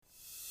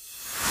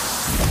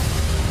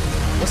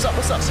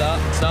What's up?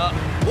 What's up?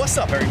 What's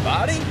up,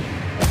 everybody?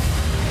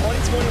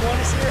 2021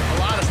 is here. A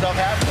lot of stuff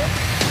happening.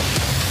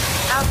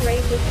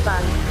 Outrageous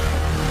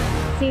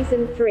Fun.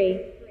 Season 3.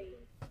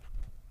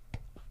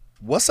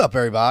 What's up,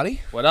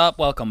 everybody? What up?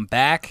 Welcome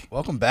back.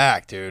 Welcome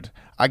back, dude.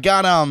 I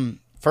got,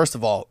 first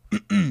of all,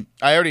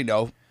 I already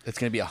know it's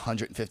going to be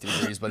 150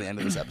 degrees by the end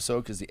of this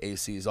episode because the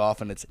AC is off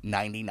and it's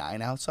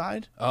 99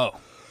 outside. Oh,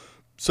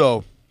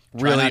 So,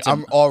 Try really, not to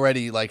I'm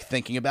already, like,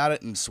 thinking about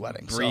it and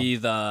sweating.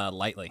 breathe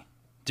lightly.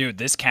 Dude,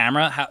 this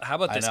camera, how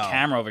about this know.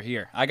 camera over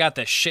here? I got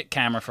this shit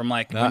camera from,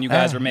 like, when you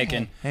guys were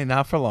making... Hey,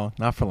 not for long.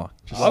 Just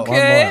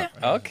Okay.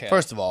 one more. Okay.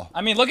 First of all,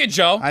 I mean, look at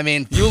Joe. I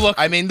mean, You look...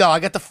 I mean, no,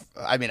 I got the,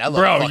 I look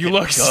Bro, fucking you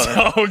look good.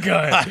 so good.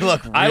 I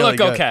look I really look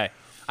good. okay.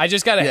 I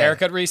just got a Yeah.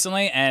 haircut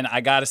recently, and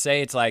I gotta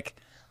say, it's like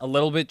a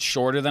little bit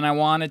shorter than I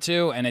wanted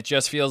to, and it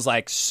just feels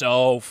like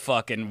so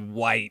fucking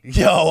white.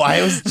 Yo,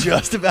 I was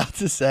just about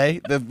to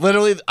say that.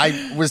 Literally,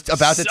 I was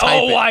about to So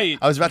type it. white.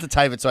 I was about to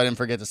type it, so I didn't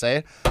forget to say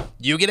it.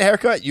 You get a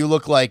haircut, you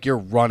look like you're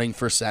running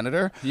for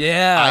senator.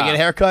 Yeah. I get a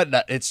haircut,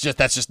 that's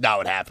just not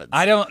what happens.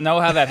 I don't know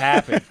how that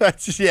happened.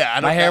 That's just, yeah.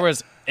 I don't My hair know.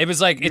 was, it was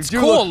like, it's do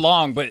cool look-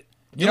 long, but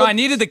you know, look- I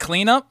needed the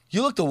cleanup.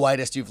 You look the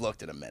whitest you've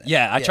looked in a minute.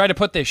 Yeah, I tried to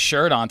put this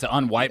shirt on to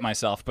unwhite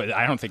myself, but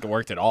I don't think it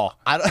worked at all.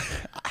 I don't,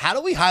 how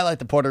do we highlight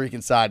the Puerto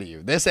Rican side of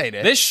you? This ain't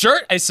it. This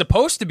shirt is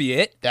supposed to be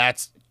it.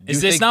 That's.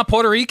 Is this not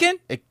Puerto Rican?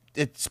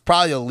 It's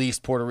probably the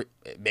least Puerto Rican.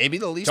 Maybe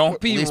the least. Don't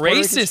be least Puerto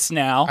Rican- racist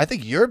now. I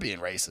think you're being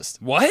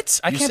racist. What?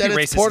 I You can't be said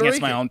it's racist Puerto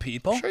against my Rican. own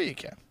people. Sure you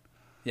can.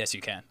 Yes,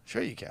 you can.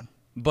 Sure you can.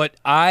 But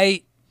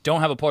I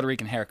don't have a Puerto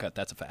Rican haircut.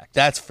 That's a fact.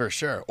 That's for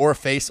sure. Or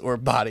face or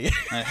body.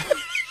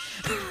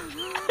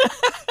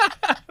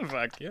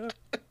 Fuck yeah.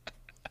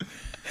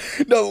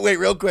 No, wait,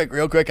 real quick.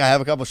 I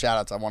have a couple shout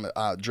outs I want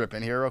to drip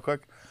in here real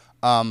quick.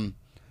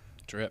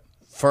 Drip.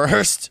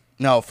 First,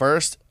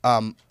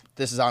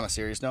 this is on a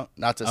serious note,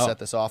 not to set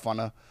this off on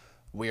a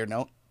weird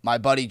note. My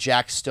buddy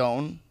Jack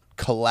Stone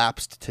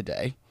collapsed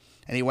today,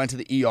 and he went to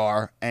the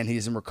ER, and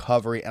he's in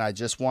recovery, and I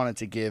just wanted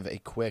to give a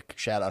quick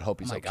shout out. Hope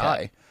he's okay.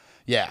 God.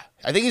 Yeah,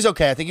 I think he's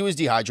okay. I think he was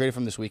dehydrated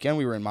from this weekend.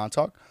 We were in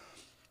Montauk,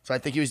 so I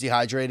think he was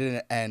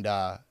dehydrated, and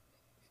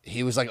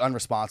he was like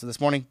unresponsive this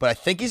morning, but I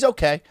think he's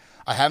okay.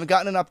 I haven't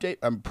gotten an update.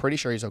 I'm pretty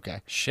sure he's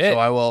okay. Shit. So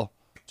I will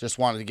just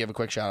wanted to give a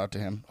quick shout out to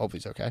him. Hope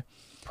he's okay.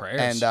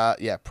 Prayers.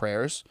 And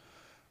prayers.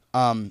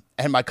 And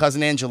my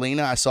cousin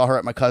Angelina, I saw her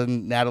at my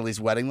cousin Natalie's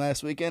wedding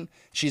last weekend.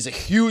 She's a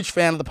huge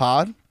fan of the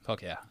pod.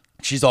 Fuck yeah.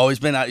 She's always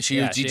been out. She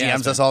Yeah, she has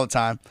GGMs us been. all the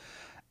time.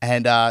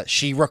 And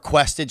she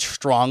requested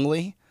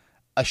strongly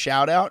a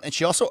shout out. And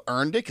she also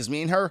earned it because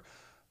me and her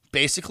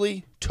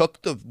basically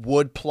took the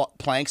wood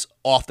planks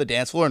off the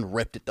dance floor and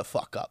ripped it the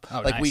fuck up.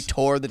 Oh, like we nice.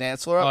 tore the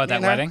dance floor up. Oh, at me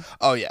and that her. wedding?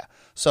 Oh, yeah.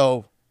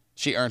 So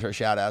she earned her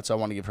shout out. So I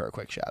want to give her a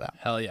quick shout out.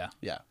 Hell yeah.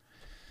 Yeah.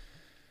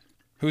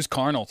 Who's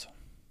Carnold?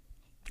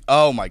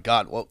 Oh, my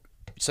God. Well,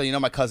 so you know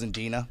my cousin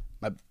Dina,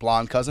 my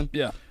blonde cousin?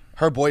 Yeah.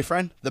 Her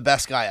boyfriend, the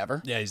best guy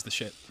ever. Yeah, he's the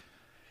shit.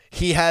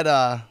 He had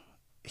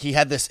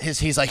this.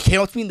 He's like, he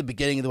came up to me in the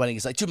beginning of the wedding.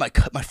 He's like, dude,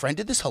 my friend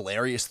did this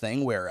hilarious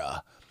thing where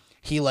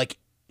he like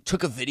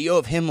took a video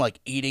of him like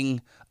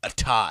eating a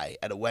Thai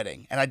at a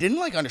wedding, and I didn't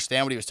like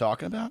understand what he was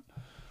talking about.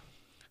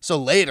 So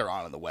later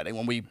on in the wedding,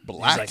 when we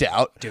blacked like,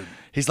 out, dude,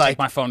 he's like, take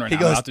my phone right he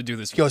now. Goes, I'm about to do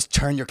this. He goes,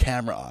 turn your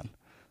camera on.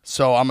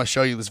 So I'm gonna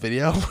show you this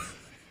video,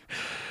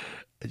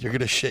 and you're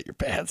gonna shit your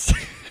pants.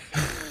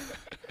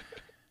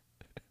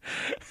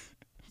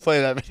 Play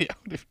that video,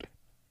 dude.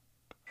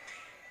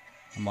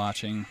 I'm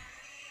watching.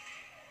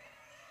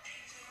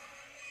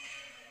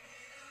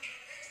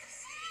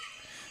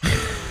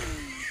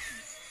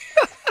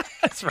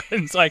 That's right.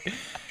 It's like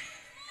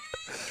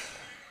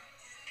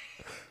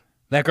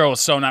that girl was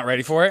so not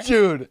ready for it.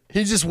 Dude,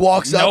 he just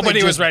walks up. Nobody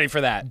and was just ready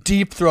for that.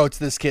 Deep throats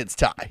this kid's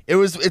tie.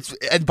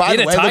 And by He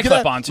the had a way, tie look at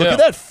clip that. on, too. Look at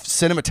that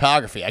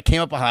cinematography. I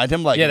came up behind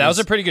him like Yeah, it that was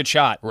a pretty good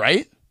shot.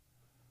 right.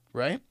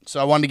 So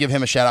I wanted to give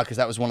him a shout out because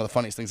that was one of the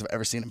funniest things I've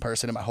ever seen in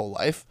person in my whole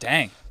life.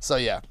 Dang. So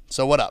yeah.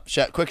 So what up?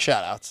 Quick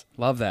shout outs.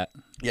 Love that.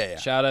 Yeah.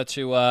 Shout out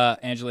to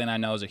Angelina. I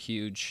know is a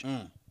huge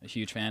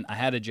fan. I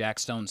had a Jack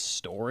Stone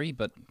story,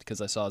 but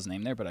because I saw his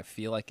name there, but I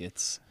feel like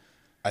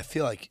I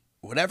feel like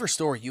whatever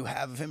story you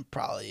have of him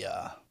probably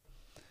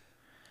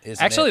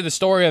is actually the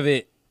story of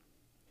it.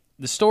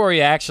 The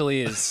story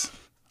actually is.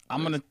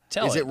 I'm gonna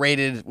tell Is it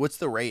rated? What's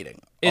the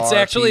rating? It's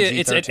actually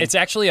it's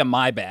actually a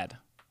My Bad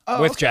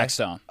with okay. Jack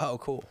Stone. Oh,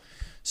 cool.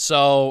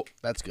 So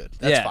That's good.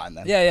 That's yeah, fine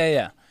then.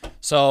 Yeah.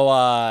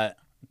 So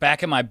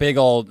back in my big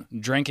old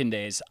drinking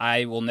days,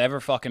 I will never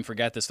fucking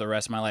forget this the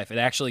rest of my life. It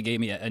actually gave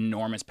me an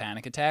enormous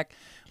panic attack.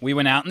 We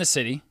went out in the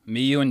city,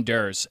 me, you, and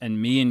Durs,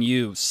 and me and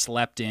you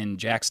slept in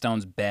Jack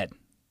Stone's bed.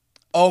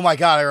 Oh my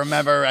God, I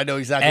remember. I know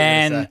exactly what you're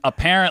And gonna say.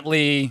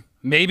 apparently,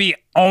 maybe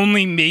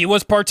only me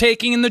was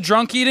partaking in the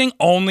drunk eating.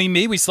 Only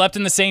me. We slept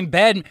in the same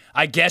bed.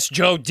 I guess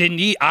Joe didn't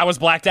eat. I was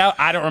blacked out.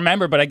 I don't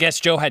remember, but I guess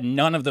Joe had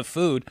none of the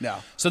food. No.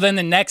 So then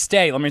the next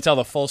day, let me tell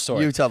the full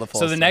story. You tell the full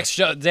So the story.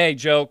 next day,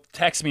 Joe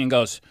texts me and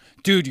goes,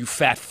 dude, you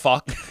fat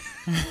fuck.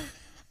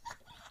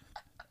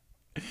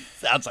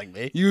 Sounds like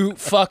me. You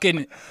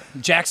fucking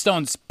Jack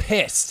Stone's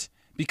pissed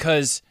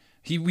because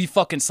we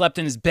fucking slept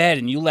in his bed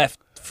and you left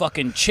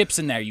fucking chips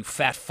in there, you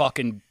fat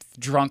fucking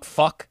drunk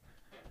fuck.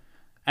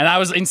 And I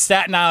was in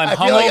Staten Island, I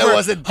feel like it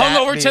wasn't that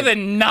hungover to mean. the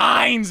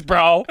nines,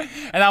 bro.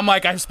 And I'm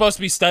like, I'm supposed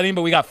to be studying,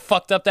 but we got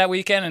fucked up that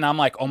weekend. And I'm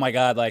like, oh my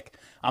God, like,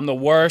 I'm the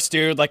worst,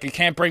 dude. Like, you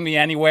can't bring me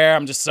anywhere.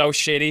 I'm just so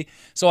shitty.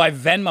 So I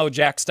Venmo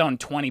Jack Stone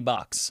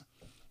 $20.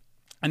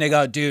 And they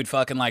go, dude,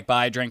 fucking like,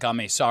 buy a drink on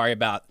me. Sorry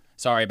about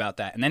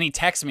that. And then he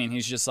texts me and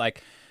he's just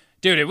like,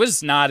 dude, it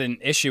was not an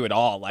issue at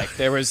all. Like,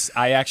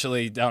 I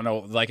actually don't know,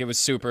 like, it was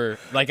super,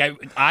 like,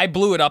 I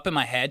blew it up in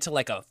my head to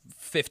like a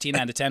 15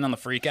 out of 10 on the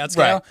freak out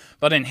scale. Right.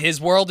 But in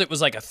his world, it was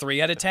like a 3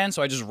 out of 10.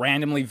 So I just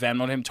randomly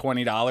Venmoed him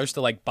 $20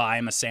 to like buy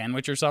him a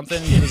sandwich or something.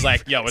 He was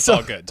like, yo, it's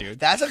all good, dude.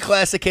 That's a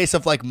classic case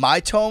of like my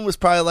tone was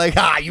probably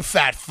like, you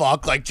fat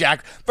fuck. Like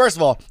Jack, first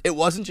of all, it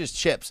wasn't just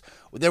chips.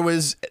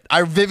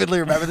 I vividly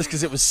remember this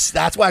because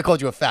that's why I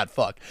called you a fat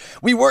fuck.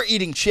 We were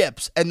eating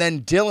chips, and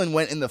then Dylan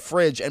went in the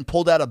fridge and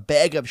pulled out a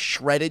bag of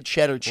shredded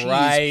cheddar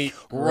cheese,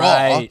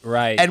 raw,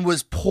 right. and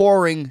was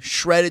pouring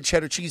shredded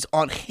cheddar cheese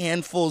on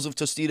handfuls of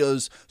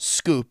Tostitos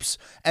scoops,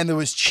 and there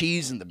was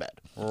cheese in the bed.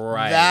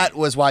 Right. That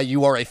was why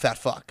you are a fat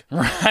fuck.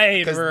 Right,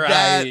 Because right.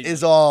 that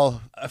is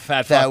all a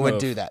fat that fuck would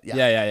move. do that.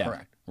 Yeah.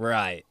 Correct.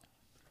 Right.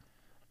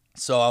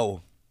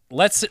 So,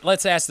 Let's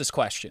ask this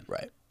question.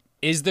 right.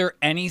 Is there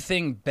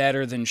anything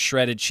better than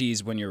shredded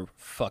cheese when you're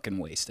fucking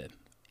wasted?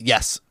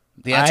 Yes.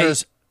 The answer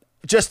is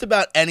just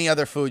about any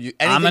other food.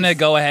 I'm going to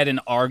go ahead and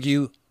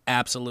argue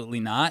absolutely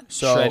not.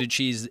 So- Shredded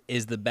cheese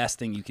is the best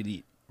thing you could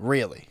eat.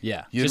 Really?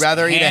 Yeah. You'd Just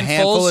rather eat a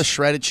handful handfuls. of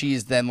shredded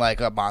cheese than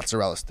like a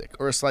mozzarella stick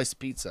or a slice of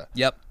pizza.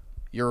 Yep.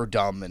 You're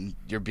dumb and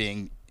you're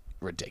being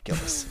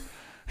ridiculous.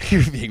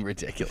 You're being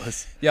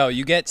ridiculous. Yo,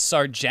 you get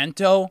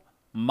Sargento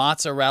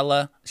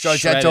mozzarella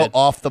Sargento shredded,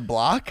 off the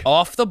block?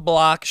 off the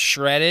block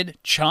shredded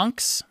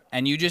chunks,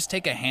 and you just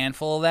take a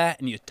handful of that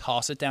and you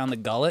toss it down the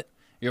gullet.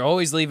 You're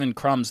always leaving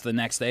crumbs the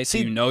next day, so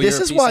See, you know this you're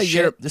a is piece why of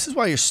shit. This is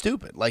why you're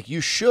stupid. Like you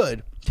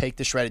should take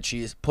the shredded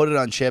cheese, put it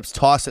on chips,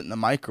 toss it in the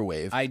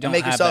microwave, I don't and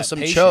make have yourself that some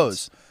patience.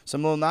 chos,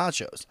 some little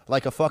nachos,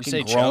 like a fucking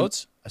say grown.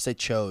 chos? I say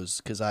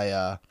chos because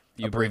I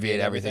You abbreviate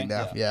everything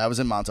now. everything? Yeah, I was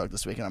in Montauk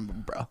this week and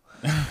I'm bro.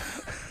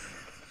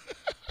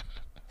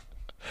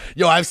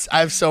 Yo, I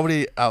have so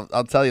many.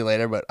 I'll tell you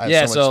later, but I have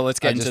Yeah, so, so much, let's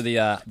get into the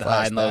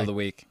high and low of the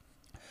week.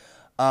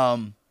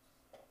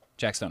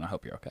 Jack Stone, I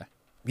hope you're okay.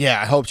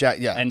 Yeah, I hope Jack.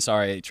 Yeah, And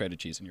sorry I ate shredded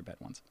cheese in your bed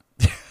once.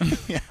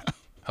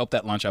 Hope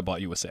that lunch I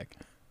bought you was sick.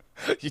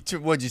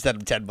 What'd you send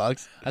him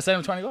 $10? I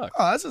sent him $20.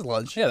 Oh, that's his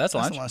lunch. Yeah, that's the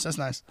lunch. That's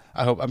nice.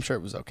 I'm sure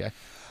it was okay.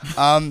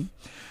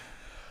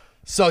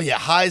 So yeah,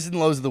 highs and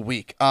lows of the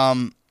week.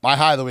 My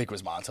high of the week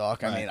was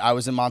Montauk. I mean, I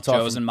was in Montauk.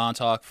 Joe was in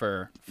Montauk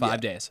for 5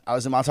 days. I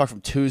was in Montauk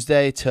from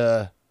Tuesday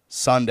to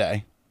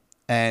Sunday,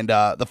 and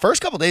the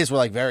first couple days were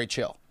like very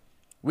chill.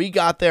 We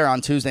got there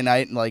on Tuesday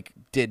night and like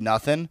did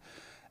nothing,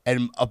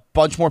 and a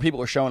bunch more people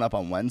were showing up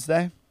on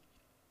Wednesday.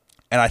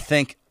 And I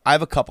think I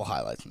have a couple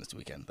highlights from this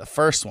weekend. The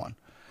first one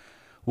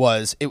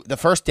was the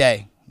first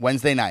day,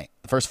 Wednesday night,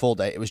 the first full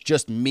day. It was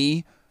just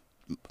me,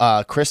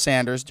 Chris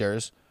Sanders,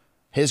 Durs,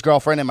 his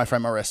girlfriend, and my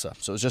friend Marissa.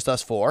 So it was just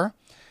us four.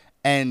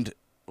 And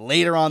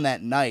later on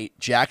that night,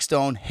 Jack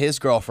Stone, his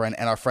girlfriend,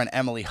 and our friend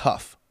Emily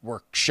Huff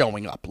were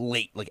showing up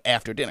late, like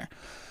after dinner.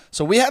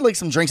 So we had like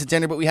some drinks at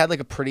dinner, but we had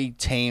like a pretty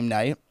tame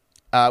night.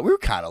 We were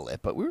kind of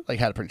lit, but we were like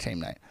had a pretty tame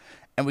night.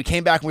 And we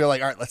came back and we were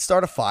like, all right, let's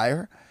start a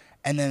fire.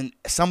 And then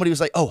somebody was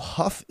like, oh,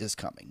 Huff is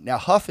coming. Now,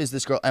 Huff is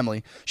this girl,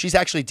 Emily. She's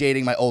actually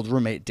dating my old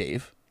roommate,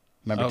 Dave.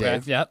 Remember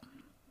Dave? Yep.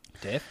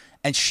 Dave?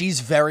 And she's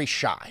very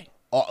shy.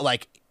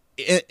 Like,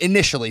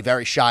 initially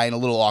very shy and a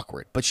little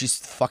awkward, but she's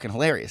fucking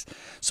hilarious.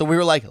 So we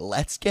were like,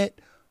 let's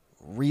get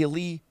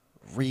really,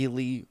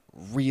 really,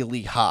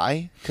 really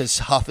high because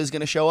Huff is going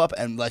to show up,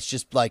 and let's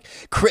just like,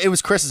 it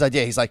was Chris's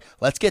idea. He's like,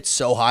 let's get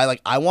so high.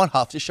 Like, I want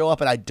Huff to show up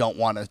and I don't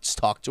want to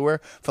talk to her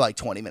for like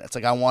 20 minutes.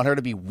 Like, I want her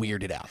to be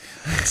weirded out.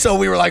 So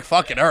we were like,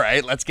 fuck it. All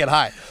right, let's get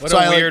high. What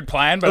a weird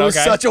plan, but it was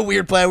okay. such a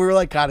weird plan. We were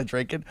like kind of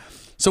drinking.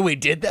 So we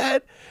did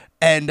that.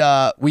 And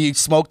we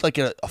smoked like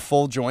a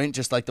full joint,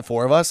 just like the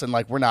four of us. And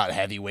like, we're not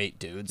heavyweight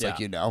dudes, like,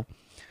 Yeah. you know.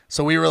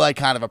 So we were like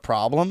kind of a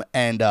problem.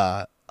 And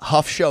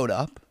Huff showed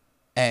up.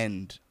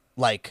 And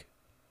like,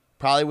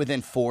 probably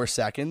within 4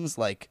 seconds,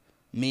 like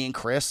me and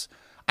Chris,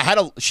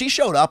 she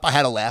showed up. I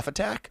had a laugh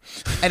attack.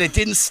 And it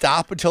didn't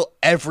stop until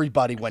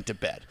everybody went to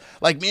bed.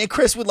 Like me and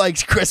Chris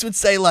would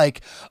say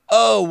like,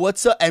 oh,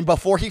 what's up? And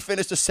before he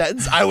finished a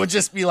sentence, I would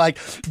just be like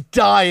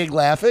dying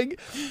laughing.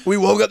 We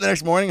woke up the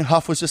next morning and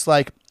Huff was just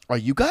like, are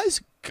you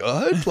guys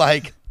good?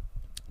 Like,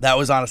 that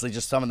was honestly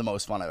just some of the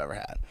most fun I've ever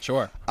had.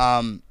 Sure.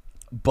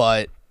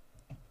 But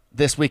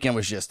this weekend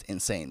was just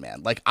insane,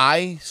 man. Like,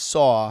 I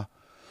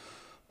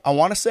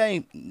want to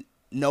say,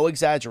 no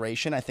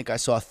exaggeration, I think I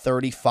saw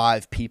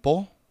 35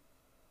 people,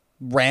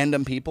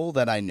 random people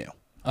that I knew.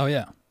 Oh,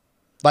 yeah.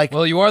 Like,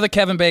 Well, you are the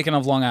Kevin Bacon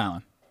of Long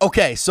Island.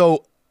 okay,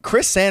 so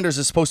Chris Sanders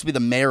is supposed to be the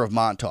mayor of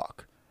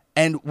Montauk.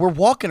 And we're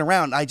walking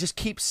around, and I just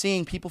keep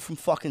seeing people from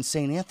fucking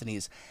St.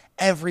 Anthony's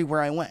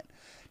everywhere I went.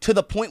 To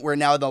the point where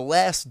now the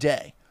last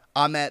day,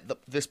 I'm at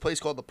this place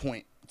called The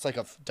Point. It's like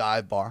a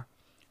dive bar.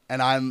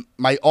 And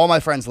all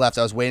my friends left.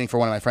 I was waiting for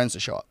one of my friends to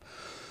show up.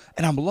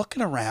 And I'm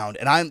looking around,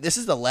 and this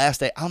is the last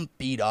day. I'm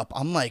beat up.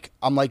 I'm like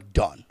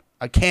done.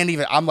 I can't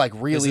even. I'm like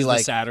really This is like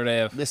the Saturday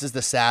of. This is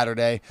the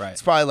Saturday. Right.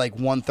 It's probably like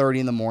 1:30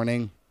 in the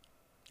morning.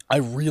 I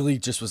really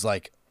just was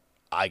like,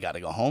 I gotta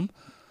go home.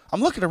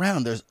 I'm looking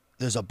around.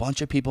 There's a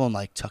bunch of people in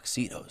like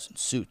tuxedos and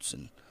suits,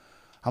 and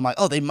I'm like,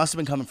 oh, they must have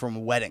been coming from a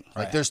wedding.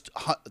 Like Right. there's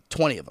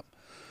 20 of them.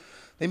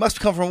 They must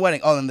have come from a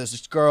wedding. Oh, and there's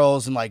just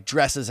girls in like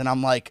dresses, and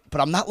I'm like, but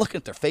I'm not looking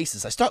at their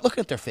faces. I start looking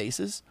at their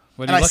faces.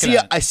 What are you looking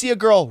at? I see a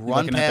girl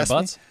run looking at their past me.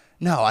 butts?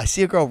 No, I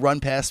see a girl run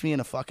past me in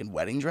a fucking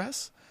wedding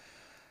dress.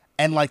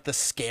 And like the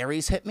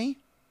scaries hit me.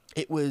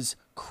 It was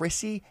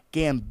Chrissy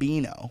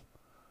Gambino,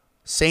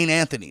 St.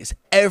 Anthony's.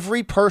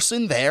 Every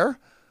person there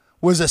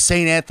was a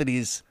St.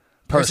 Anthony's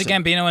person. Chrissy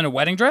Gambino in a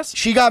wedding dress?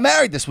 She got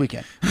married this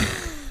weekend.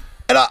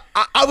 And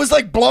I was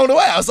like blown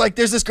away. I was like,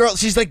 there's this girl.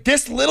 She's like,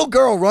 this little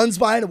girl runs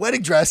by in a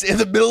wedding dress in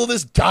the middle of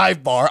this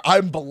dive bar.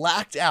 I'm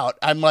blacked out.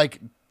 I'm like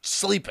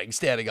sleeping,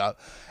 standing up.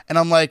 And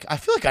I'm like, I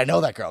feel like I know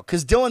that girl.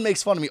 Because Dylan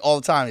makes fun of me all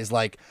the time. He's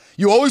like,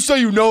 you always say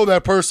you know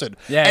that person.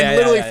 Yeah, and yeah,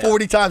 literally yeah.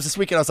 40 times this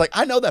weekend, I was like,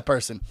 I know that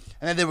person.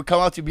 And then they would come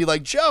up to me be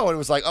like, Joe. And it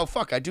was like, oh,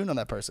 fuck, I do know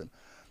that person.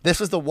 This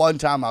was the one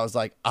time I was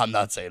like, I'm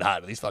not saying hi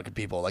to these fucking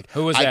people. Like,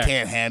 Who was I there?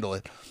 can't handle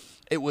it.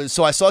 It was,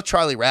 so I saw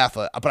Charlie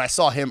Raffa, but I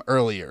saw him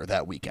earlier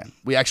that weekend.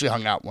 We actually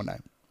hung out one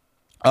night.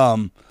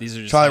 These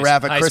are just Charlie high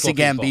Raffa, Chrissy school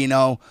people.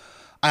 Gambino.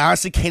 I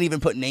honestly can't even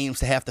put names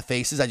to half the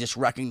faces. I just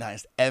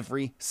recognized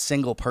every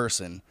single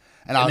person.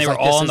 And I was they were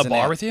like, this all in the isn't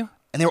bar it. with you?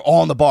 And they were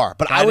all in the bar.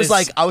 But I That was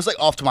is- like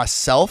off to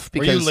myself Were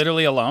because you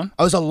literally alone?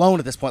 I was alone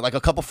at this point. Like a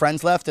couple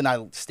friends left and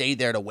I stayed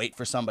there to wait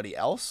for somebody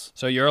else.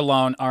 So you're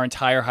alone. Our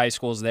entire high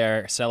school's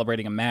there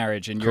celebrating a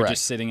marriage, and you're Correct.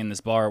 just sitting in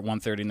this bar at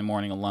 1:30 in the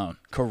morning alone.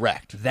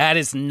 Correct. That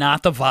is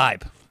not the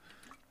vibe.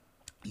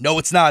 No,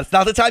 it's not. It's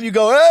not the time you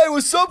go, hey,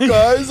 what's up,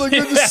 guys? Like,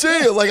 good to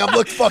see you. Like, I'm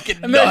looking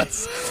fucking then-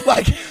 nuts.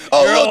 Like,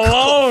 oh, You're look,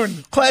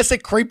 alone.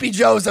 classic Creepy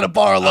Joe's in a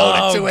bar alone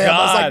at Oh, 2 a.m. I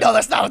was like, God. no,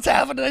 that's not what's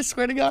happening. I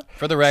swear to God.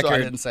 For the So I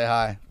record, didn't say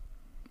hi.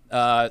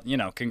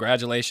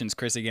 Congratulations,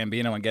 Chrissy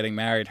Gambino, on getting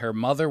married. Her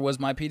mother was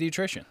my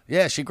pediatrician.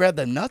 Yeah, she grabbed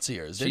them nuts of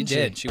yours, She didn't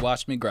did. She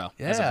watched me grow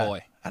as a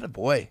boy. Had a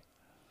boy.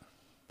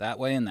 That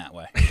way and that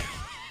way.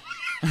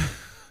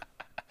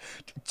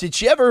 Did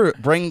she ever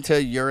bring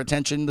to your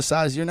attention the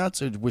size of your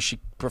nuts, or was she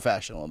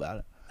professional about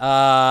it?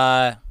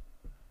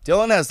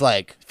 Dylan has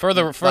like For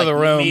the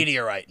room.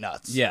 meteorite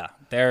nuts. Yeah,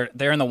 they're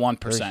in the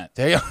 1%.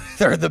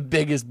 They're the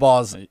biggest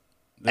balls. They're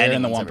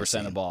in the anyone's ever 1%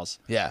 of seen. balls.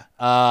 Yeah.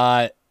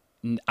 I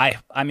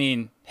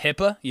mean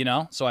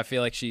HIPAA, so I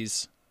feel like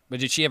she's. But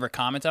did she ever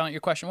comment on it?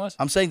 Your question was.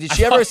 I'm saying, did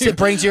she ever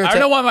bring to your I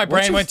don't know why my What's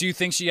brain your- went. Do you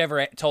think she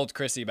ever told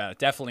Chrissy about it?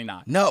 Definitely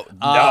not. No,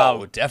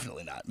 Um,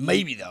 definitely not.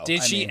 Maybe though.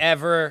 Did I she mean,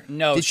 ever?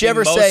 No. Did she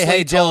ever say,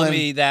 "Hey, told Dylan"?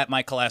 me that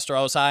my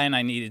cholesterol was high and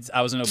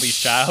I was an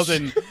obese child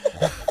and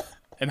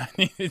and I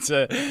needed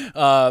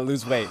to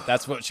lose weight.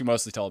 That's what she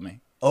mostly told me.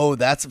 Oh,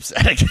 that's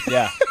upsetting.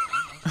 Yeah.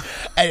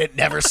 And it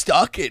never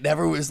stuck. It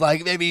never was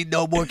like maybe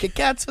no more Kit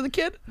Kats for the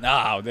kid.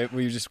 No,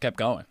 we just kept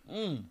going.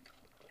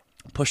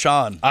 Push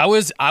on. I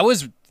was.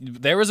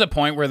 There was a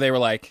point where they were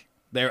like,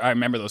 I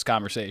remember those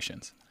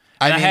conversations.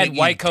 And I mean, had you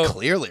white coat.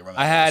 Clearly, remember.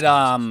 I had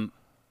those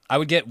I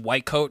would get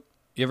white coat.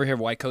 You ever hear of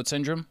white coat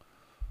syndrome?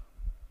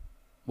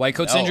 White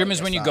coat No, syndrome I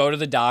is when guess you not. go to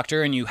the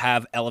doctor and you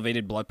have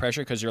elevated blood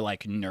pressure because you're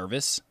like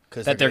nervous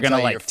 'Cause that they're they're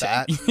gonna gonna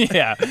tell you like you're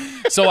fat?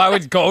 yeah. So I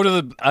would go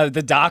to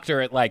the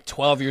doctor at like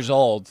 12 years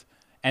old,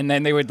 and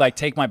then they would like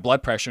take my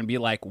blood pressure and be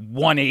like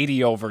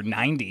 180 over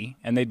 90,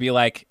 and they'd be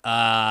like,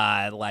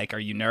 are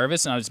you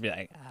nervous? And I'd just be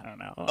like, I don't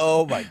know.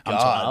 Oh my I'm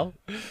God.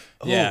 12.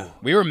 Yeah, Ooh.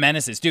 we were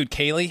menaces, dude.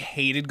 Kaylee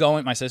hated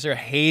going. My sister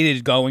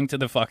hated going to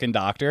the fucking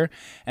doctor.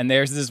 And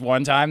there's this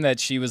one time that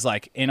she was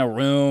like in a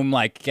room,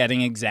 like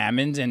getting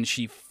examined, and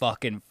she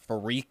fucking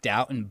freaked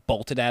out and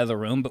bolted out of the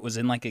room, but was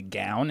in like a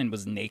gown and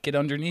was naked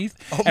underneath,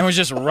 and was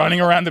just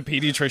running around the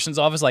pediatrician's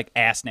office like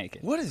ass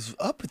naked. What is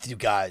up with you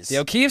guys?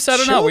 Yo, Keith, I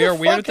don't Chill know. We the are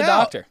weird fuck at the out.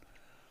 doctor.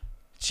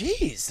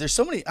 Jeez, there's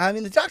so many. I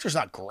mean, the doctor's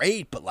not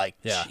great, but like,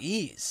 Yeah.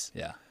 jeez,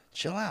 Yeah.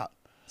 chill out.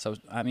 So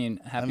I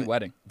mean, happy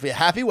wedding.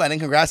 Happy wedding!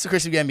 Congrats to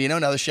Chrissy Gambino.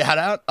 Another shout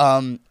out.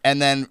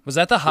 And then Was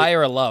that the high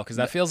or a low? Because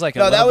that feels like a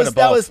no, little bit of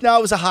both.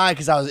 it was a high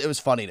because it was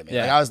funny to me.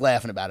 Yeah. Like, I was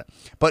laughing about it.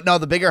 But no,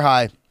 the bigger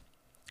high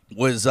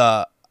was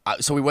so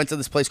we went to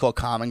this place called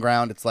Common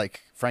Ground. It's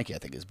like Frankie, I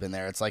think, has been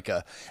there. It's like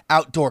a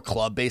outdoor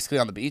club basically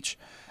on the beach.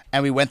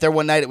 And we went there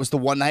one night. It was the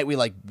one night we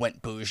like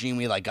went bougie and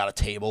we like got a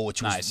table,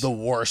 which was Nice. the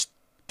worst.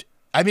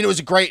 I mean, it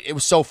was great. It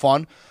was so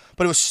fun,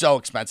 but it was so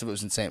expensive. It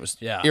was insane. It was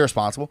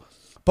irresponsible.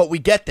 But we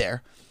get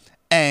there,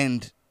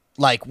 and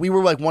like we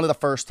were like one of the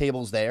first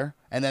tables there,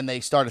 and then they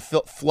started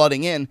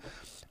flooding in.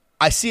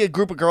 I see a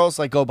group of girls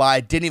like go by. I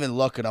didn't even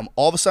look at them.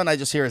 All of a sudden, I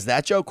just hear, "Is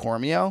that Joe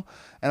Cormio?"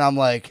 And I'm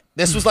like,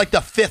 this was like the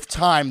 5th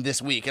time this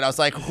week, and I was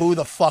like, "Who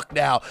the fuck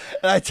now?"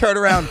 And I turn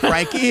around,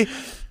 Frankie.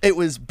 It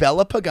was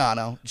Bella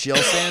Pagano, Jill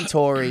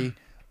Santori,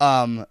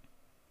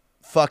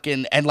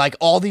 fucking, and like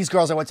all these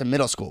girls I went to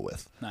middle school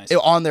with. Nice.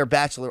 On one of their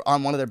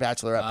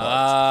bachelorette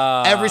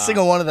parties. Every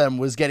single one of them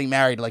was getting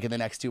married like in the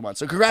next 2 months.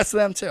 So congrats to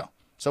them too.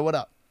 So what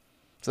up?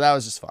 So that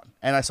was just fun.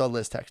 And I saw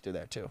Liz Texter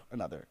there too.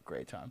 Another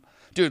great time.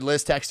 Dude,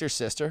 Liz Texter's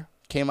sister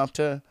came up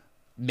to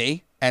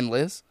me and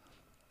Liz.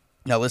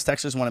 Now, Liz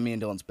Texter's one of me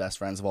and Dylan's best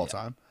friends of all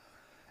time.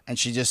 And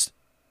she just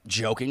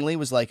jokingly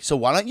was like, so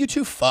why don't you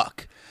two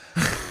fuck?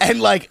 And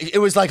like, it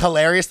was like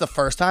hilarious the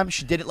first time.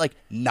 She did it like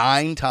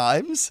 9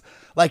 times.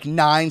 Like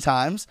 9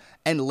 times.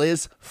 And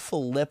Liz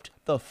flipped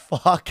the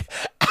fuck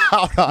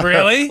out on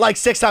Really? her. Like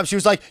 6 times. She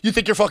was like, you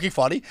think you're fucking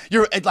funny?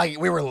 You're like,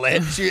 we were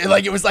lit. She,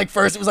 like, it was like,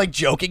 first it was like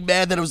joking,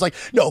 man. Then it was like,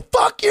 no,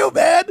 fuck you,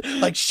 man.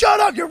 Like, shut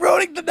up. You're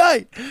ruining the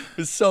night. It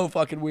was so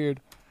fucking weird.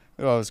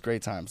 Oh, it was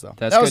great times though.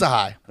 That's that was good. a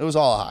high. It was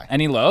all a high.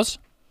 Any lows?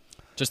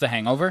 Just a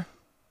hangover?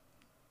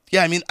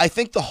 Yeah, I mean, I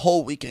think the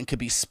whole weekend could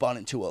be spun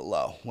into a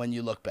low when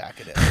you look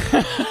back at it.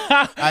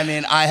 I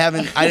mean,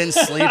 I didn't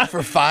sleep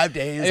for 5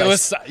 days. It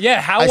was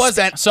How I was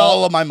spent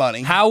all of my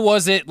money. How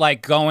was it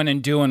like going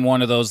and doing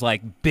one of those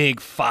like big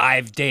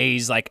 5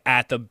 days like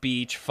at the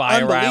beach,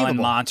 Fire Island,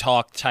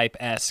 Montauk type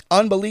esque?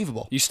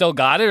 Unbelievable. You still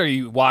got it, or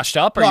you washed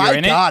up, or No, you're I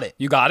in got it.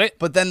 You got it.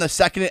 But then the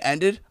second it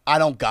ended, I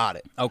don't got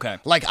it. Okay.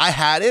 Like I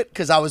had it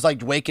because I was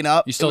like waking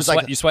up. You still It was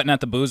like, you sweating at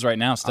the booze right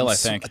now? Still, I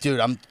think. dude,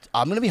 I'm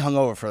gonna be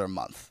hungover for a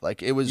month.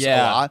 Like it was a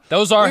Yeah, lot.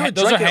 those We are were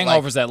those are drinking,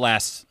 hangovers like- that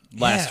last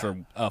Yeah. for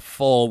a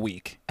full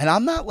week. And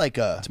I'm not like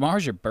a.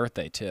 Tomorrow's your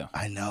birthday too.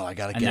 I know. I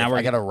gotta And get. now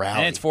I gotta rally.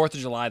 And it's 4th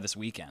of July this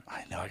weekend.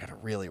 I know. I gotta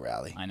really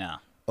rally. I know.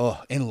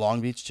 Oh, in Long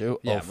Beach too.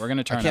 Yeah, Oh, we're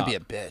gonna turn I can't up. be a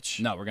bitch.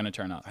 No, we're gonna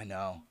turn up. I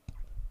know.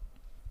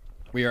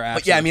 We are.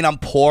 But yeah, I mean, I'm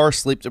poor,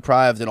 sleep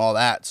deprived, and all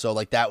that. So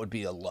like that would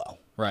be a low.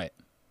 right.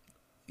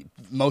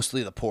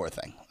 Mostly the poor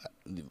thing.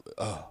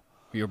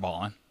 You're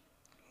balling.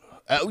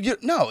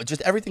 No,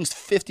 just everything's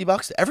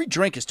 $50. Every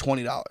drink is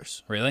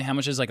 $20. Really? How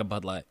much is like a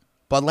Bud Light?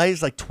 Bud Light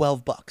is like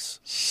 $12.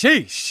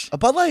 Sheesh. A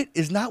Bud Light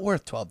is not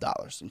worth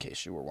 $12, in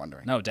case you were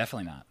wondering. No,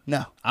 definitely not.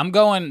 No. I'm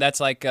going. That's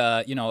like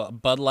a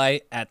Bud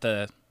Light at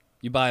the.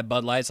 You buy a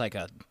Bud Light, it's like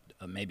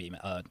maybe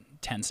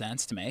 10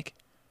 cents to make.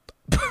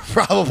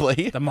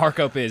 Probably. The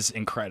markup is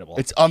incredible.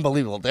 It's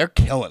unbelievable. They're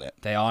killing it.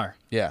 They are.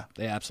 Yeah.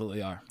 They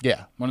absolutely are.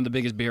 Yeah. One of the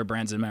biggest beer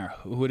brands in America.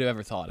 Who would have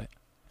ever thought it?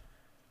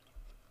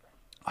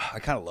 I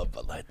kind of love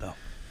Bud Light, though.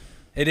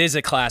 It is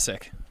a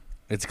classic.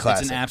 It's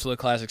classic. It's an absolute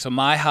classic. So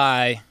my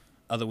high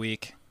of the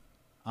week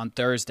on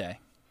Thursday.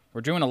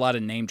 We're doing a lot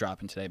of name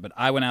dropping today, but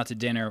I went out to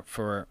dinner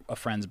for a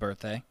friend's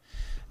birthday,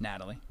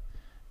 Natalie.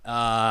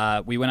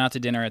 We went out to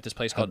dinner at this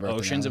place called birthday,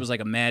 Oceans. Natalie. It was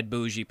like a mad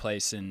bougie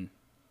place in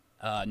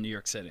New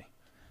York City.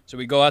 So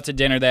we go out to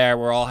dinner there.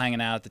 We're all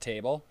hanging out at the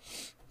table.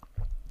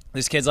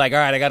 This kid's like, all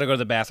right, I got to go to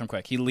the bathroom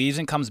quick. He leaves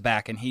and comes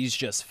back, and he's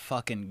just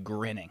fucking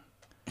grinning.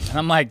 And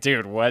I'm like,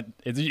 dude, what?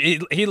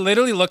 He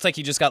literally looked like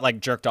he just got, like,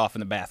 jerked off in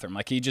the bathroom.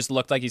 Like, he just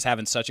looked like he's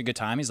having such a good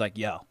time. He's like,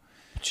 yo.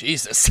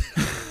 Jesus.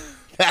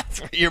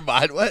 That's where your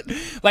mind went?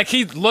 Like,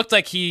 he looked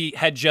like he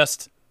had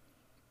just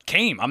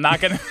came. I'm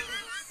gonna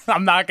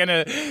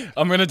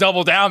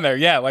double down there.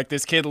 Yeah, like,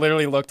 this kid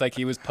literally looked like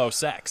he was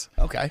post-sex.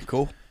 Okay,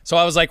 cool. So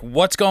I was like,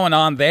 what's going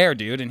on there,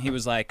 dude? And he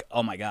was like,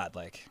 oh, my God,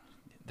 like,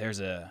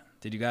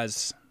 did you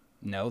guys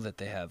know that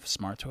they have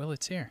smart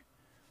toilets here?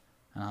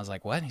 And I was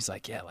like, what? And he's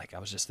like, yeah, like, I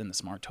was just in the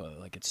smart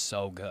toilet. Like, it's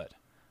so good.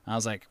 And I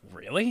was like,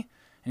 really? And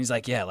he's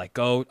like, yeah, like,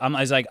 go. I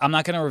was like, I'm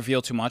not going to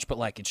reveal too much, but,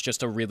 like, it's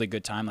just a really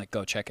good time. Like,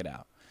 go check it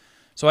out.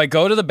 So I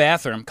go to the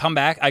bathroom, come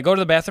back. I go to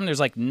the bathroom. There's,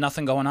 like,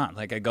 nothing going on.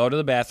 Like, I go to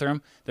the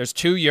bathroom. There's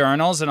 2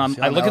 urinals, and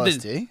I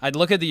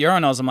look at the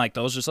urinals. I'm like,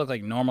 those just look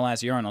like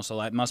normal-ass urinals, so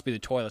it must be the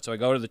toilet. So I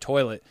go to the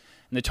toilet,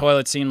 and the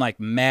toilet seemed, like,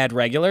 mad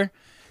regular.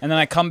 And then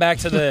I come back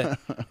to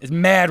it's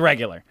mad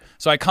regular.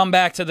 So I come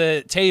back to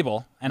the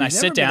table and I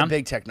sit down. You've never been a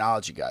big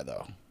technology guy,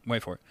 though.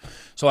 Wait for it.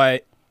 So I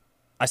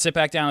sit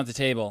back down at the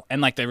table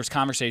and like there was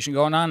conversation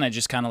going on. And I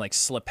just kind of like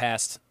slip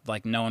past,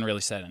 like no one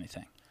really said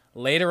anything.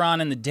 Later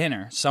on in the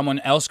dinner, someone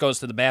else goes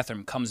to the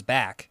bathroom, comes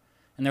back,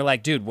 and they're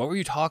like, dude, what were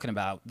you talking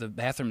about? The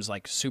bathroom's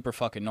like super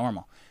fucking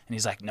normal. And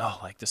he's like, no,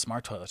 like the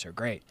smart toilets are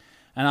great.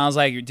 And I was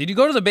like, did you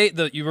go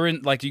to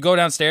you go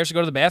downstairs to go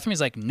to the bathroom?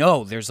 He's like,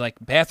 no, there's like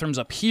bathrooms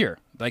up here.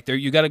 Like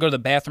you got to go to the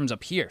bathrooms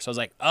up here. So I was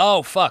like,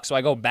 oh, fuck. So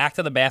I go back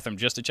to the bathroom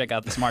just to check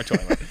out the smart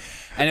toilet.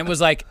 And it was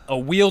like a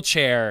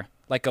wheelchair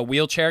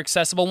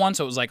accessible one.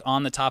 So it was like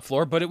on the top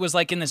floor, but it was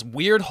like in this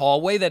weird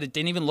hallway that it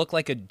didn't even look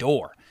like a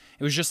door.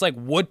 It was just like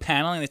wood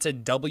paneling that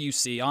said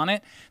WC on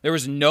it. There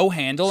was no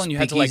handle and you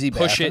had to like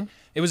push it.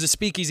 It was a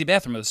speakeasy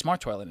bathroom with a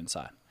smart toilet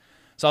inside.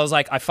 So I was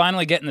like, I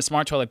finally get in the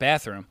smart toilet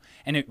bathroom,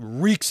 and it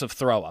reeks of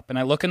throw up. And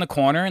I look in the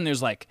corner, and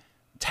there's like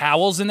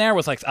towels in there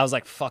with like, I was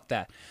like, fuck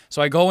that.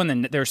 So I go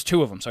in, there's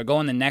 2 of them. So I go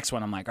in the next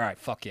one. I'm like, all right,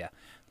 fuck yeah.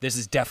 This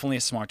is definitely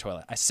a smart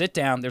toilet. I sit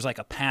down. There's like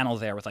a panel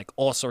there with like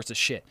all sorts of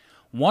shit.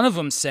 One of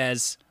them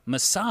says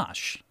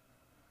massage.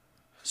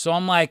 So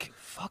I'm like,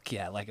 fuck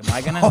yeah. Like, am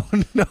I going to? Oh,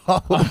 no.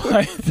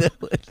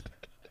 Dylan.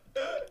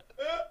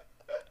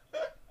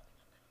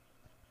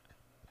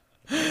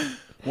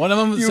 One of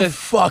them You says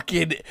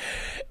fucking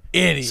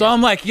idiot. So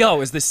I'm like,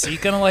 yo, is the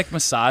seat gonna like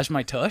massage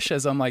my tush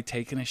as I'm like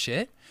taking a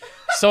shit?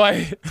 So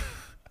I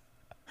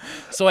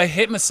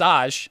hit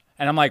massage,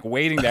 and I'm like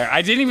waiting there.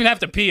 I didn't even have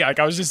to pee. Like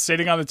I was just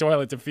sitting on the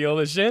toilet to feel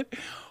this shit.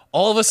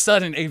 All of a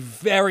sudden, a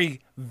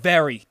very,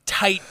 very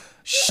tight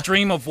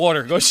stream of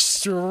water goes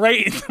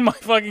straight into my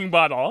fucking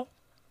butthole.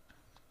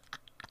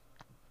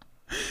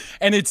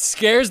 And it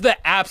scares the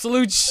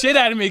absolute shit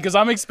out of me because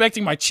I'm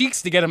expecting my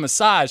cheeks to get a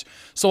massage.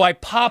 So I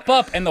pop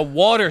up and the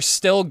water's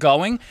still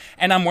going,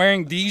 and I'm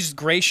wearing these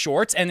gray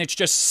shorts, and it's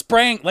just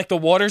spraying, like the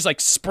water's like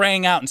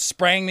spraying out and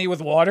spraying me with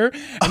water.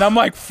 And I'm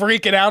like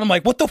freaking out. I'm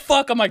like, what the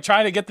fuck? I'm like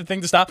trying to get the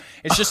thing to stop.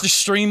 It's just a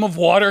stream of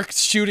water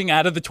shooting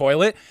out of the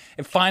toilet.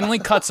 It finally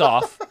cuts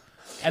off.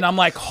 And I'm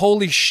like,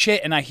 holy shit.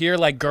 And I hear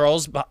like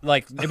girls,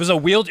 like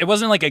it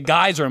wasn't like a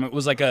guy's room. It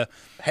was like a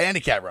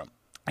Handicap room.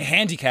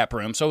 handicap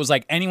room, so it was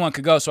like anyone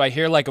could go. So I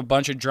hear like a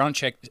bunch of drunk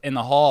chicks in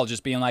the hall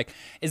just being like,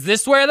 is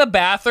this where the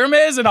bathroom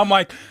is? And I'm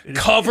like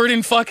covered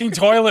in fucking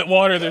toilet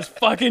water. There's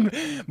fucking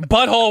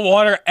butthole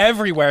water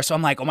everywhere. So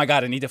I'm like, oh my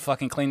God, I need to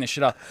fucking clean this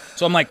shit up.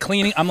 So I'm like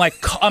cleaning,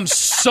 I'm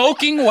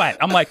soaking wet.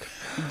 I'm like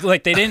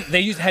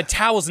they had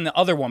towels in the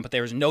other one, but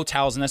there was no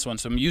towels in this one.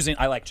 So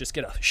I like just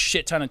get a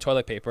shit ton of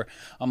toilet paper.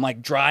 I'm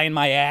like drying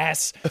my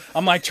ass.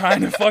 I'm like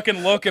trying to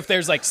fucking look if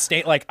there's like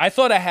like I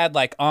thought I had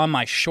like on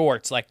my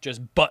shorts, like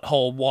just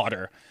butthole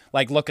water,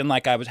 like looking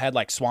like I had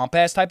like swamp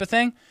ass type of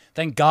thing.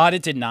 Thank God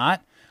it did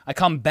not. I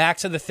come back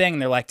to the thing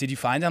and they're like, did you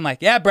find it? I'm like,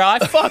 yeah, bro, I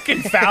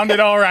fucking found it.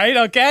 All right.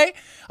 Okay.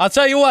 I'll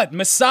tell you what,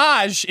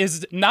 massage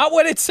is not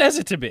what it says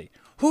it to be.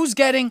 Who's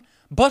getting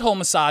butthole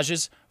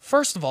massages?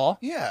 First of all,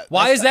 yeah.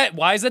 Why is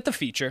that the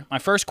feature? My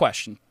first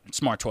question,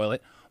 Smart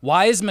Toilet.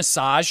 Why is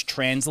massage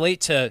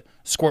translate to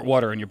squirt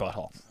water in your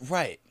butthole?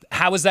 Right.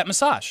 How is that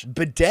massage?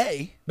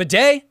 Bidet.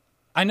 Bidet?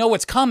 I know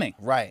what's coming.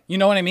 Right. You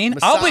know what I mean?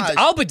 Massage.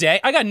 I'll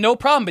bidet. I got no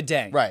problem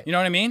bidet. Right. You know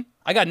what I mean?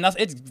 I got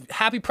nothing. It's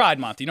Happy Pride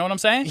Month. You know what I'm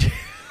saying?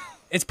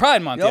 It's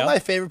Pride Month, You know what my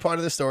favorite part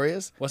of the story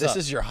is? What's this up?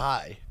 is your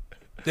high.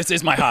 This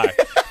is my high.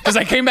 Because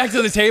I came back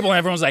to the table and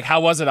everyone was like, how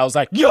was it? I was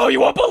like, yo, you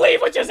won't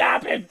believe what just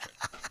happened.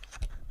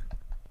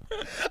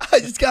 I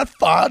just got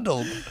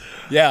fondled.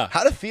 Yeah.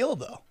 How'd it feel,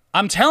 though?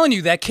 I'm telling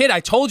you, that kid, I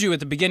told you at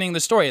the beginning of the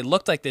story, it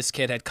looked like this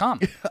kid had come.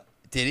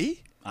 Did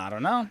he? I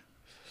don't know.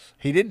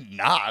 He did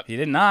not. He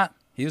did not.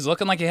 He was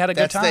looking like he had a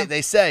good time.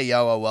 They say,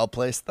 yo, a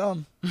well-placed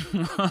thumb.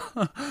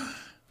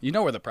 You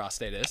know where the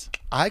prostate is.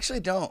 I actually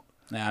don't.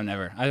 Nah, I've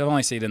never. I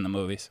only see it in the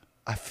movies.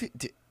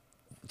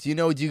 Do you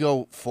know, do you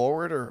go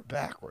forward or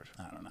backward?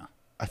 I don't know.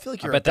 I feel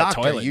like I you're a bet that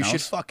doctor. toilet You knows.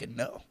 should fucking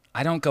know.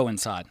 I don't go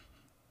inside.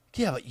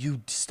 Yeah, but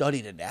you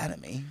studied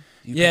anatomy.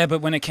 Yeah,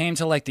 but when it came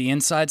to like the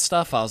inside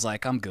stuff, I was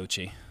like, I'm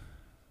Gucci.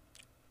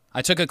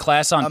 I took a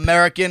class on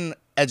American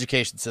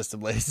education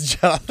system, ladies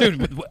and gentlemen.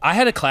 Dude, I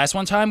had a class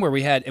one time where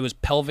it was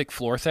pelvic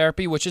floor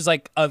therapy, which is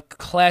like a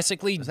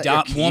classically that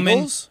your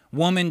Kegels?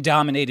 woman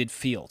dominated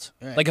field.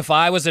 Right. Like if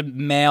I was a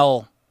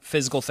male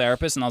physical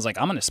therapist and I was like,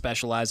 I'm going to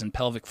specialize in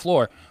pelvic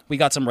floor, we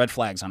got some red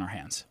flags on our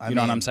hands. You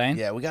know what I'm saying?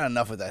 Yeah, we got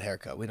enough with that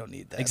haircut. We don't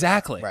need that.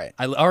 Exactly. Right.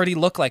 I already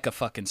look like a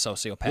fucking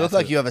sociopath. You look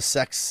like you have a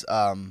sex,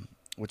 a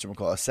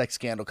sex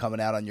scandal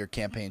coming out on your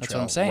campaign That's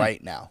trail what I'm saying.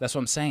 right now. That's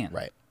what I'm saying.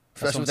 Right.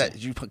 That's Especially what with I'm that.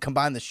 Did you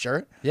combine the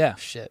shirt? Yeah.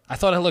 Shit. I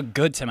thought I looked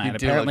good tonight. You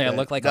do Apparently, look I good.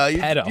 look like No, a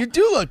pedo. You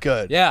do look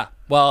good. Yeah.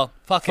 Well,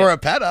 fuck For it. a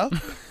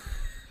pedo.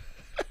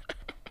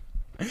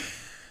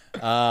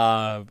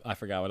 I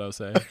forgot what I was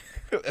saying.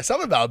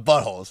 Something about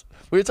buttholes.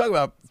 We were talking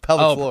about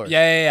pelvic floors.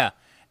 Yeah.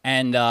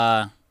 And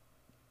I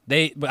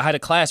had a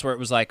class where it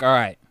was like, all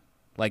right,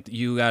 like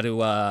you got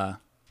to,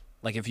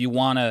 like if you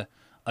want to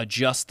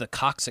adjust the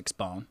coccyx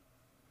bone,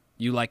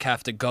 you like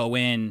have to go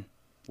in,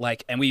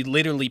 like, and we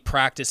literally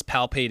practiced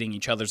palpating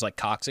each other's like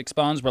coccyx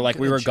bones. Where like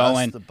we were Adjust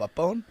going, the butt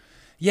bone.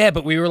 yeah,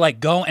 but we were like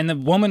going, and the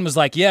woman was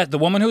like, yeah, the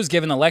woman who was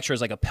giving the lecture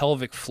is like a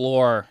pelvic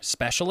floor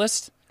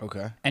specialist.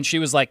 Okay. And she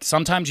was like,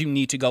 sometimes you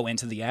need to go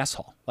into the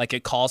asshole. Like,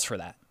 it calls for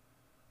that.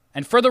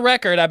 And for the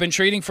record, I've been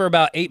treating for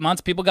about 8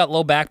 months. People got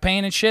low back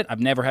pain and shit. I've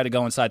never had to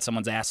go inside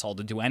someone's asshole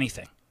to do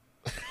anything.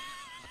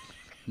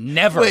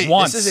 Never Wait,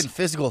 once. this isn't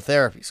physical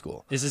therapy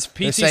school. This is PT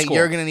They're saying school.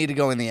 you're going to need to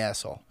go in the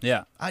asshole.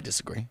 Yeah. I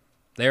disagree.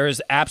 There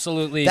is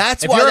absolutely...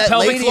 That's if why you're a that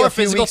pelvic lady floor a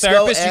few physical weeks ago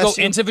therapist, you go asked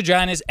you- into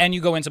vaginas and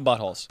you go into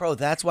buttholes. Bro,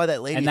 that's why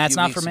that lady And that's a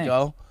few not weeks for me.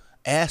 ago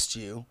asked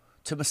you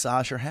to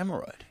massage her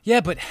hemorrhoid.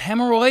 Yeah, but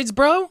hemorrhoids,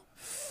 bro?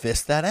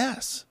 Fist that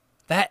ass.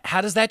 How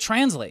does that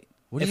translate?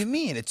 What do you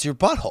mean? It's your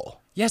butthole.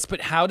 Yes,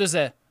 but how does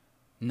a...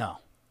 No.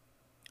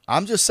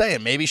 I'm just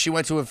saying, maybe she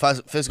went to a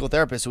physical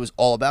therapist who was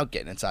all about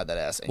getting inside that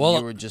ass, and Well,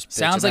 you were just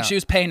sounds bitching like out. she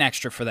was paying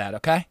extra for that,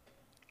 okay?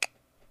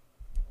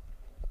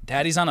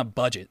 Daddy's on a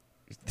budget.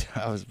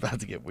 I was about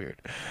to get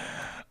weird.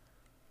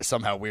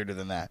 Somehow weirder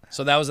than that.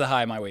 So that was the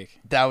high of my week.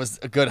 That was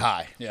a good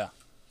high. Yeah.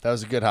 That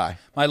was a good high.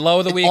 My low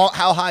of the week.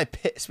 How high?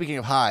 Speaking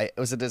of high,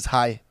 was it as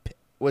high?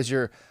 Was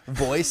your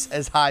voice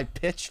as high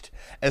pitched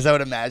as I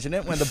would imagine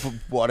it when the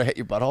water hit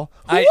your butthole?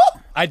 I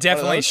One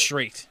definitely of those?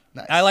 shrieked.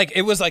 Nice.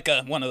 It was like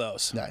one of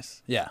those.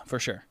 Nice, Yeah, for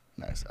sure.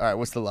 nice. All right,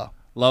 what's the low?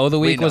 Low of the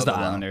week know was the the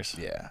low. Islanders.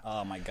 Yeah.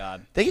 Oh my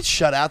god. They get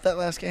shut out that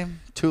last game.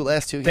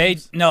 Last two They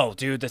games.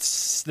 dude.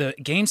 The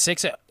game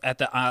 6 at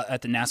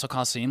the Nassau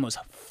Coliseum was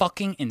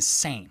fucking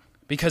insane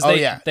because Oh,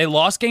 they yeah. they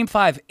lost Game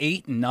 5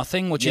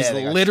 8-0, which Yeah, is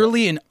they got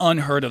literally an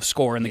unheard of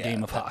score in the Yeah,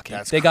 game of hockey.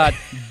 that's They got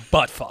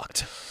butt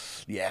fucked.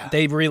 Yeah.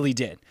 They really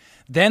did.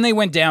 Then they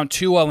went down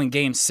 2-0 in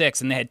Game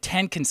 6, and they had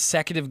 10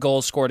 consecutive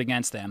goals scored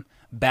against them.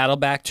 Battled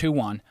back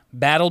 2-1.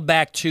 Battled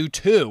back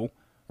 2-2,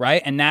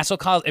 right? And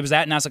it was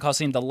at Nassau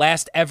Coliseum, the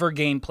last ever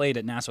game played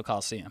at Nassau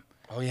Coliseum.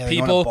 Oh, yeah, they're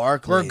People going to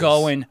Barclays. were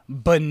going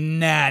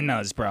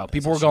bananas, bro.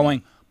 People were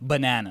going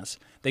bananas.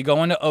 They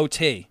go into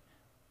OT.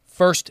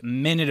 First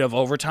minute of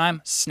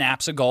overtime,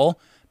 snaps a goal.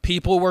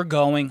 People were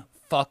going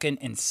fucking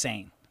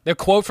insane. The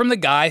quote from the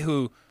guy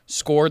who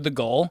scored the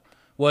goal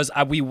was,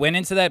 we went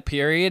into that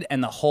period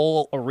and the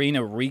whole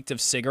arena reeked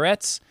of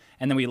cigarettes,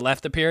 and then we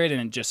left the period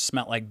and it just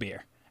smelled like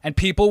beer. And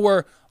people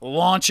were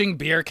launching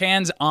beer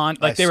cans on,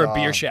 like they were saw.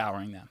 beer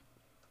showering them.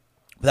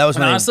 That was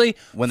And honestly,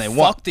 when they won.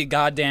 fuck the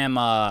goddamn.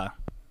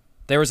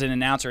 There was an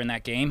announcer in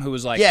that game who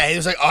was like, Yeah, he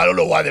was like, I don't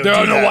know why they would I do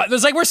don't know that. what.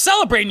 It's like, we're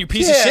celebrating, you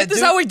piece of Yeah, shit. This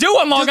is dude. how we do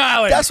on Long Dude,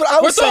 Island. that's what I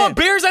was We're throwing saying.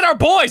 beers at our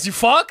boys, you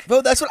fuck.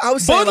 Bro, that's what I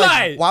was saying. Bud Like,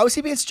 Light. why was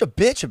he being such a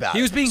bitch about it?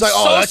 He was being He's like,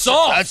 so that's,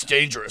 soft. That's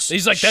dangerous.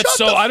 He's like, Shut that's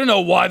so. the I don't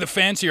know why the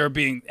fans here are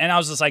being. And I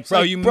was just like, bro,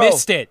 Like, you bro,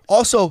 missed it.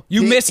 Also,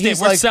 You missed it.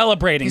 he's We're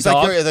celebrating, He's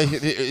dog. like,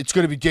 it's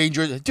going to be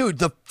dangerous. Dude,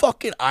 the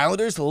fucking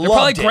Islanders They're loved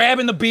probably it.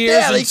 grabbing the beers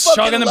Yeah, and they fucking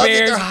chugging the loved it.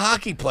 beers. They're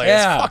hockey players.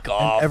 Yeah. Fuck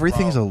off,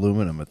 Everything's bro.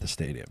 aluminum at the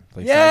stadium.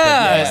 Like,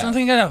 Yeah, Yeah. it's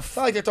nothing gonna. It's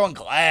not like they're throwing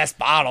glass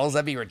bottles.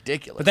 That'd be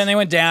ridiculous. But then they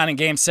went down in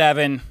Game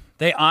 7.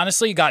 They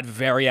honestly got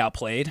very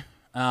outplayed.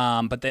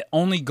 But the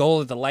only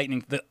goal that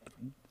the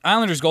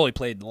Islanders goalie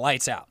played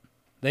lights out.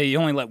 They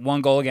only let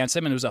one goal against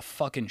him, and it was a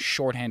fucking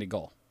shorthanded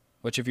goal.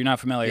 Which, if you're not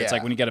familiar, it's Yeah.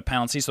 like when you get a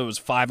penalty. So it was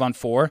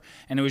 5-on-4,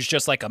 and it was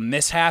just like a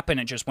mishap, and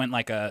it just went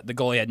like the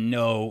goalie had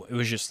no. It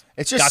was just.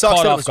 it just got sucks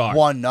caught that it off was guard.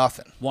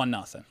 1-0.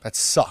 1-0. That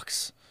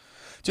sucks.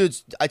 Dude,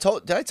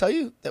 did I tell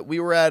you that we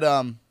were at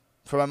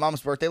for my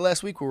mom's birthday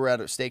last week, we were at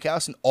a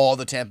steakhouse and all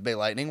the Tampa Bay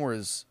Lightning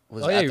was Oh,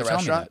 yeah, at you the were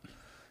telling me restaurant.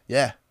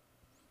 Yeah.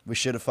 We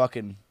should have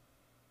fucking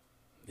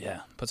Yeah,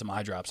 put some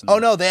eye drops in Oh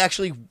there. no, they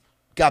actually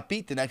got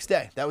beat the next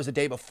day. That was the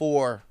day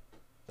before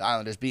the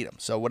Islanders beat them.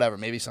 So whatever,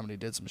 maybe somebody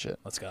did some shit.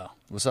 Let's go.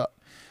 What's up?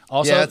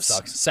 Also, Yeah, that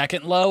sucks.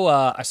 second low,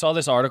 I saw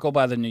this article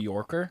by the New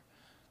Yorker,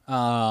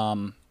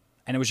 and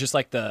it was just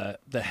like the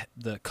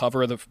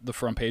cover of the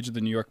front page of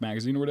the New York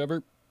Magazine or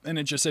whatever, and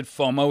it just said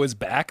FOMO is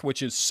back,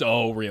 which is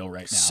so real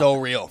right now. So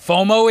real.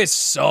 FOMO is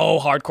so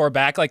hardcore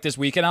back. Like this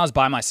weekend, I was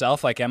by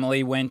myself. Like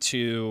Emily went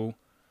to,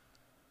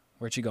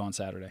 where'd she go on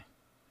Saturday?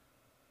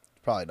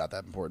 Probably not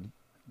that important.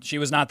 She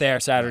was not there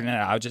Saturday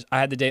night. I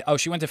had the day. Oh,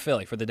 she went to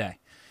Philly for the day,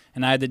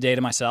 and I had the day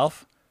to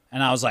myself.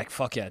 And I was like,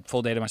 "Fuck yeah,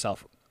 full day to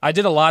myself." I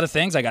did a lot of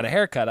things. I got a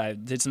haircut. I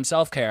did some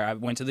self care. I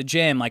went to the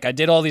gym. Like I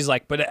did all these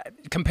but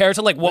compared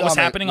to like what We was all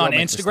make- happening we all on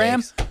make Instagram,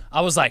 mistakes.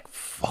 I was like,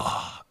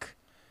 "Fuck,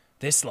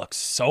 this looks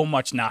so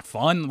much not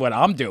fun." What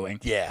I'm doing.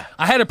 Yeah.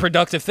 I had a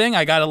productive thing.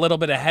 I got a little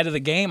bit ahead of the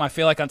game. I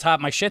feel like on top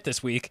of my shit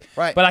this week.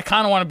 Right. But I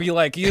kind of want to be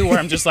like you, where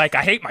I'm just like,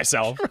 I hate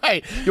myself.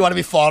 Right. You want to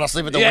be falling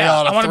asleep at the wheel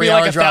on a I want to be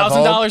 3-hour like drive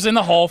home? $1,000 in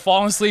the hole,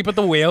 falling asleep at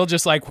the wheel.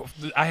 Just like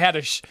I had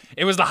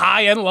it was the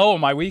high and low of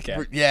my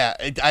weekend. Yeah.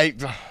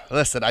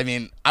 Listen, I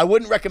mean, I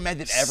wouldn't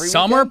recommend it every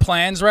Summer weekend.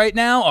 plans right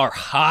now are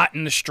hot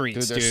in the Dude,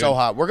 streets, they're dude. so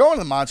hot. We're going to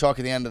the Montauk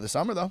at the end of the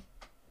summer, though.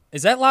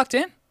 Is that locked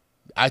in?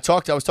 I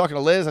was talking to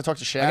Liz. I talked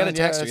to Shannon. gotta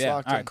text her, it's yeah.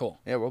 locked All right, in. cool.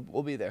 Yeah,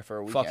 we'll be there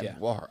for a Fuck weekend.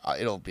 yeah. Well,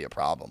 it'll be a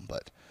problem,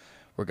 but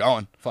we're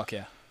going. Fuck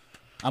yeah.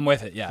 I'm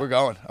with it, yeah. We're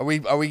going. Are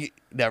we?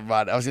 Never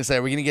mind. I was gonna say,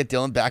 are we gonna get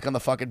Dylan back on the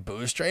fucking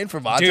booze train for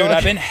Montauk? Dude,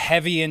 I've been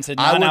heavy into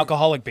I would-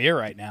 non-alcoholic beer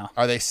right now.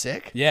 Are they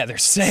sick? Yeah, they're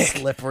sick.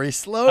 Slippery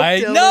slope.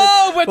 I Dylan.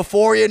 know, but-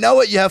 before you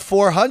know it, you have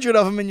 400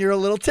 of them and you're a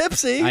little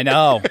tipsy. I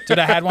know. Dude,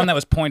 I had one that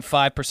was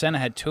 0.5%. I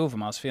had two of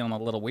them. I was feeling a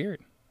little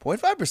weird.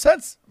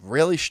 0.5%'s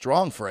really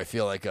strong for, I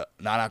feel like, a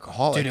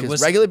non-alcoholic. Dude, it 'cause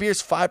was- regular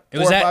beer's 4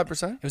 or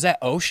 5%. It was at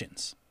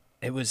Oceans.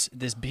 It was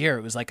this beer.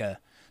 It was like a.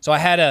 So I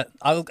had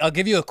I'll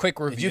give you a quick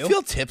review. Did you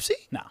feel tipsy?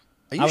 No.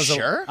 Are you I was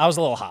sure? I was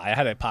a little high. I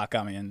had a pot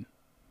gummy and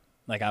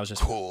like I was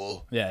just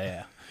Cool.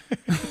 Yeah.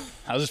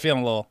 I was just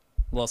feeling a little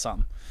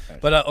something.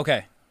 But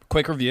okay,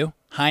 quick review.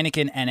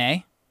 Heineken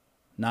NA,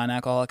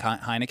 non-alcoholic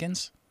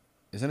Heinekens,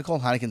 Isn't it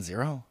called Heineken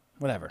Zero?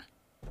 whatever.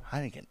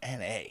 Heineken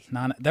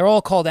NA. They're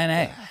all called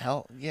NA.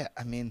 Hell, yeah.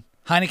 I mean,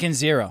 Heineken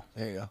Zero.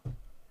 there you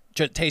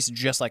go. Tastes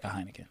just like a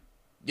Heineken.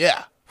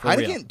 Yeah. For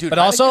Heineken, real. dude. But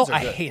also, Heinekens are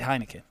I good. hate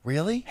Heineken.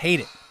 Really?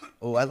 Hate it.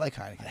 Oh, I like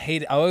Heineken.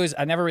 Hate it.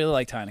 I never really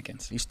liked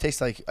Heinekens. I used to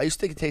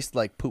think it tasted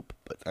like poop,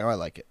 but now I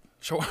like it.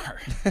 Sure.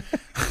 I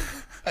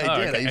Oh,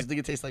 did. I okay. used to think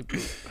it tasted like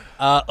poop.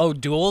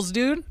 O'Doul's,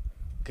 dude.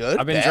 Good.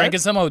 I've been bad? drinking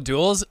some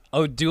O'Doul's.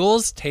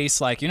 O'Doul's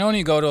tastes like, you know when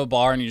you go to a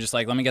bar and you're just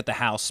like, let me get the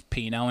house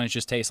Pinot, and it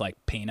just tastes like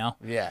Pinot?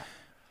 Yeah.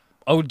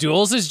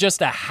 O'Doul's is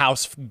just a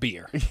house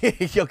beer.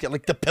 You'll get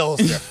like the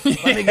Pilsner.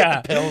 Let me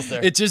get the Pilsner.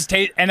 It just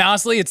tastes, and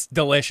honestly, it's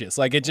delicious.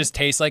 Like, it just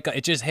tastes like,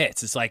 it just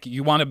hits. It's like,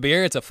 you want a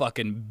beer? It's a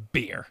fucking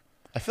beer.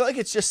 I feel like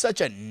it's just such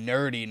a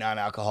nerdy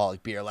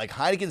non-alcoholic beer. Like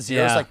Heineken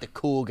Zero is Yeah. like the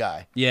cool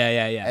guy, Yeah.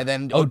 and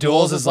then O'Doul's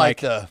O'Doul's is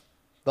like like,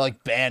 the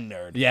band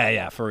nerd.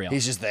 yeah, for real.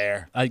 He's just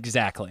there.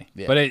 Exactly.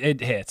 Yeah. But it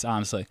hits,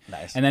 honestly.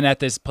 Nice. And then at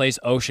this place,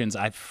 Oceans,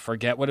 I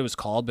forget what it was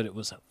called, but it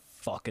was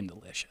fucking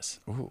delicious.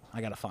 Ooh.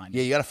 I gotta find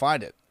Yeah, it. you gotta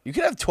find it. You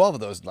could have 12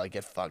 of those and like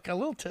get fucking a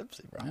little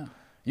tipsy, bro. Yeah.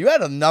 You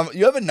had a number.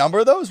 You have a number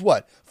of those.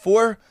 What?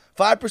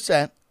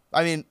 5%.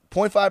 I mean,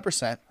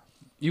 0.5%.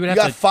 You would You have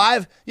got to.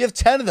 5. You have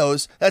 10 of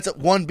those. That's at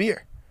one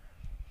beer.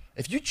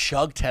 If you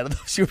chug 10 of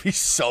those, you would be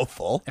so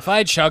full. If I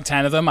had chugged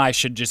 10 of them, I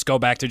should just go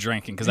back to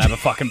drinking because I have a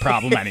fucking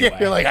problem anyway.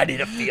 You're like, I need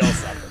to feel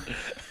something.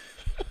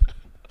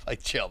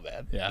 Like, chill,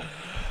 man. yeah.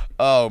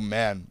 Oh,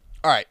 man.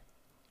 All right.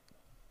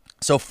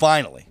 So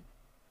finally,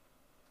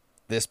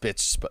 this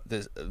bitch,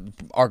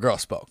 our girl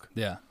spoke.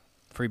 Yeah.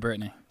 Free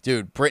Britney.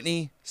 Dude,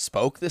 Britney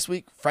spoke this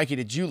week. Frankie,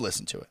 did you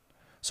listen to it?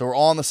 So we're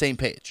all on the same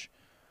page.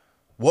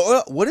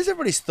 What is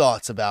everybody's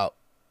thoughts about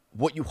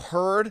what you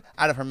heard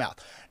out of her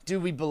mouth? Do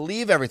we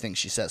believe everything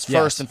she says,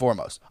 Yes. first and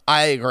foremost?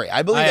 I agree.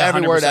 I believe I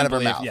every word 100% out of her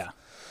believe- mouth. Yeah.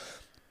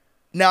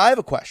 Now, I have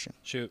a question.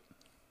 Shoot.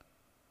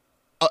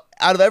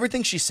 Out of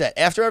everything she said,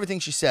 after everything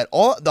she said,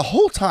 the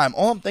whole time,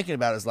 all I'm thinking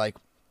about is like,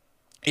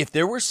 if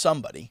there was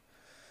somebody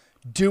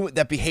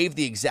that behaved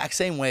the exact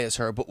same way as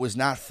her but was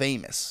not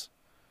famous,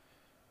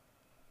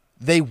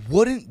 they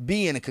wouldn't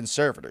be in a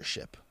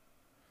conservatorship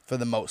for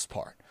the most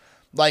part.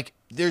 Like,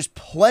 there's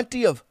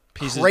plenty of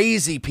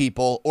crazy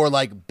people or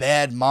like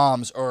bad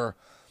moms or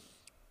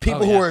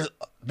people who are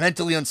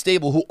mentally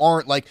unstable who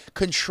aren't like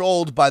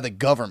controlled by the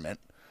government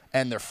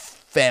and their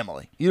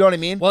family. You know what I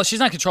mean? Well, she's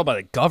not controlled by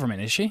the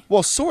government, is she?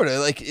 Well, sort of.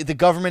 Like, the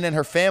government and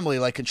her family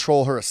like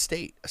control her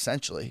estate,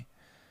 essentially.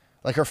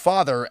 Like her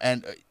father,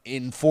 and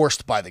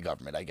enforced by the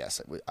government, I guess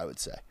I would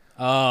say.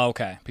 Oh,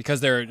 okay. Because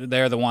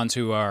they're the ones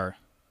who are.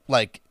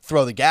 Like,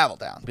 throw the gavel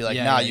down. Be like,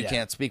 Yeah, nah, yeah, you yeah.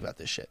 can't speak about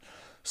this shit.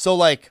 So,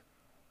 like,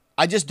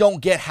 I just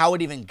don't get how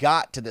it even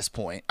got to this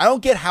point. I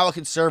don't get how a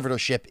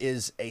conservatorship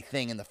is a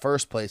thing in the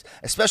first place,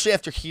 especially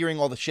after hearing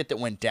all the shit that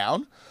went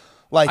down.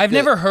 Like, I've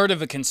never heard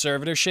of a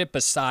conservatorship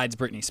besides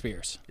Britney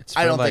Spears. It's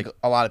I for, don't like, think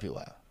a lot of people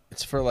have.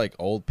 it's for like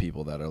old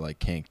people that are like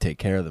can't take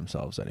care of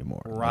themselves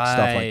anymore. Like, Right.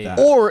 stuff like that.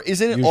 Or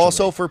isn't it Usually.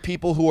 also for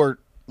people who are,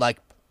 like,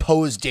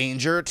 pose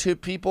danger to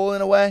people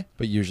in a way?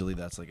 But usually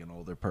that's like an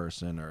older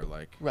person or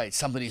like Right,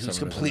 somebody who's Someone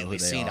doesn't know completely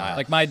who they senile. are.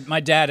 Like my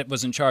dad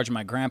was in charge of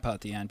my grandpa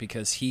at the end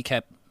because he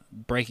kept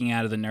breaking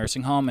out of the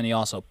nursing home and he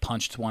also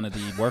punched one of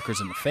the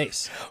workers in the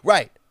face.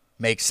 Right.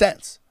 Makes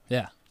sense.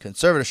 Yeah.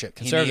 Conservatorship.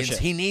 Conservatorship.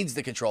 He needs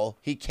the control.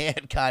 He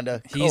can't kind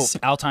of He's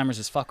Alzheimer's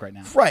as fuck right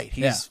now. right.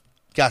 He's Yeah.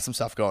 got some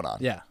stuff going on.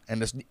 Yeah.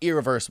 And it's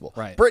irreversible.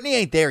 Right. Britney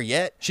ain't there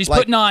yet. She's Like,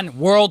 putting on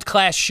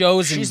world-class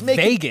shows in She's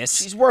making-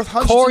 Vegas. she's worth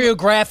hundreds of-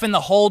 choreographing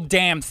the whole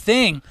damn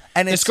thing.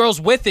 And this it's-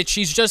 girl's with it.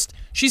 She's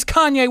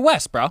Kanye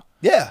West, bro.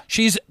 Yeah.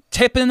 She's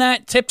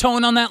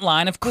tiptoeing on that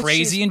line of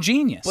crazy she's- and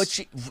genius. But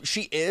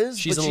she is.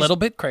 she's but a little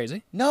bit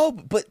crazy. No,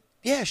 but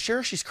yeah,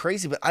 sure, she's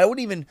crazy. But I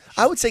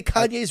would say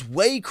Kanye's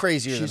way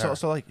crazier she's than her.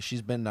 also like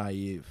she's been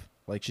naive.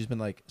 Like she's been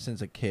like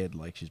since a kid,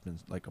 like she's been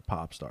like a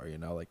pop star, you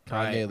know. Like Kanye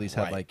Right, at least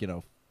right. had like, you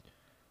know,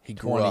 he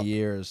grew 20 up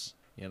years,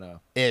 you know.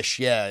 ish,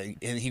 yeah.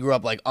 And he grew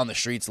up like on the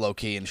streets low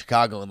key in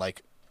Chicago and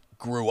like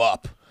grew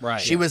up.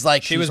 Right. She was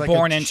like She was like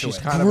born a- into she's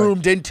it. kind of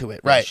groomed into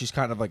it. Yeah, Right. she's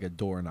kind of like a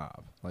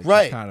doorknob. Like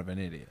Right. she's kind of an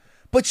idiot.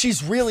 But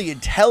she's really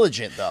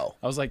intelligent though.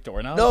 I was like,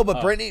 doorknob? No, but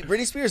Oh.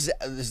 Britney Spears,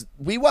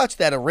 we watched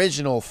that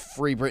original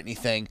Free Britney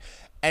thing,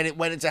 and it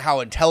went into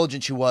how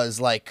intelligent she was.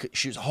 Like,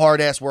 she was a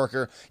hard-ass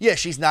worker. Yeah,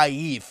 she's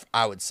naive,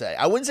 I would say.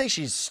 I wouldn't say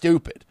she's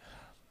stupid.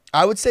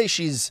 I would say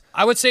she's,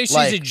 I would say she's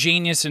like- a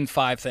genius in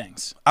 5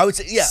 things. I would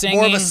say, yeah, Singing,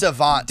 more of a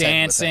savant type of a thing.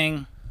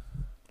 dancing,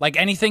 like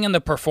anything in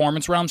the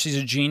performance realm, she's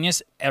a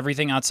genius.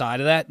 Everything outside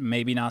of that,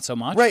 maybe not so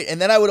much. Right,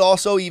 and then I would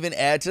also even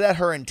add to that,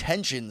 her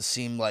intentions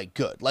seem like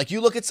good. Like, you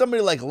look at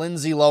somebody like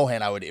Lindsay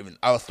Lohan, I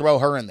would throw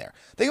her in there.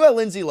 Think about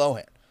Lindsay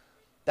Lohan.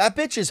 That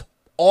bitch is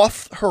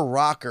off her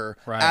rocker,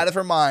 Right. out of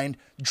her mind,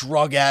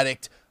 drug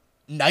addict,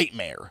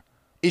 nightmare.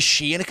 Is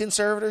she in a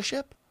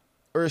conservatorship?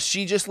 Or is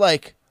she just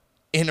like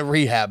in a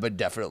rehab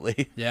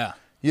indefinitely? Yeah.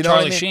 You know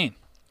Charlie what I mean? Sheen.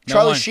 No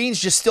Charlie one- Sheen's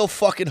just still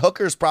fucking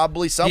hookers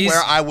probably somewhere.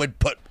 He's- I would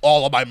put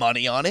all of my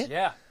money on it.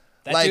 Yeah.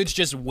 That Like- dude's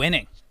just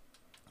winning.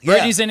 Yeah,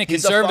 Britney's in a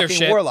he's fucking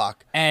conservatorship,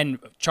 warlock. and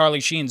Charlie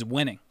Sheen's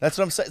winning. That's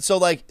what I'm saying. So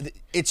like,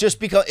 it's just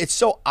because it's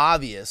so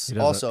obvious. He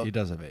does Also, he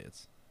does have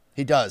AIDS.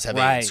 he does have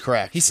Right. AIDS,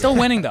 correct? He's still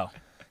winning though.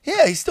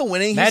 Yeah, he's still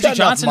winning. He's got Magic enough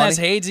Johnson money. has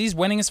AIDS. He's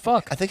winning as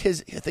fuck. I think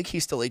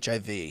he's still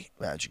HIV.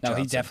 Magic No,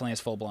 Johnson. he definitely has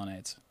full blown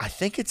AIDS. I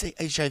think it's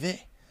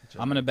HIV.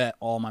 I'm gonna bet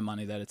all my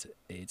money that it's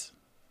AIDS.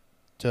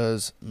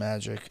 Does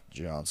Magic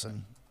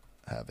Johnson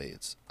have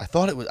AIDS? I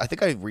thought it was. I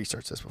think I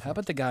researched this before. How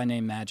about the guy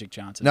named Magic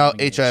Johnson? No,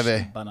 having AIDS?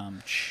 HIV. But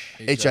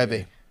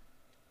HIV.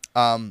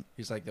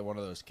 He's like one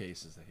of those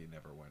cases that he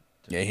never went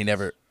to. Yeah, he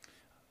never.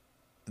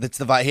 That's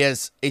he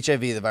has HIV,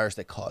 the virus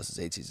that causes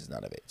AIDS. He does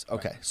not have AIDS.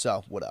 Okay,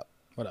 so what up?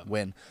 What up?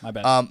 Win. My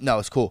bad. No,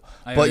 it's cool.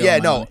 I owe But you yeah, all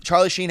my no. money.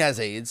 Charlie Sheen has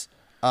AIDS.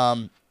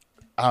 I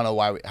don't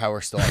know how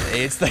we're still on the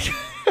AIDS thing.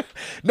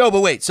 No,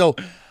 but wait. So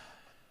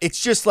it's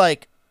just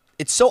like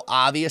it's so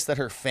obvious that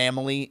her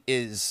family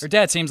is Her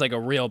dad seems like a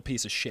real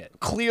piece of shit.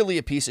 clearly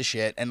a piece of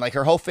shit, and like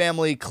her whole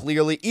family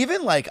clearly.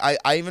 Even like I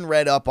even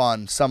read up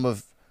on some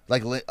of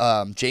like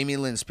Jamie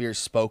Lynn Spears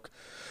spoke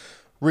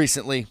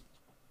recently,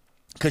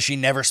 because she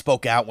never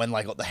spoke out when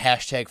like the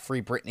hashtag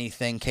Free Britney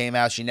thing came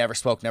out. She never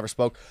spoke,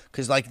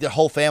 because like the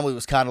whole family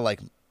was kind of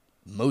like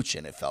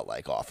mooching, it felt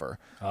like, off her.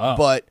 Oh.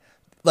 But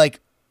like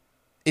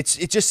it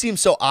just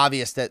seems so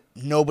obvious that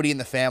nobody in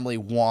the family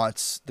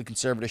wants the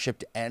conservatorship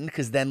to end,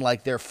 because then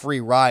like their free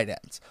ride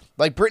ends.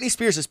 Like Britney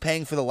Spears is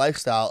paying for the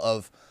lifestyle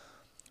of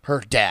her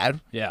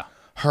dad. Yeah.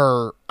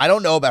 I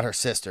don't know about her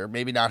sister,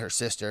 maybe not her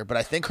sister, but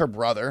I think her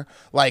brother,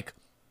 like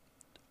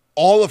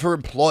all of her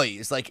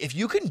employees. Like if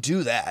you can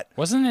do that,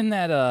 Wasn't in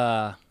that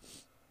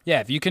yeah,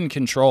 if you can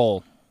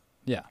control,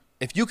 yeah.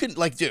 if you can,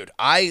 like, dude,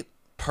 I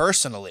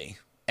personally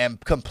am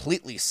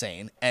completely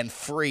sane and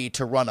free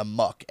to run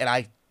amok, and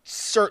I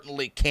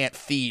certainly can't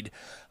feed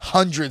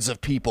hundreds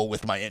of people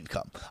with my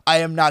income. I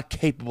am not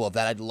capable of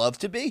that. I'd love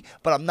to be,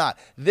 but I'm not.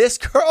 This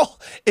girl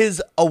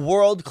is a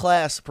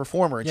world-class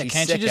performer, and Yeah, she's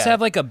can't you sick just at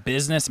have it, like a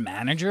business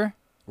manager?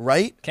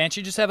 right? Can't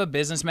you just have a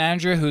business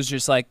manager who's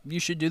just like, you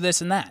should do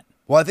this and that?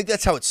 Well, I think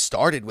that's how it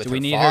started with Do we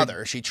her need her-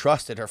 father. She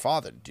trusted her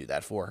father to do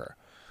that for her,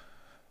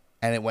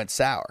 and it went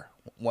sour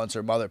once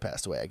her mother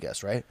passed away, I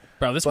guess, right?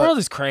 Bro, this But- world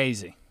is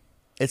crazy.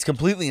 It's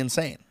completely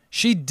insane.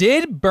 She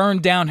did burn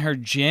down her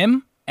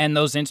gym and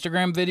those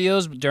Instagram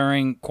videos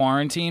during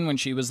quarantine when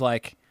she was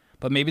like,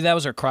 but maybe that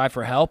was her cry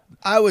for help.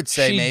 I would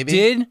say She maybe.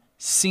 did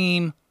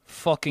seem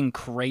fucking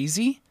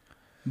crazy.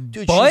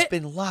 Dude, but- she's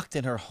been locked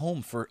in her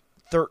home for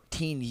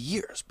 13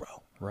 years,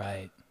 bro.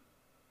 Right.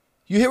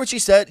 You hear what she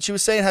said? She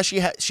was saying how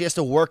she has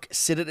to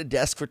sit at a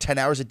desk for 10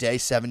 hours a day,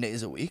 7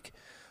 days a week,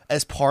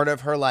 as part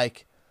of her,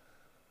 like,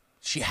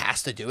 she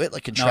has to do it,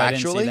 like, contractually. No, I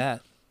didn't see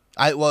that.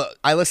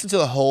 I listened to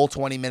the whole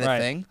 20-minute Right.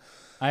 thing.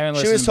 I haven't She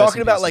listened was to bits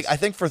talking and about, like, pieces. I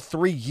think for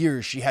 3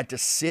 years she had to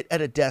sit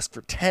at a desk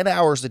for 10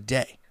 hours a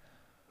day.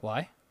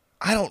 Why?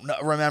 I don't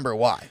remember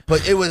why,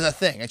 but it was a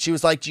thing. And she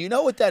was like, do you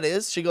know what that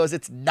is? She goes,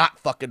 it's not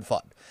fucking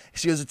fun.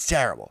 She goes, it's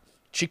terrible.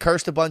 She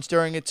cursed a bunch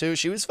during it, too.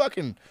 She was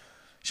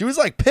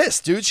like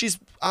pissed, dude. She's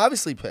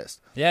obviously pissed.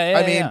 Yeah,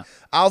 I mean, yeah.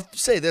 I'll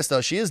say this,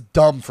 though. She is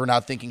dumb for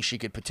not thinking she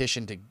could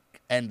petition to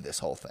end this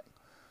whole thing.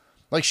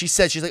 Like she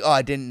said, she's like, oh,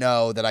 I didn't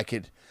know that I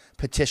could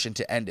petition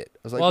to end it. I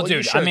was like, Well, you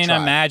dude, I should've mean, tried.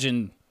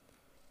 imagine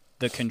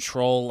the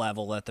control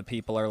level that the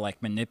people are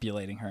like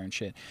manipulating her and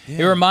shit.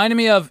 It reminded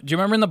me of, do you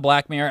remember in the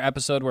Black Mirror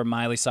episode where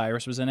Miley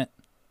Cyrus was in it?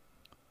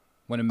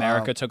 When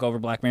America took over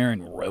Black Mirror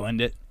and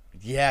ruined it?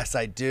 Yes,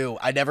 I do.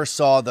 I never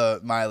saw the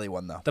Miley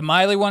one, though. The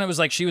Miley one, it was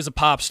like she was a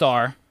pop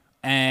star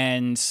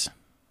and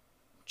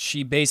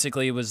she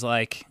basically was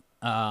like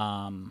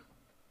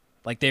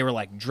they were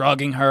like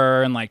drugging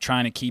her and like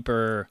trying to keep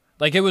her,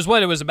 like it was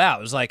what it was about.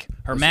 It was like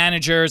her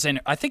managers, and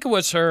I think it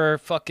was her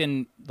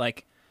fucking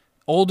like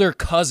older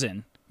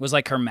cousin was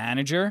like her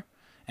manager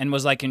and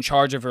was like in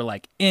charge of her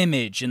like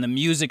image and the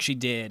music she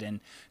did and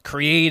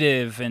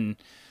creative and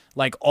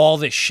like all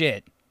this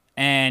shit.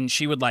 And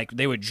she would like,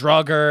 they would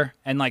drug her,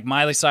 and like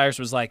Miley Cyrus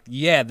was like,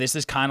 yeah, this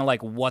is kind of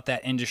like what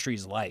that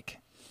industry's like,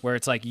 where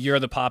it's like you're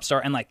the pop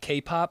star, and like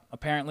K-pop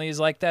apparently is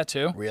like that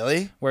too.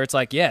 Really? Where it's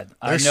like, yeah, They're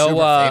I know,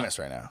 super famous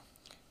right now.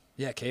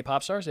 yeah,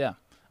 K-pop stars, yeah.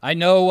 I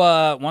know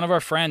one of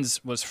our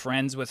friends was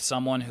friends with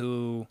someone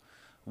who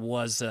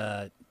was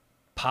a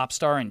pop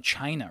star in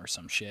China or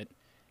some shit.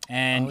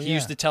 And he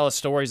used to tell us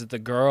stories that the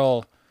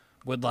girl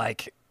would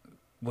like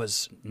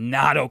was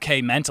not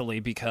okay mentally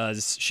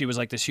because she was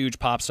like this huge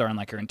pop star and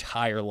like her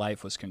entire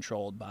life was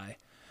controlled by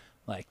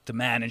like the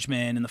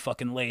management and the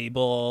fucking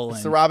label. It's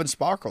and, the Robin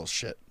Sparkles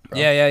shit, bro.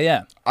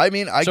 yeah. I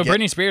mean, So get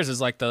Britney Spears is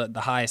like the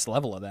highest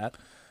level of that.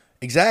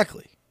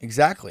 Exactly.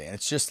 And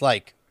it's just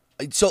like,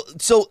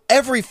 so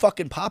every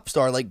fucking pop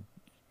star like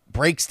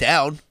breaks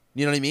down.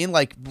 You know what I mean?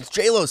 Like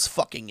J-Lo's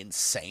fucking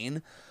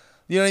insane.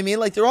 You know what I mean?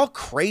 Like they're all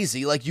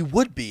crazy. Like you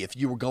would be if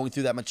you were going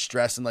through that much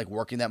stress and like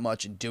working that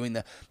much and doing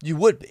that. You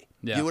would be.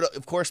 Yeah. You would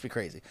of course be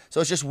crazy. So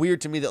it's just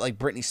weird to me that like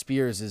Britney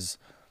Spears is,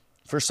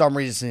 for some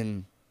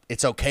reason,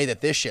 it's okay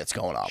that this shit's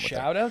going on with her.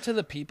 Shout out to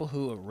the people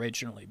who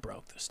originally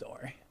broke the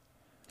story.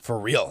 For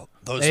real.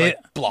 Those like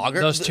bloggers.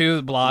 Those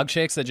two blog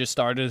chicks that just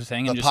started a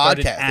thing and The just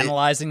started podcast,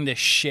 analyzing the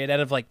shit out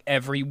of like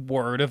every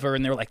word of her,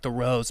 and they were like, the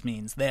rose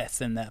means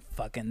this and the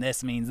fucking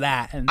this means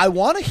that. And I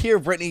want to hear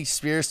Britney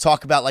Spears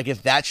talk about like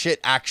if that shit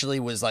actually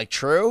was like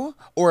true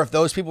or if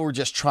those people were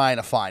just trying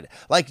to find it.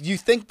 Like, do you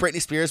think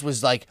Britney Spears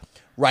was like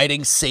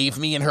writing "Save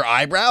Me" in her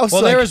eyebrows?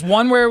 well, like, there was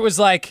one where it was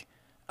like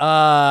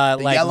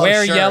yellow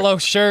wear shirt. yellow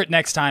shirt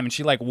next time, and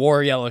she like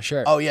wore a yellow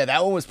shirt. Oh yeah,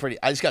 that one was pretty.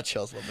 I just got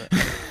chills a little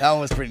bit. That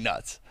one was pretty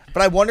nuts.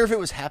 But I wonder if it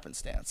was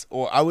happenstance,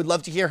 or I would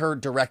love to hear her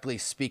directly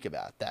speak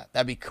about that.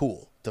 That'd be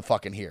cool to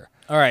fucking hear.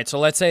 All right, so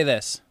let's say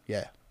this: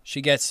 Yeah.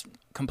 she gets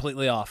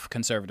completely off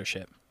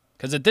conservatorship,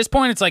 because at this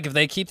point, it's like if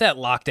they keep that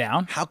locked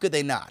down, How could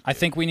they not? I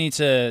think we need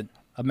to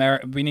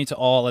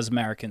all as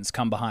Americans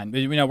come behind.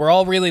 You know, we're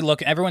all really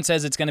looking. Everyone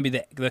says it's going to be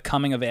the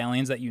coming of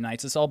aliens that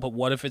unites us all, but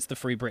what if it's the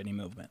Free Britney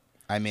movement?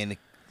 I mean,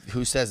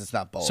 who says it's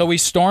not both? So we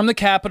storm the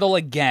Capitol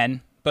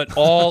again, but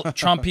all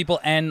Trump people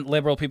and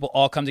liberal people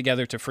all come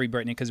together to free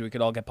Britney because we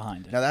could all get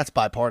behind it. Now that's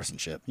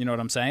bipartisanship. You know what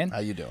I'm saying? How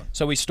you doing?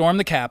 So we storm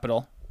the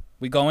Capitol.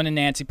 We go into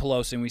Nancy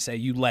Pelosi and we say,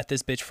 "You let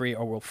this bitch free,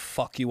 or we'll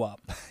fuck you up."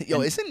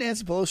 Yo, isn't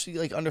Nancy Pelosi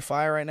like under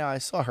fire right now? I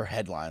saw her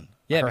headline.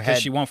 Yeah, her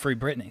because she won't free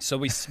Britney. So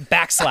we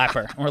backslap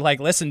her. And we're like,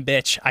 "Listen,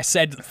 bitch, I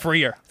said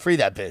free her." free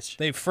that bitch.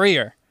 They free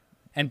her.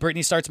 And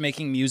Britney starts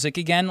making music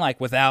again,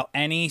 like without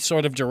any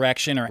sort of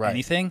direction or Right.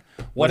 anything.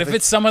 What if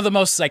it's some of the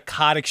most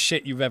psychotic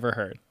shit you've ever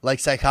heard? Like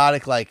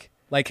psychotic, like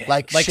Like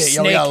shit.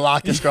 Yo, we gotta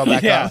lock this girl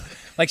back yeah. up.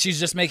 Like she's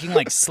just making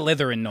like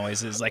slithering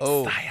noises. Like,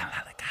 Oh.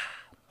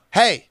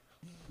 Hey,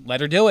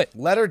 let her do it.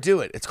 let her do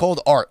it. It's called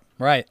art.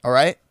 Right. All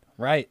right.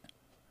 Right.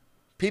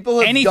 People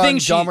have Anything done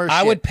she- dumber shit.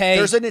 I would pay-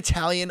 There's an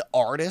Italian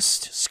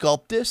artist,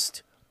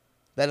 sculptist,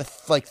 that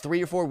like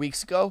 3 or 4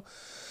 weeks ago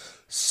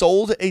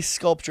sold a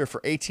sculpture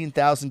for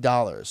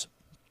 $18,000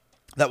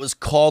 that was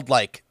called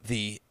like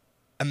the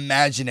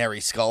imaginary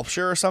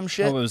sculpture or some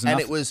shit, Oh, it was and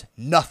nothing. it was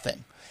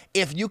nothing.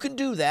 If you can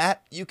do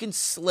that, you can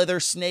slither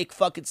snake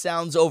fucking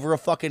sounds over a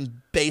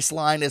fucking bass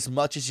line as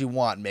much as you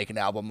want and make an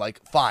album.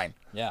 Like, fine.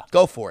 Yeah.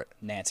 Go for it.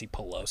 Nancy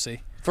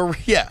Pelosi.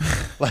 Yeah,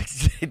 like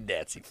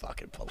Nancy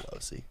fucking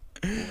Pelosi,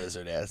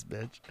 lizard ass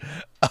bitch.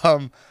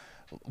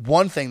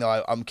 One thing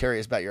though, I'm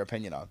curious about your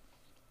opinion on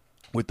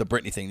with the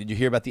Britney thing. Did you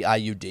hear about the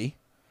IUD?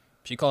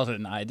 She called it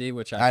an ID,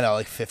 which I know,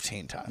 like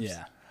 15 times.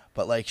 Yeah.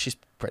 but like she's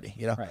pretty,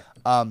 you know.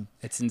 Right.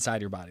 It's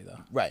inside your body though.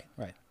 Right.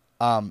 Right.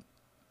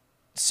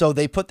 So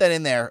they put that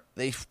in there.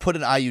 They put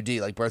an IUD,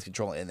 like birth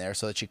control, in there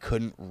so that she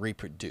couldn't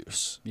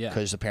reproduce. Yeah.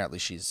 Because apparently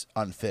she's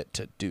unfit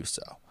to do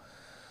so.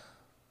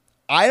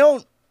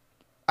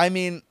 I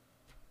mean,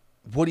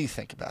 what do you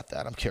think about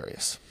that? I'm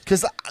curious.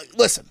 Because,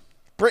 listen,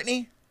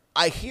 Brittany,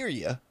 I hear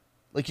you.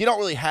 Like, you don't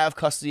really have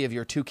custody of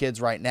your 2 kids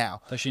right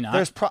now. Does she not?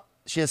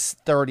 She has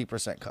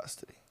 30%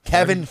 custody.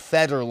 Kevin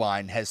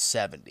Federline has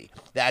 70.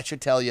 That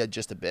should tell you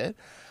just a bit.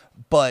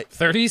 But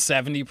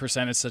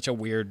 70% is such a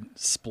weird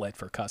split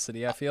for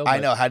custody, I feel. I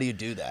but know. How do you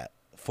do that?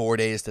 4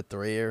 days to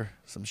 3 or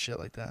some shit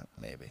like that?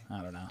 Maybe.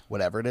 I don't know.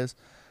 Whatever it is.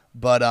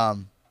 But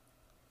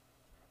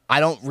I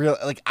don't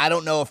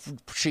know if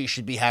she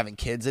should be having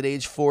kids at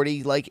age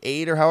 40, like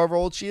 8 or however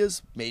old she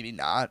is. Maybe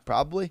not,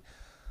 probably.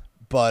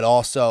 But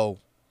also,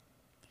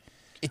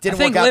 it didn't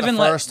work out the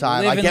first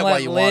time. I get why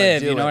you want to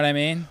do it. You know what I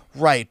mean?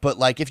 Right, but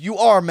like if you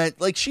are meant,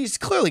 like she's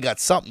clearly got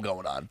something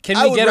going on. Can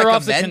I we would get her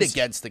off the recommend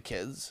against the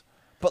kids,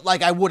 but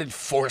like I wouldn't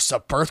force a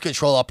birth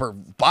control up her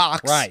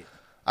box. Right.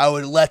 I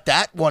would let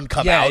that one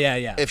come Yeah, out.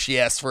 yeah. If she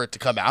asks for it to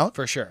come out,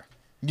 For sure.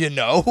 you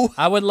know.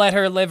 I would let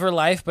her live her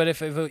life, but if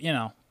you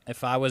know,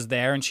 if I was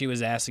there and she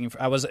was asking for,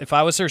 if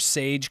I was her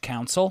sage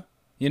counsel,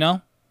 you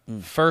know,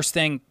 first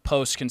thing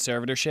post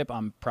conservatorship,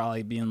 I'm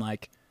probably being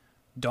like,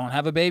 don't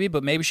have a baby,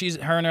 but maybe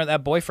her and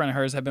that boyfriend of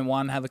hers have been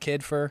wanting to have a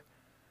kid for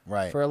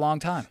Right. a long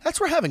time. That's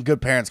where having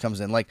good parents comes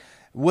in. Like,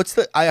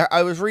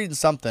 I was reading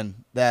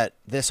something that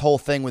this whole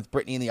thing with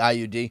Britney and the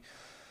IUD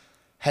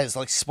has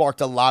like sparked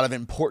a lot of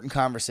important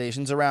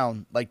conversations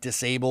around like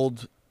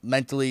disabled,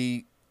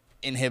 mentally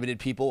inhibited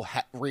people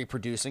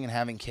reproducing and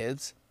having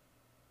kids.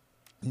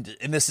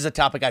 And this is a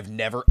topic I've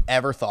never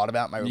ever thought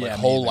about in my Yeah,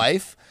 me whole either.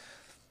 life.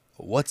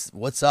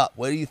 What's up?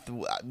 What do you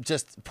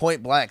just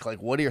point blank?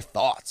 Like, what are your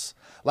thoughts?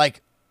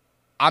 Like,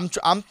 I'm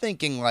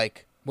thinking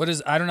like.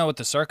 I don't know what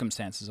the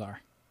circumstances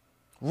are.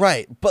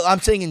 Right, but I'm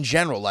saying in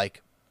general,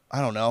 like,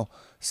 I don't know,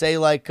 say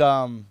like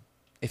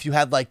if you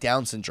had like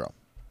Down syndrome,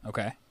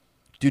 Okay.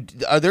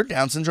 dude, are there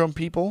Down syndrome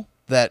people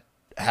that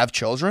have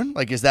children?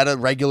 Like, is that a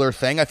regular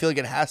thing? I feel like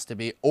it has to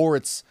be, or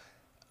it's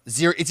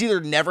zero. It's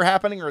either never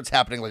happening or it's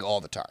happening like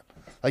all the time.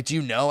 Like, do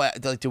you know?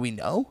 Like, do we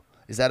know?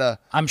 Is that a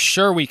I'm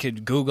sure we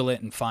could Google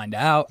it and find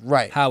out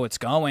Right. how it's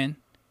going.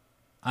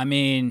 I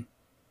mean,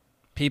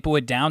 people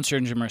with Down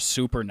syndrome are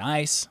super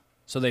nice,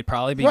 so they'd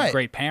probably be Right.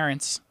 great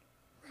parents.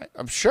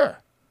 I'm sure.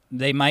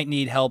 They might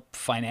need help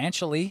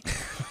financially.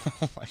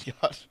 Oh my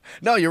god.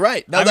 No, you're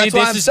right. No, I that's mean,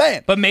 what this I'm is-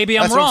 saying. But maybe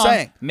I'm That's wrong. What I'm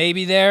saying.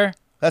 Maybe they're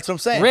That's what I'm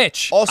saying.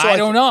 rich. Also, I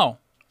don't know.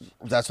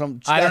 That's what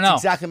I'm. I don't that's know.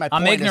 Exactly my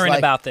point. I'm is, ignorant like,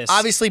 about this.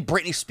 Obviously,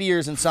 Britney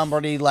Spears and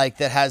somebody like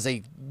that has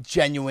a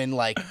genuine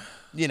like,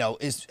 you know,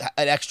 is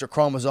an extra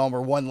chromosome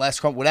or one less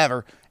chromosome,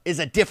 whatever, is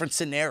a different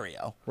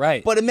scenario.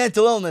 Right. But a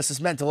mental illness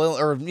is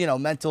or you know,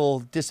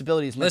 mental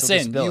disability is mental Listen,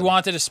 disability. you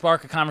wanted to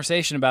spark a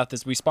conversation about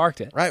this. We sparked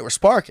it. Right. We're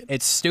sparking.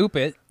 It's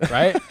stupid,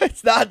 right?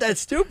 It's not that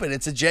stupid.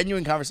 It's a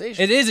genuine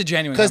conversation. It is a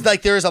genuine Because conversation.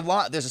 like there's a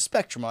lot. There's a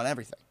spectrum on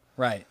everything.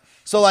 Right.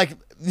 So like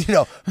you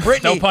know,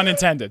 Britney. No pun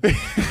intended.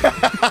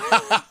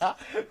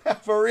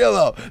 For real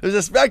though, there's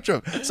a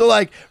spectrum. So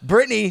like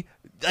Britney,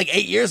 like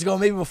 8 years ago,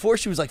 maybe before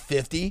she was like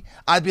 50,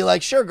 I'd be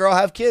like, sure, girl,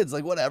 have kids,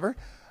 like whatever.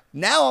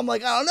 Now I'm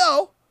like, I don't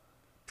know.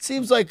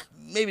 Seems like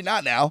maybe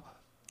not now,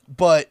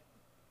 but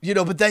you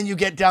know, but then you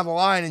get down the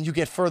line and you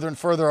get further and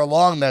further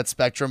along that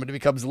spectrum, and it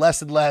becomes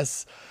less and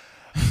less,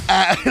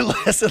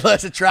 less and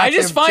less attractive.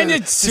 I just find to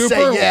it say,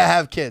 super- yeah,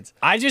 have kids.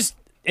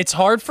 It's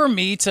hard for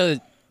me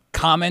to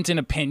comment an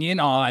opinion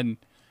on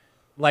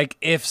like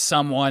if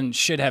someone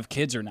should have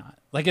kids or not.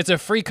 Like, it's a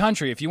free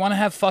country. If you want to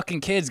have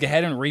fucking kids, go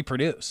ahead and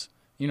reproduce.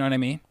 You know what I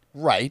mean?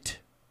 Right.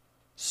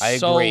 I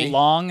So agree.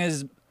 long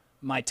as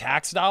my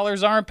tax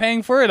dollars aren't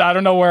paying for it, I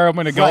don't know where I'm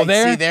going to go Right,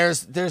 there.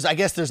 See, there's I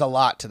guess there's a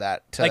lot to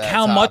that. Like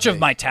how much of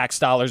my tax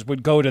dollars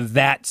would go to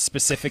that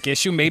specific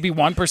issue? Maybe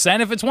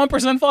 1%. If it's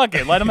 1%, fuck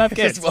it. Let them have If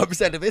kids. it's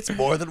 1%, if it's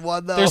more than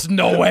one though. There's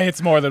no way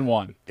it's more than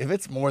one. If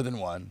it's more than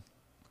one,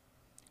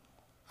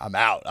 I'm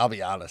out. I'll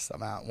be honest.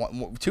 I'm out.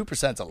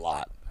 2%'s a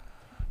lot.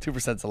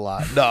 2%'s a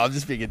lot. No, I'm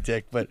just being a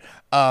dick, but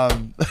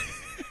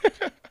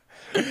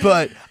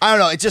but I don't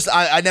know. It's just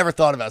I never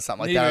thought about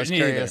something like that. I was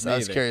curious. I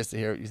was curious to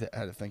hear what you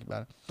had to think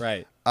about it.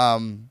 Right.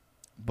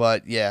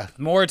 But yeah,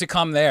 More to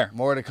come there.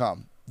 more to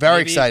come. Very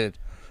Maybe- excited.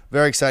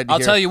 Very excited. To I'll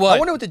hear. tell you what. I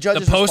wonder what the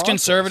judges' The response was.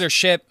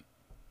 post-conservatorship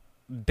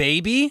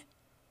baby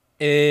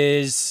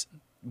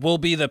will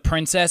be the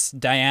Princess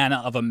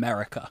Diana of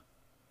America.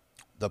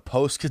 The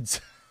post.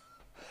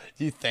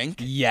 Do you think?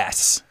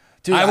 Yes.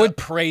 Dude, I would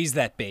praise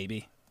that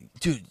baby.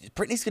 Dude,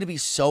 Britney's gonna be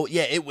so.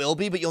 Yeah, it will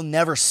be, but you'll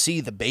never see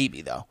the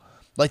baby though.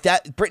 Like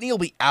that, Britney will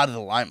be out of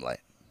the limelight.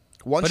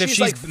 Once But if she's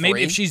she's like maybe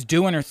free- if she's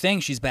doing her thing,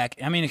 she's back.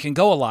 I mean, it can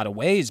go a lot of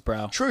ways,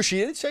 bro. True, she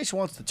did say she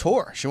wants to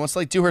tour. She wants to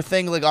like do her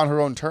thing like on her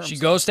own terms. She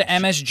goes to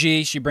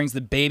MSG. She brings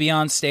the baby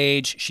on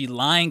stage. She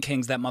Lion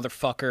Kings that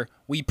motherfucker.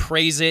 We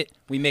praise it.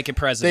 We make it They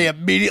president.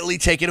 immediately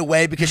take it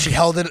away because she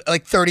held it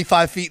like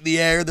 35 feet in the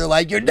air. They're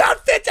like, "You're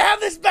not fit to have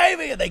this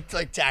baby," and they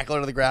like tackle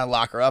her to the ground,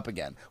 lock her up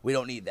again. We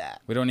don't need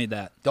that. We don't need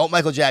that. Don't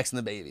Michael Jackson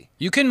the baby.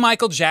 You can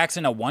Michael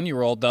Jackson a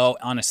 1-year-old though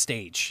on a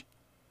stage.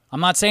 I'm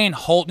not saying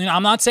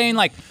I'm not saying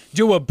like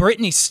do a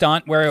Britney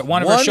stunt where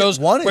one of her shows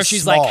one is where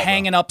she's small, like though.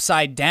 hanging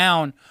upside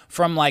down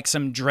from like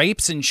some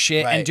drapes and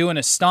shit Right. and doing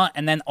a stunt,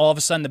 and then all of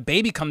a sudden the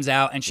baby comes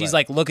out and she's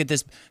Right. like, look at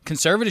this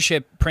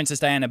conservatorship Princess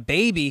Diana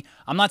baby.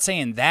 I'm not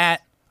saying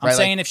that. I'm Right, like-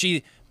 saying if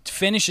she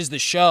finishes the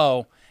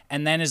show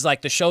and then is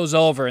like the show's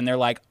over and they're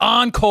like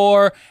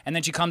encore, and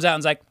then she comes out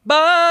and is like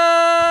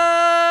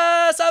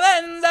 "Vas a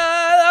vender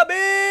la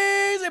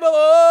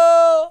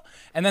visible,"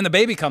 and then the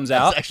baby comes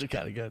That's out. actually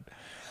kind of good.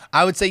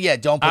 I would say, yeah,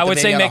 don't put I the would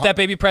baby say on make a, that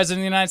baby president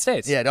of the United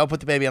States. Yeah, don't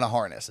put the baby on a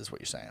harness, is what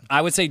you're saying. I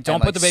would say don't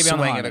And, put like, the baby on a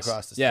swing it harness.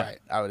 across the yeah. Right,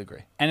 I would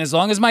agree. And as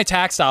long as my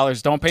tax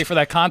dollars don't pay for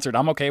that concert,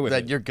 I'm okay with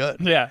That it. you're good.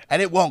 Yeah.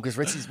 And it won't because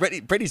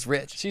Britney's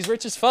rich. She's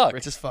rich as fuck.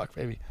 Rich as fuck,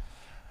 baby.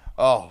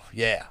 Oh,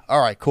 yeah. All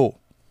right, cool.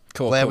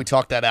 Cool. Glad cool. we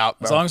talked that out,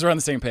 bro. As long as we're on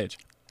the same page.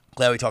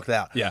 Glad we talked that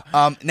out. Yeah.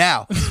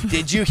 Now,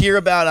 did you hear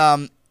about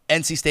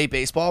NC State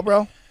baseball,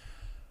 bro?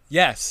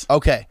 Yes.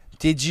 Okay.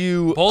 Did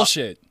you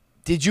Bullshit.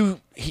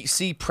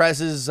 see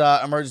Prez's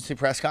emergency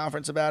press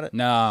conference about it?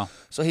 No.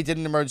 So he did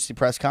an emergency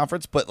press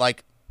conference, but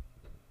like,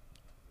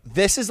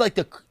 this is like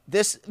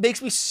this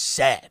makes me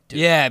sad, dude.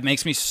 Yeah, it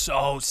makes me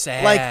so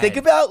sad. Like, think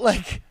about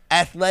like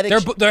athletic.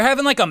 they're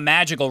having like a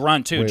magical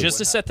run too, Wait, just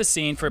to set the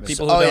scene for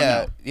people who Oh don't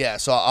yeah, know. yeah.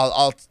 So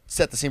I'll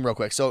set the scene real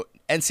quick. So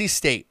NC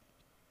State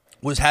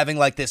was having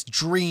like this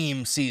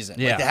dream season.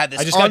 Yeah. Like, they had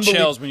this I just got unbelie-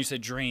 chills when you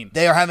said dream.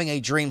 They are having a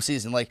dream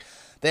season. Like,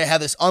 they have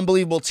this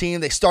unbelievable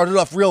team. They started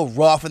off real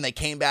rough and they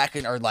came back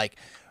and are like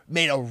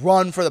made a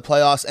run for the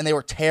playoffs, and they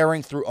were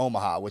tearing through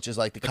Omaha, which is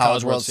like the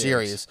College World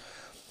Series.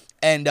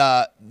 And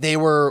they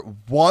were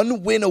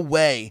one win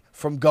away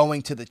from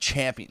going to the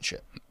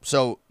championship.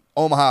 So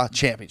Omaha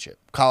championship,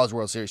 College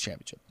World Series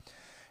championship.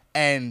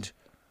 And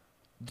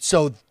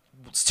so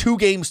it's 2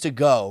 games to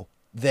go.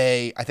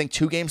 I think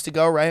 2 games to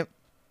go, right?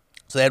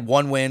 So they had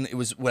 1 win. It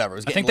was whatever. It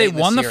was I getting think they late in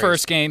won the series.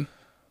 first game.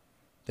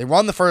 They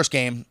won the first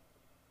game,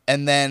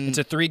 and then It's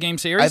a 3-game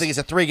series. I think it's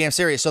a 3-game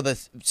series. So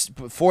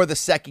before the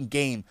second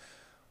game,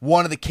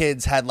 one of the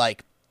kids had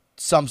like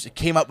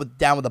came up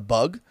down with a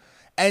bug,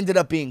 ended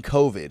up being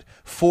COVID.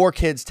 4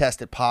 kids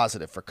tested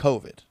positive for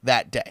COVID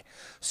that day.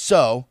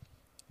 So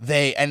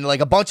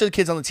like a bunch of the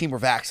kids on the team were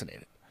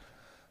vaccinated.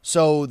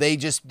 So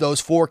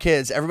those 4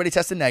 kids, everybody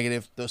tested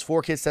negative. Those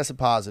 4 kids tested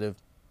positive.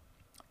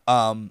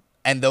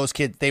 And those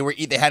kids, they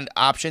had an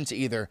option to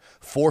either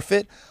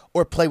forfeit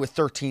or play with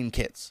 13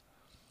 kids.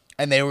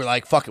 And they were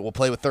like, fuck it, we'll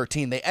play with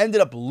 13. They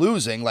ended up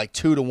losing like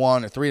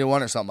 2-1 or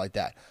 3-1 or something like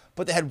that.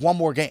 But they had 1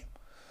 more game.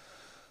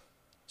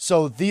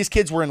 So these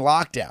kids were in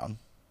lockdown,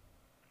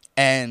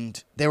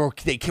 and they were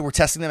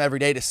testing them every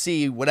day to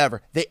see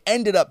whatever. They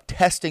ended up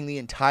testing the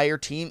entire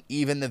team,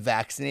 even the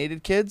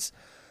vaccinated kids.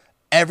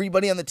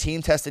 Everybody on the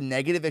team tested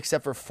negative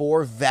except for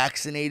 4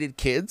 vaccinated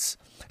kids.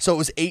 So it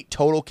was 8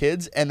 total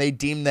kids, and they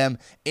deemed them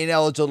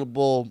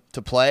ineligible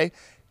to play,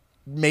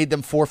 made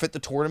them forfeit the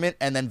tournament,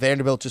 and then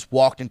Vanderbilt just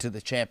walked into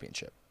the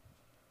championship.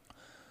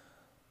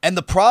 And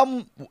the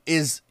problem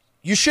is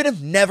you should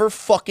have never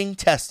fucking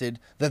tested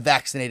the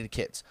vaccinated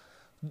kids.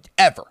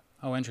 Ever.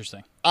 Oh,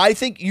 interesting. I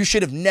think you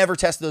should have never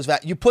tested those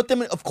You put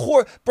them in, of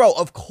course, bro,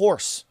 of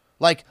course.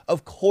 Like,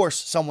 of course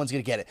someone's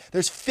going to get it.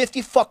 There's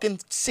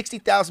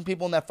 60,000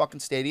 people in that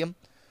fucking stadium.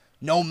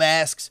 No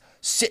masks,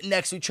 sitting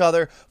next to each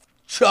other,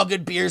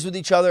 chugging beers with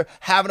each other,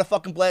 having a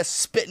fucking blast,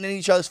 spitting in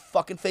each other's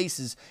fucking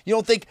faces. You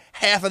don't think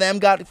half of them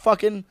got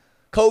fucking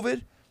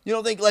COVID? You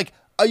don't think, like,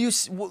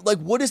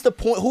 what is the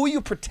point? Who are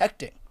you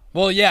protecting?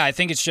 Well, yeah, I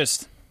think it's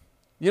just.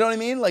 You know what I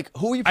mean? Like,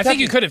 who are you I protecting? think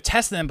you could have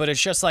tested them, but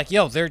it's just like,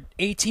 yo, they're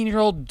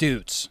 18-year-old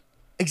dudes.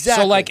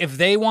 Exactly. So, like, if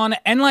they want to,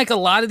 and like a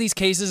lot of these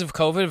cases of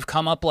COVID have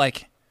come up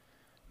like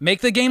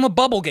Make the game a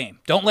bubble game.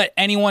 Don't let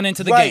anyone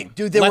into the Right, game.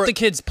 dude. Let the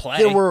kids play.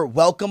 There were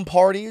welcome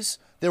parties.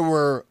 There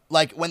were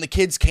like when the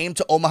kids came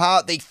to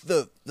Omaha,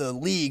 the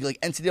league,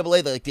 like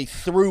NCAA, they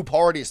threw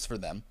parties for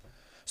them.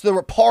 So there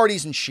were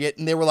parties and shit,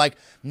 and they were like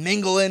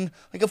mingling.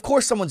 Like, of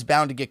course, someone's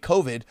bound to get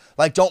COVID.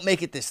 Like, don't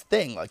make it this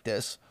thing like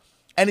this.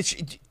 And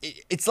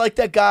it's like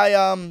that guy,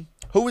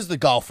 who was the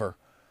golfer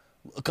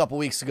a couple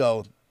weeks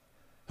ago,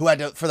 who had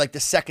to, for like the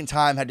second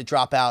time, had to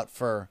drop out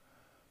for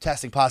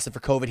testing positive for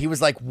COVID. He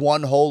was like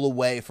one hole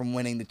away from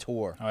winning the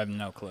tour. I have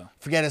no clue.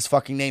 Forget his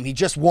fucking name. He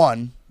just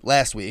won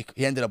last week.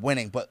 He ended up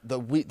winning, but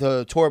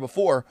the tour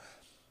before,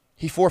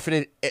 he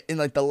forfeited in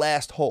like the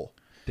last hole.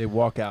 They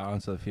walk out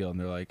onto the field and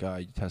they're like,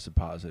 "You tested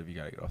positive. You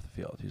got to get off the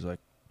field." He's like,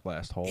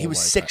 "Last hole." He was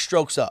like, 6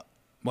 strokes up.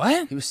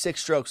 What? He was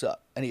 6 strokes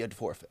up, and he had to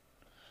forfeit.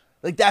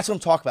 Like, that's what I'm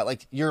talking about.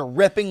 Like, you're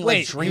ripping Wait,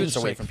 like dreams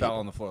away from fell people.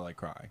 on the floor like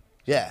crying.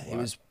 Yeah, he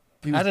was.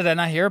 How did I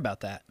not hear about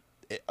that?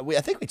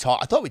 I think we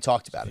talked. I thought we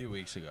talked about A it. few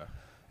weeks ago.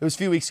 It was a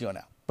few weeks ago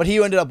now, but he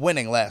ended up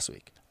winning last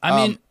week. I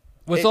mean,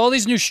 with all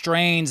these new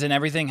strains and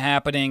everything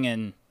happening,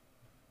 and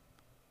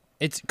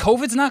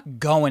COVID's not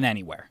going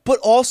anywhere. But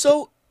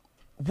also,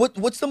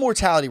 what's the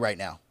mortality right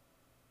now?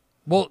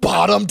 Well,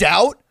 Bottomed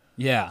out.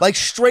 yeah. Like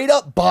straight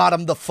up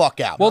bottomed the fuck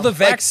out. well, the Like,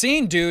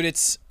 vaccine, dude.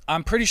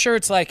 I'm pretty sure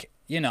it's like,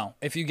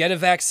 if you get a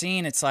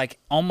vaccine, it's like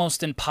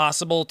almost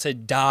impossible to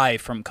die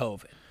from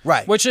COVID.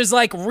 Right. Which is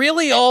like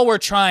really all we're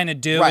trying to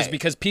do is Right.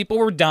 because people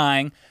were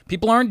dying.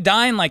 People aren't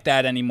dying like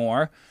that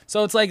anymore.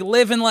 So it's like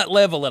live and let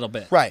live a little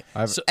bit. Right.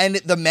 So- And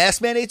the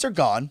mask mandates are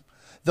gone.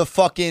 The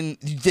fucking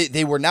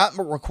they were not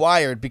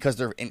required because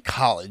they're in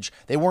college.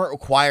 They weren't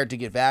required to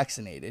get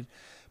vaccinated.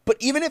 But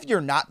even if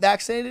you're not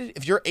vaccinated,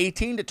 if you're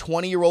 18 to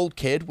 20-year-old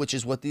kid, which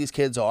is what these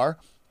kids are,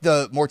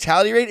 the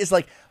mortality rate is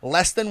like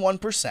less than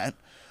 1%,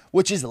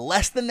 which is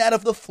less than that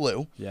of the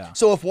flu. Yeah.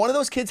 So if one of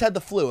those kids had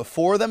the flu, if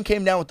 4 of them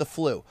came down with the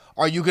flu,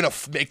 are you going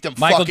to make them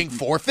fucking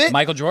forfeit?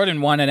 Michael Jordan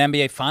won an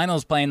NBA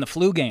Finals playing the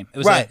flu game. It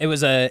was Right. it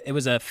was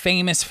a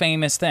famous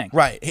thing.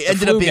 Right. It The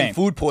ended flu up being game.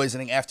 food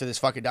poisoning after this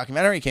fucking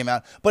documentary came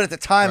out. But at the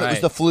time, it was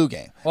Right. the flu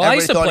game. Well, I Everybody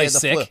used to thought he play had the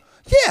sick. flu.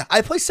 Yeah,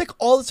 I play sick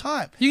all the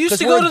time. You used 'Cause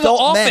to we're go to the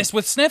adult men. office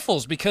with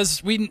sniffles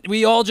because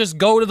we all just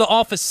go to the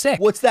office sick.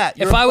 What's that?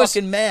 You're if a I was,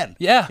 fucking man.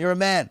 Yeah. You're a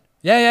man.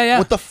 Yeah.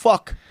 What the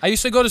fuck? I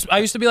used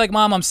to be like,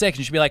 Mom, I'm sick,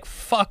 and she'd be like,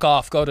 fuck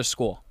off, go to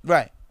school.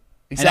 Right.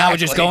 And I would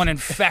just go and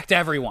infect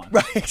everyone.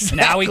 Right, exactly.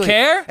 Now we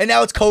care? And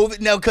now it's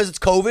COVID. Now, because it's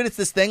COVID, it's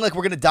this thing like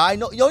we're going to die.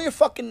 No, you're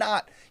fucking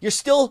not. You're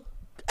still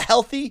a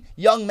healthy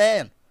young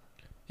man.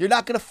 You're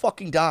not going to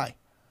fucking die.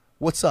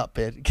 What's up,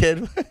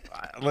 kid?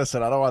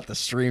 Listen, I don't want the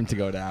stream to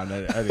go down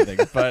or anything,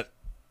 but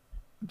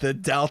the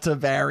Delta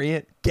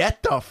variant,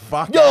 get the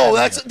fuck Yo, out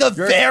that's of the here.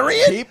 You're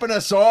variant? keeping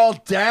us all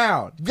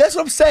down. That's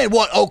what I'm saying.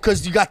 What? Oh,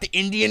 because you got the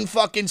Indian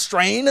fucking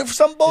strain of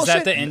some bullshit? Is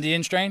that the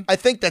Indian strain? I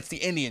think that's the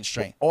Indian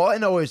strain. All I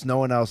know is no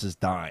one else is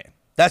dying.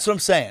 That's what I'm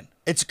saying.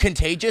 It's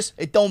contagious.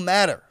 It don't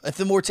matter. If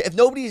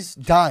nobody's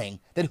dying,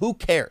 then who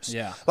cares?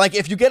 Yeah. Like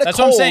if you get a That's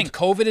cold, what I'm saying.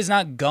 COVID is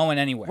not going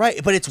anywhere.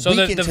 right? But it's So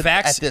weakened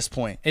vac- at this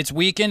point. It's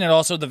weakened, and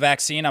also the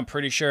vaccine, I'm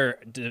pretty sure,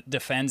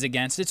 defends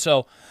against it.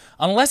 So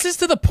unless it's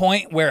to the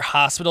point where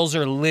hospitals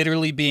are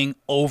literally being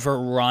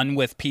overrun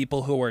with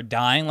people who are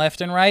dying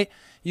left and right,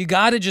 you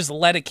got to just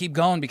let it keep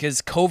going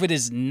because COVID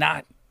is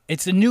not.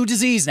 It's a new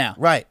disease now.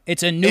 Right.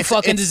 It's a new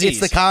fucking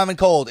disease. It's the common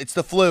cold. It's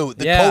the flu.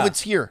 The Yeah.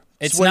 COVID's here.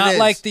 It's what it not is.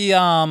 like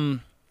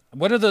the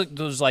what are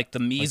those like the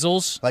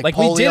measles? Like we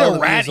polio, did a the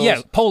rat. measles.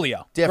 Yeah,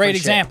 polio. Different Great shit.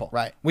 example.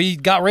 Right. We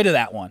got rid of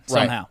that one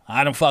Right. somehow.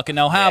 I don't fucking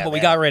know how, Yeah, but we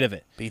man. got rid of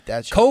it. Beat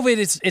that shit.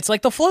 COVID, it's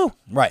like the flu.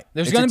 Right.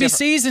 There's It's going a to be different-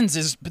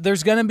 seasons.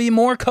 There's going to be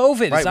more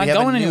COVID. Right. It's not we have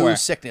going a new anywhere.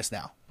 sickness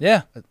now,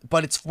 Yeah.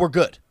 but we're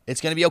good.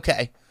 It's gonna be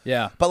okay.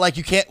 Yeah. But like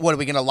you can't. What are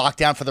we gonna lock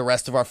down for the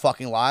rest of our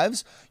fucking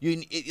lives?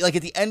 Like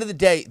at the end of the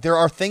day, there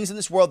are things in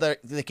this world that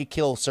could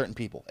kill certain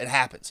people. It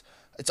happens.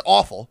 It's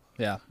awful.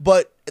 Yeah.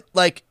 But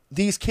like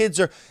these kids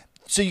are.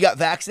 So you got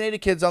vaccinated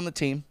kids on the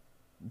team.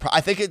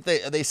 I think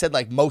they said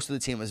like most of the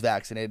team was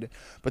vaccinated,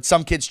 but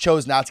some kids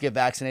chose not to get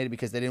vaccinated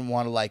because they didn't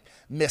want to like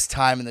miss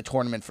time in the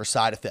tournament for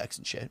side effects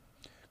and shit.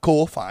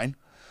 Cool, fine.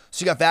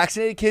 So you got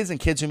vaccinated kids and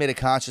kids who made a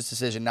conscious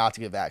decision not to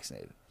get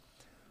vaccinated.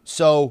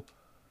 So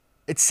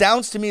it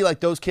sounds to me like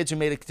those kids who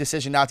made a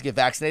decision not to get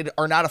vaccinated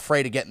are not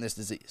afraid of getting this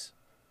disease.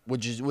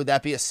 Would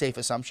that be a safe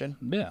assumption?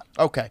 Yeah.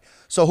 Okay.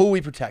 So who are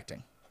we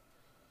protecting?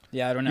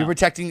 Yeah, I don't know. You're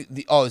protecting is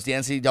the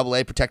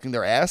NCAA protecting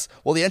their ass?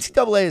 Well, the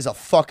NCAA is a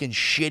fucking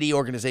shitty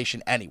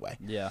organization anyway.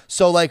 Yeah.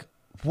 So like,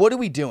 what are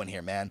we doing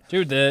here, man?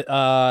 Dude, there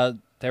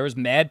was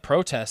mad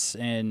protests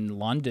in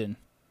London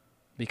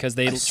because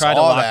they tried to saw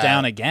lock that.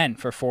 down again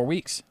for 4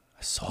 weeks.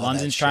 I saw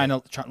London's that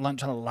shit. trying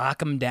to lock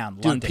them down.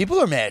 Dude, London. people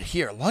are mad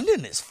here.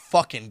 London is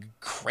fucking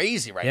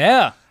crazy right now.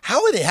 Yeah.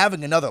 How are they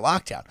having another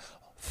lockdown?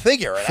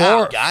 Figure it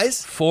out,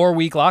 guys. 4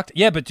 week locked.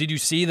 Yeah, but did you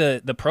see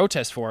the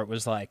protest for it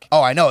was like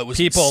Oh, I know. It was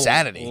people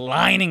insanity.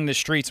 lining the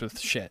streets with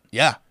shit.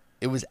 Yeah.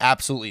 It was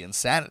absolutely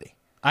insanity.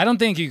 I don't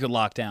think you could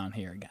lock down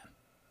here again.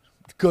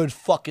 Good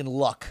fucking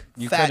luck.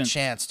 You Fat couldn't-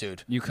 chance,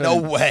 dude. You No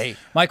couldn't. way.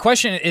 My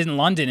question in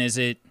London is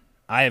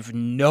I have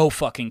no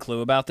fucking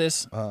clue about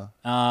this.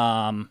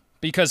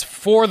 Because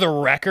for the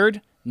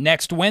record,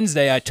 next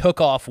Wednesday I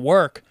took off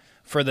work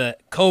for the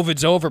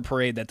COVID's Over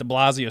parade that de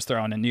Blasio's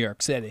throwing in New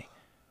York City.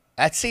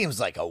 That seems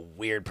like a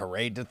weird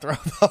parade to throw,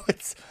 though.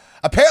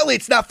 Apparently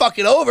it's not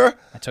fucking over.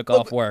 I took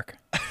off work.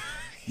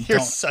 You're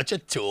such a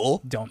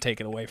tool. Don't take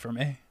it away from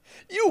me.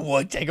 You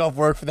would take off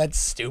work for that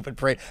stupid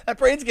parade. That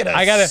parade's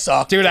gonna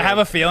suck. Dude, I have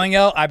a feeling,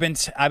 yo. I've been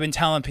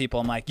telling people,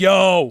 I'm like,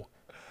 yo,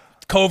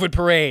 COVID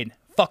parade.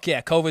 Fuck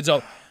yeah,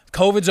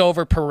 COVID's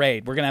over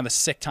parade. We're gonna have a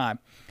sick time.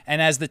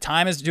 And as the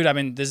time is, dude, I've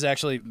been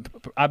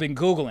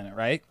Googling it,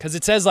 right? Because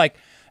it says like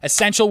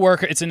essential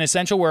worker. It's an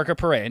essential worker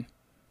parade.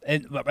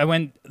 And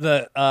when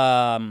the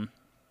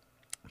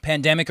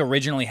pandemic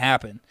originally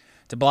happened,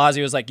 de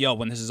Blasio was like, yo,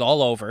 when this is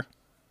all over,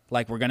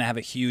 like we're gonna have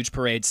a huge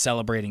parade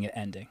celebrating it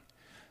ending.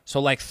 So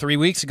like 3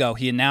 weeks ago,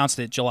 he announced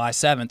it July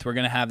 7th. We're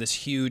going to have this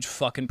huge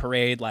fucking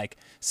parade, like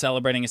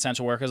celebrating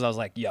essential workers. I was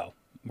like, yo,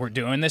 we're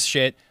doing this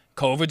shit.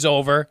 COVID's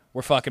over.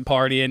 We're fucking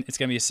partying. It's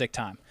going to be a sick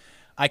time.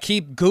 I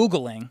keep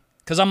Googling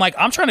because I'm like,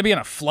 I'm trying to be on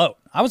a float.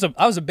 I was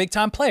a big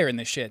time player in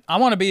this shit. I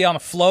want to be on a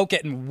float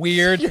getting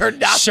weird, You're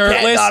not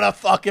shirtless. getting on a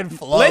fucking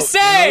float.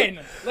 Listen.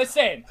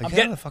 I'm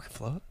getting on a fucking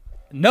float.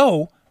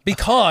 No,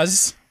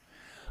 because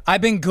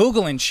I've been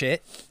Googling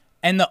shit.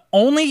 And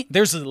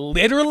there's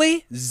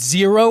literally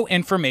zero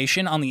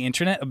information on the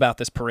internet about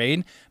this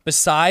parade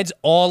besides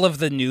all of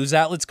the news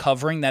outlets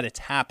covering that it's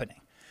happening.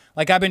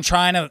 Like I've been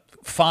trying to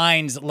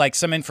find like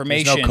some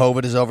information. There's no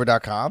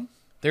COVIDisover.com?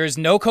 There is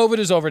no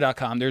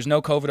COVIDisover.com. There's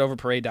no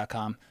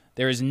COVIDoverparade.com.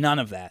 There is none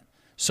of that.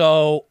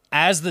 So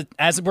as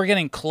we're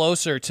getting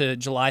closer to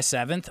July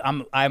 7th,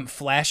 I'm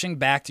flashing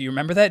back to, you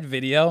remember that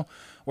video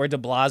where de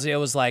Blasio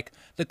was like,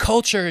 the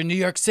culture in New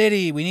York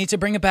City, we need to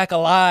bring it back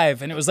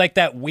alive. And it was like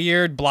that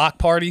weird block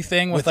party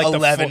thing with like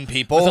 11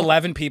 people? With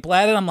 11 people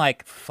at it. I'm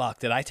like, fuck,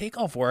 did I take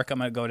off work? I'm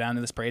going to go down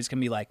to this parade. It's going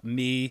to be like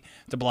me,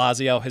 de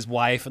Blasio, his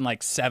wife, and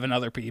like 7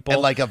 other people.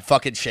 And like a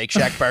fucking Shake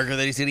Shack burger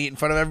that he's going to eat in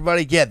front of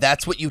everybody? Yeah,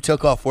 that's what you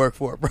took off work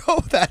for, bro.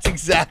 That's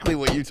exactly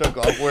what you took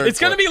off work It's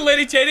going to be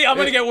litty titty. I'm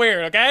going to get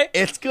weird, okay?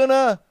 It's going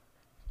to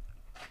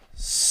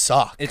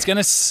suck. It's going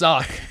to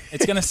suck.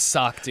 It's going to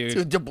suck, dude.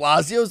 Dude, de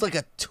Blasio's like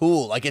a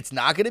tool. Like, it's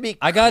not going to be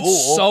I got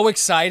cool. so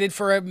excited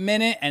for a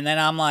minute, and then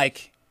I'm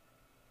like,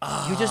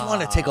 You just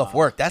want to take off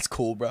work. That's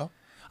cool, bro.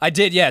 I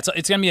did, yeah. It's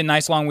going to be a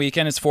nice long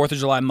weekend. It's 4th of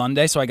July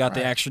Monday, so I got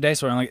the extra day.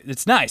 So I'm like,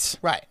 it's nice.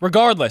 Right.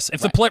 Regardless.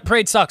 If the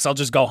parade sucks, I'll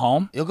just go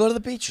home. You'll go to the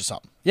beach or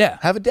something. Yeah.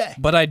 Have a day.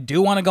 But I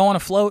do want to go on a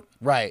float.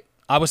 Right.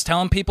 I was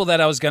telling people that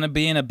I was going to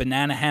be in a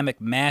banana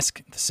hammock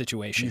mask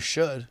situation. You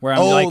should. Where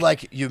I'm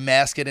like you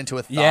mask it into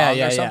a thong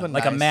yeah, or something?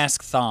 like a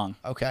mask thong.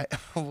 Okay.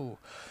 Ooh.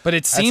 But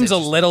it seems a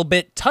interesting. little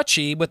bit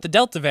touchy with the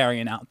Delta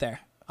variant out there.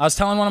 I was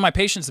telling one of my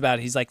patients about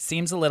it. He's like,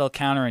 seems a little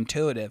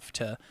counterintuitive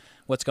to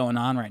what's going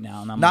on right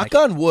now. And I'm Knock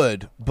like, on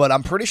wood, but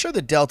I'm pretty sure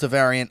the Delta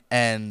variant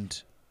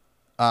and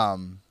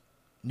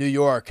New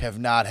York have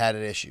not had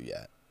an issue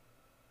yet.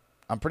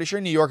 I'm pretty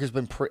sure New York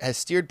has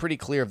steered pretty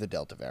clear of the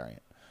Delta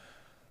variant.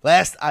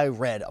 Last I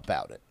read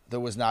about it, there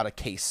was not a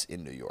case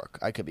in New York.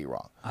 I could be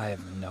wrong. I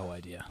have no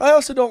idea. I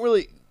also don't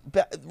really.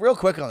 Real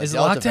quick on the Is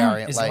Delta lockdown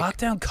variant. is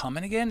lockdown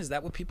coming again? Is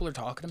that what people are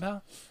talking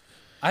about?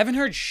 I haven't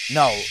heard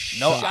No,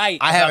 shite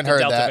I haven't about the heard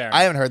Delta that. variant.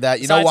 I haven't heard that.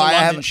 You know Besides why the I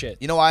London haven't? shit.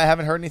 You know why I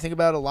haven't heard anything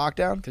about a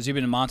lockdown? Because you've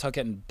been in Montauk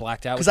getting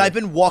blacked out. Because I've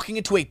been walking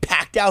into a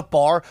packed out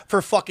bar for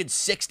fucking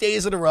 6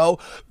 days in a row,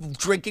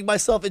 drinking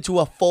myself into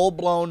a full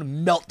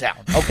blown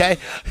meltdown. Okay,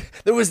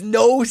 there was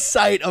no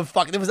sight of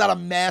fucking. There was not a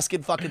mask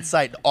in fucking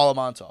sight in all of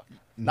Montauk.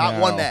 Not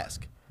Now, one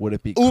mask. Would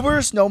it be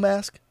Ubers, no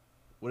mask.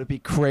 Would it be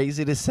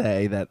crazy to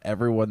say that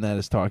everyone that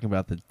is talking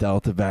about the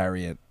Delta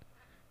variant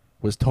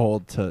was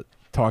told to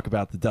talk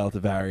about the Delta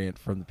variant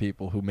from the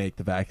people who make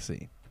the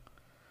vaccine?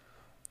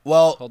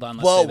 Well, Hold on,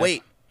 let's say that.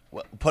 wait.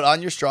 Put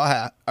on your straw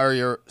hat or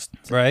your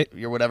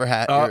whatever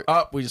hat.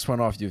 We just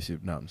went off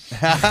YouTube numbs.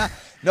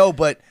 No,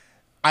 but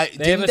They have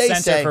didn't a they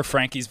censor say for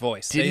Frankie's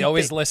voice. They Didn't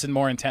always they- listen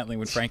more intently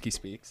when Frankie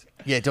speaks.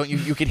 Yeah, don't you?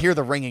 You can hear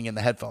the ringing in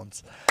the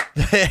headphones.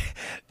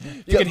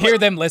 You can hear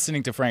them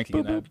listening to Frankie.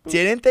 In that.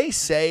 Didn't they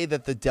say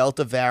that the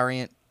Delta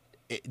variant,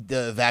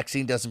 the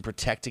vaccine doesn't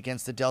protect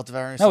against the Delta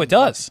variant? No, it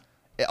does.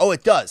 Oh,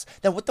 it does.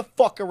 Then what the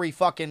fuck are we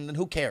fucking?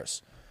 Who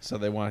cares? So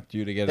they want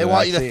you to get. They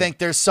want you to think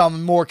there's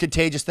some more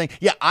contagious thing.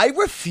 Yeah, I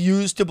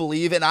refuse to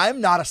believe, and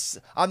I'm not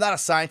a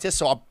scientist,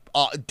 so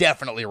I'm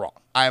definitely wrong.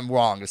 I'm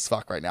wrong as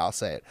fuck right now. I'll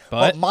say it.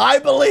 But my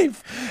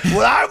belief,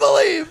 what I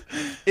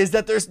believe, is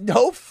that there's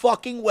no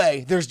fucking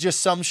way there's just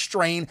some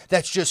strain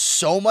that's just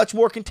so much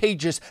more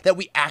contagious that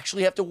we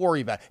actually have to worry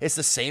about. It's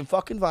the same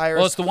fucking virus.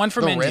 Well, it's the one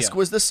from India. The risk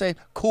was the same.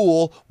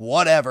 Cool,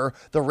 whatever.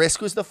 The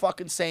risk was the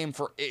fucking same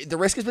the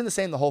risk has been the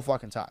same the whole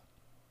fucking time.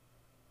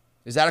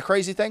 Is that a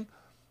crazy thing?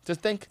 To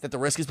think that the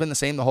risk has been the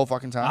same the whole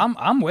fucking time?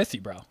 I'm with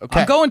you, bro. Okay.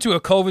 I'm going to a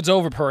COVID's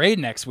Over parade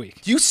next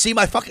week. Do you see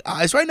my fucking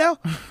eyes right now?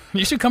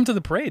 You should come to the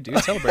parade, dude.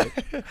 Celebrate.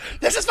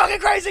 This is fucking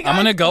crazy, guys. I'm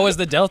gonna go as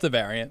the Delta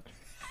variant.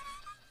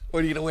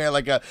 What are you gonna wear?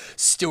 Like a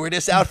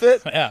stewardess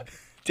outfit? Yeah.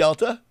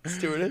 Delta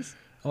stewardess?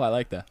 Oh, I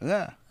like that.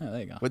 Yeah. Yeah, there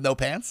you go. With no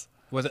pants?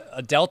 With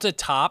a Delta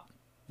top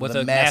with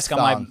the a mask on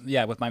on.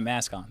 my with my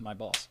mask on my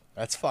balls.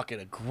 That's fucking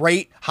a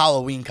great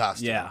Halloween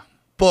costume. Yeah.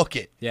 Book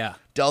it. Yeah.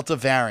 Delta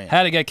variant.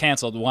 How to get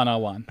canceled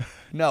 101.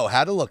 No,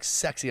 how to look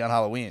sexy on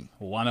Halloween.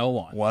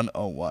 101.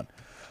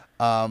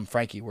 101.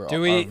 Frankie, our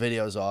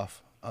video's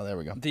off. Oh, there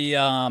we go. The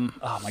oh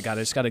my god,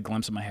 I just got a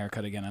glimpse of my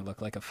haircut again. I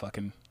look like a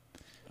fucking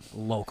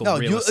local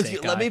real you,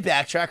 estate guy. let me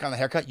backtrack on the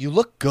haircut. You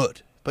look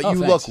good, but you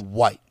thanks. look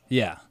white.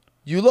 Yeah.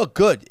 You look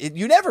good.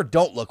 You never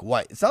don't look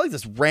white. It's not like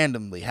this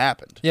randomly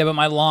happened. Yeah, but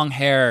my long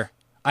hair,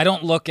 I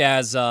don't look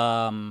as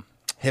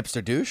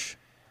Hipster douche?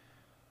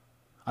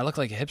 I look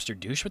like a hipster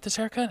douche with this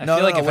haircut. I No,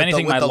 feel like if with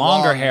anything, with my the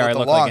longer long- hair, with I the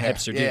look long like a hair.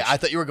 hipster Yeah, douche. I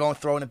thought you were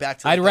throwing it back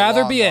to. I'd the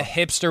rather long be a one.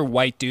 hipster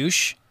white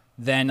douche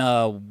than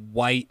a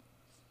white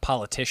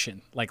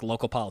politician, like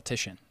local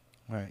politician.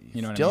 Right.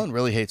 You know what I Dylan mean?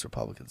 really hates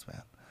Republicans,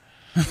 man.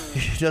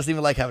 He doesn't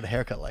even like having a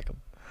haircut like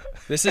him.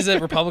 This is a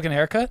Republican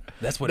haircut?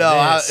 That's what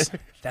No, it is.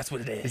 That's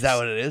what it is. Is that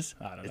what it is?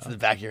 I don't know. It's in the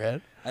back of your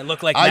head. I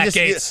look like Matt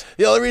Gaetz.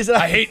 The only reason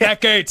I hate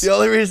Matt Gaetz. The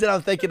only reason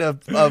I'm thinking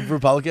of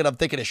Republican, I'm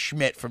thinking of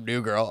Schmidt from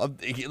New Girl.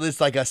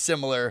 It's like a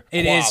similar.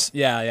 It quaff. is.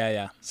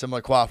 Yeah.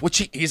 Similar quaff.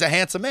 Which he's a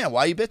handsome man.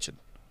 Why are you bitching?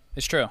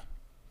 It's true.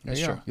 It's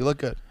you true. go. You look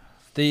good.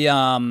 The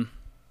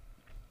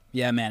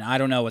yeah, man. I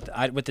don't know with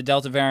the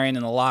Delta variant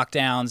and the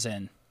lockdowns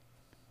and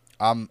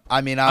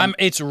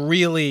it's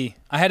really.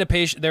 I had a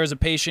patient. There was a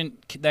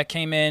patient that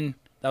came in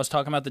that was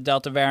talking about the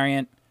Delta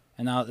variant,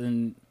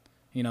 and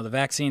you know the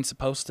vaccine's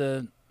supposed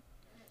to.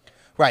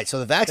 Right. So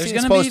the vaccine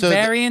There's is going to supposed be to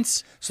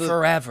variants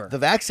forever. The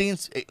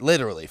vaccine's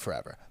literally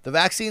forever. The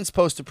vaccine's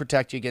supposed to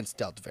protect you against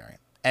Delta variant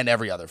and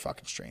every other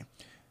fucking strain.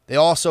 They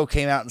also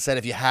came out and said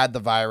if you had the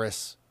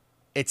virus,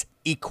 it's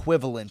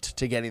equivalent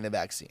to getting the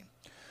vaccine.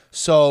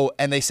 So,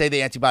 and they say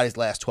the antibodies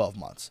last 12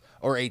 months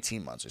or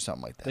 18 months or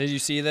something like that. Did you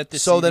see that the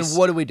So CDC, then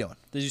what are we doing?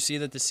 Did you see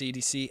that the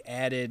CDC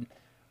added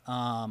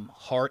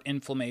heart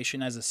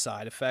inflammation as a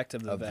side effect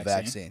of the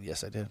vaccine?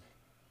 Yes, I did.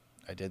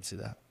 I did see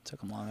that.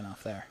 Took them long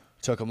enough there.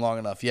 Took them long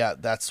enough. Yeah,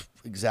 that's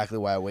exactly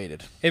why I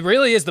waited. It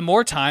really is. The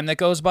more time that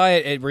goes by,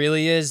 it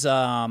really is.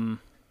 Like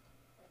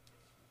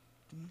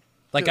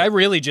I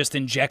really just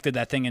injected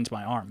that thing into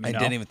my arm. I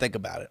didn't even think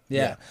about it.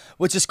 Yeah.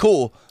 Which is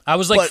cool. I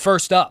was like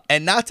first up.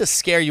 And not to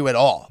scare you at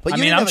all. But you I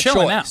mean, didn't I'm have a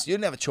chilling choice. now. You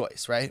didn't have a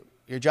choice, right?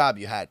 Your job,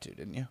 you had to,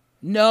 didn't you?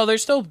 No,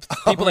 there's still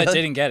people that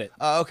really? didn't get it.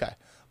 Oh, okay.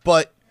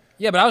 But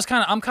Yeah, but I'm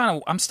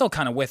still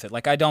kind of with it.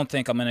 Like I don't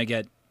think I'm gonna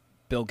get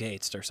Bill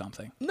Gates or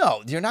something.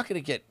 no, you're not going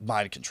to get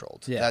mind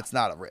controlled. Yeah. That's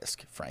not a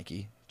risk,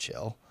 Frankie.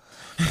 Chill.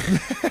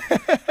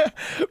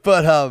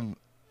 But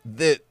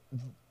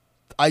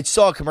I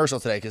saw a commercial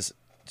today because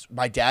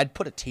my dad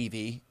put a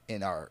TV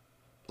in our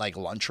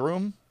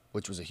lunchroom,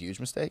 which was a huge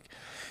mistake.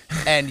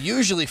 And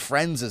usually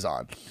Friends is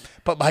on,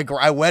 but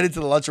I went into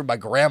the lunchroom. My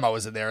grandma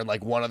was in there and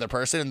one other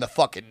person, and the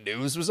fucking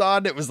news was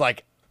on. It was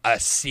like a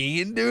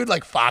scene, dude.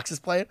 Like Fox is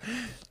playing,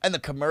 and the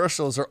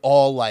commercials are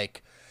all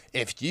like,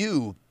 if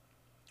you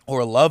or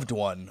a loved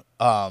one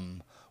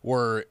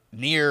were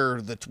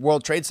near the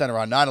World Trade Center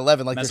on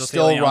 9/11, like they're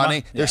still Mesothelioma?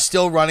 running. Yeah. They're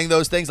still running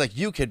those things. Like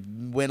you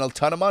could win a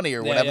ton of money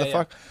or whatever the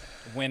fuck.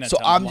 Win a So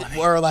ton of money.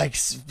 we're like,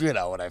 you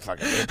know what I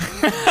fucking do.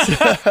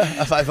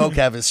 My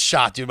vocab is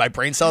shot, dude. My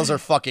brain cells are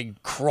fucking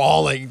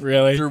crawling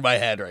Really? through my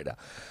head right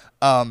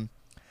now.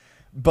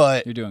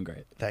 But You're doing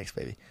great. thanks,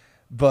 baby.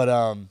 But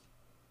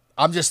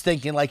I'm just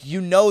thinking,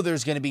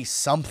 there's going to be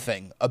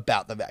something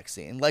about the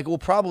vaccine. We'll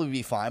probably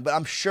be fine, but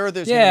I'm sure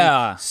there's going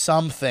to be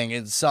something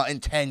in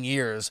 10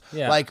 years.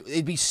 Yeah.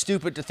 It'd be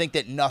stupid to think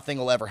that nothing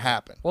will ever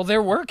happen. Well,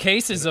 there were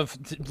cases of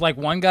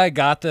one guy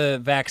got the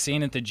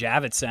vaccine at the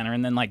Javits Center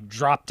and then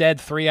dropped dead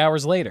 3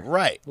 hours later.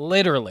 Right.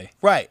 Literally.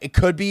 Right. It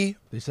could be.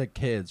 They said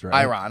kids, right?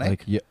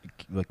 Ironic.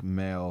 Like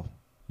male,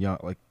 young,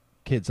 like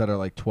kids that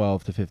are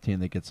 12 to 15,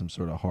 they get some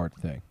sort of heart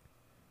thing.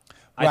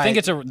 I think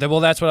it's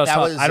that's what I was That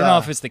talking. was, I don't know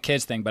if it's the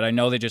kids thing, but I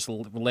know they just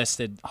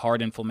listed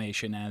heart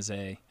inflammation as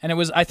and it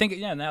was, I think,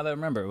 now that I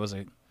remember, it was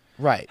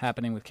right.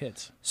 happening with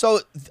kids. So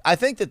I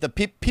think that the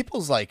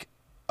people's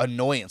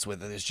annoyance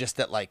with it is just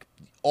that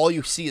all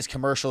you see is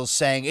commercials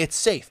saying it's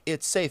safe,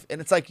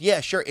 and it's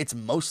yeah, sure, it's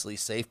mostly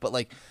safe,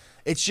 but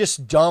it's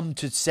just dumb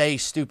to say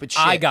stupid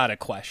shit. I got a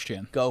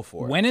question. Go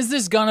for it. When is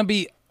this gonna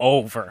be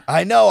over?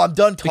 I know I'm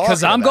done talking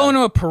Because I'm about going it.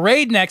 to a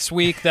parade next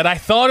week that I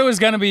thought it was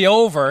gonna be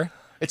over.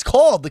 It's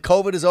called the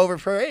COVID is over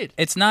parade.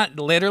 It's not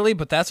literally,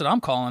 but that's what I'm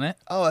calling it.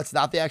 Oh, that's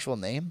not the actual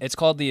name. It's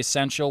called the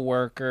Essential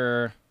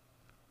Worker.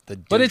 The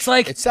douche. But it's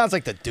it sounds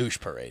like the douche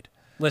parade.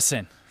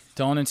 Listen,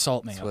 don't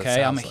insult me, what it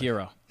okay? I'm a sounds like.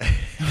 hero.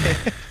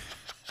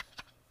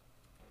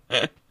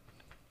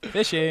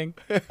 Fishing.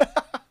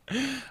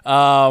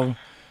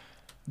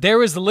 There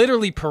was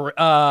literally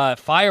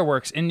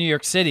fireworks in New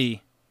York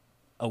City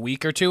a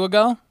week or two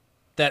ago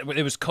that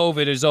it was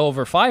COVID is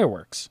over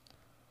fireworks.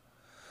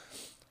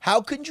 How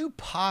could you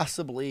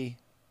possibly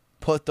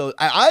put those?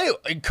 I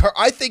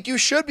think you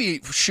should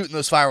be shooting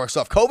those fireworks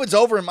off. COVID's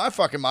over in my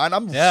fucking mind.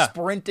 I'm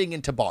sprinting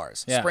into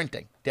bars. Yeah.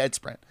 Sprinting. Dead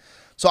sprint.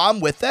 So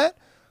I'm with that.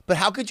 But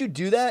how could you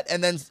do that?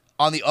 And then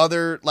on the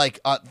other,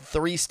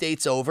 3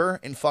 states over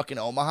in fucking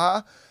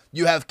Omaha,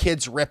 You have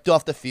kids ripped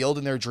off the field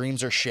and their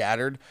dreams are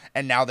shattered,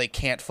 and now they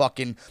can't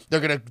fucking. They're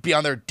gonna be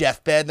on their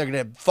deathbed. And they're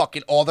gonna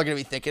fucking. All they're gonna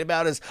be thinking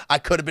about is I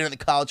could have been in the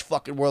college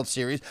fucking World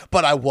Series,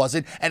 but I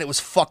wasn't, and it was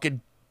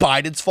fucking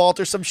Biden's fault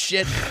or some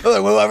shit. Or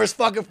like whoever's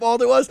fucking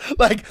fault it was.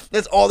 Like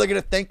that's all they're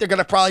gonna think. They're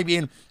gonna probably be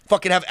in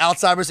fucking have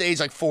Alzheimer's age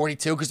like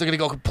 42 because they're gonna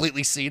go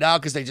completely senile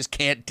because they just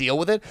can't deal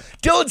with it.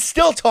 Dylan's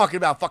still talking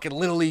about fucking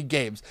little league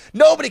games.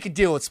 Nobody can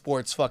deal with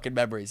sports fucking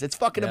memories. It's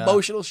fucking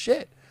emotional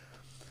shit.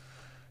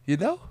 You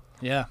know?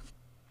 Yeah.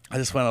 I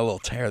just went on a little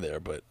tear there,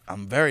 but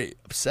I'm very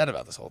upset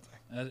about this whole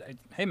thing.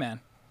 Hey man,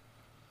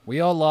 we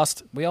all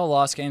lost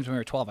games when we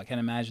were 12. I can't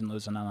imagine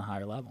losing on a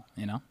higher level.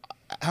 You know?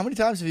 How many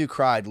times have you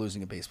cried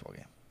losing a baseball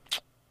game?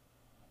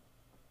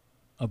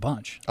 A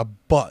bunch. A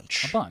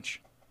bunch. A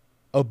bunch.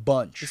 A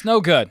bunch. It's no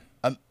good.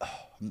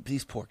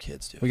 These poor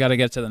kids, dude. We got to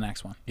get to the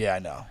next one. Yeah, I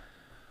know.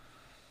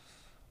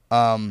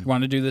 You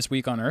want to do this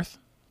week on Earth?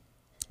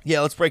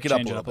 Yeah, let's break it up a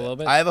Change it little, up a little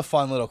bit? I have a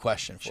fun little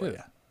question for Shoot.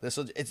 you.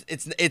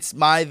 It's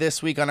my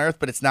this week on Earth,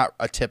 but it's not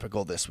a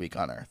typical this week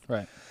on Earth.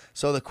 Right.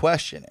 So the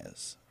question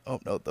is, oh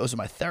no, those are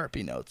my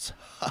therapy notes.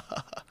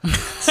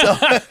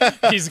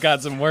 He's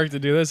got some work to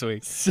do this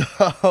week.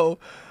 So,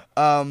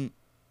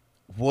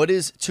 what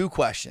is 2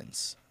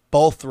 questions,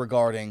 both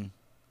regarding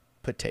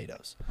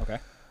potatoes? Okay.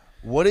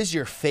 What is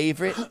your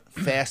favorite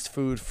fast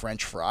food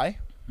French fry?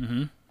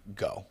 Mm-hmm.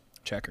 Go.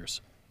 Checkers.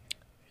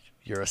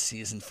 You're a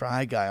seasoned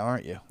fry guy,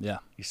 aren't you? Yeah.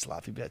 You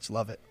sloppy bitch.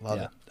 Love it. Love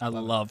Yeah. it. I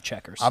love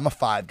Checkers. I'm a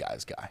Five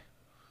Guys guy.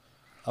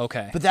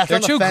 Okay. But that's they're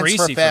on the too fence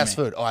greasy for fast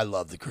me. food. Oh, I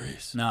love the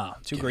grease. No,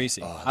 too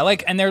greasy. Oh, I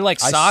like, and they're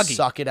like soggy. I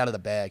suck it out of the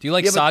bag. Do you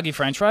like Yeah, but- soggy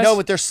French fries? No,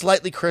 but they're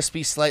slightly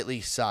crispy,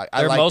 slightly soggy. I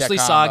they're like mostly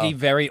that combo. soggy,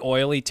 very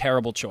oily,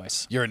 terrible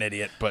choice. You're an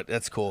idiot, but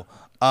that's cool.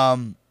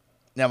 Now,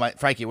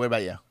 Frankie, what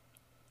about you?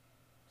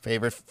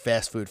 Favorite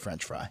fast food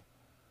French fry?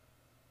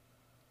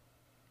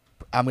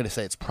 I'm gonna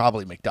say it's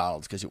probably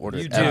McDonald's because you order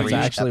You it do. every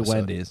It's actually episode.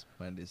 Wendy's.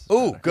 Wendy's. is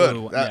Ooh, better. good.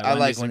 Ooh, I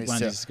like Wendy's too.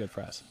 Wendy's is good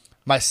fries.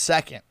 My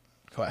second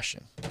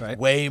question. Right.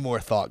 Way more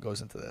thought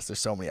goes into this. There's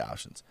so many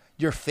options.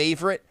 Your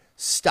favorite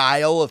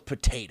style of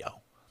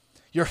potato.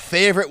 Your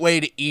favorite way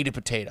to eat a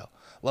potato.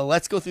 Well,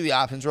 let's go through the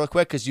options real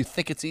quick because you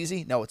think it's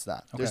easy. No, it's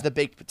not. There's Okay. the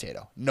baked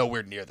potato.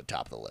 Nowhere near the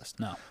top of the list.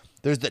 No.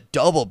 There's the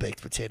double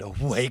baked potato.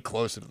 Way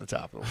closer to the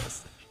top of the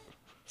list.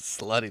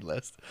 Slutty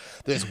list.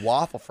 There's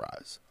waffle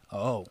fries.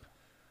 Oh.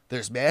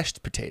 There's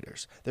mashed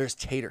potatoes. There's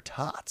tater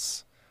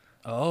tots.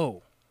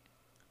 Oh.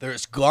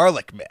 There's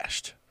garlic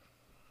mashed.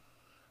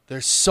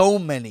 There's so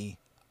many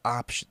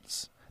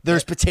options.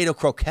 There's potato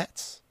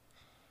croquettes.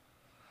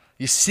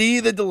 You see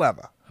the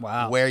dilemma.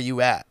 Wow. Where you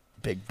at,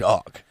 big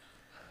dog?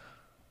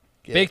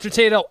 Get Baked it.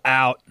 potato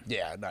out.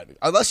 Yeah, not even,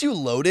 unless you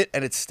load it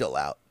and it's still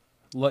out.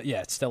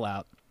 Yeah, it's still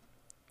out.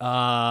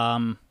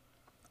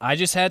 I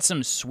just had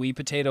some sweet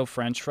potato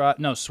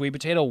sweet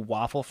potato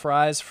waffle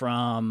fries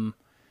from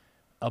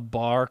a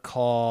bar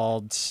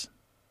called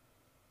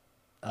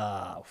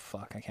I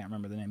can't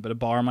remember the name, but a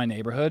bar in my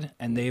neighborhood,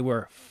 and they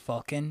were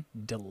fucking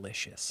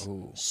delicious.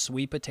 Ooh.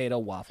 Sweet potato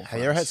waffle Have fries.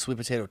 you ever had sweet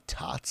potato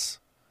tots?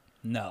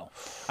 No.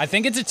 I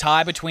think it's a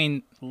tie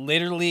between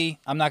literally,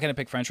 I'm not going to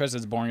pick french fries,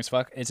 it's boring as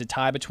fuck. It's a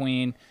tie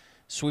between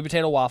sweet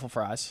potato waffle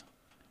fries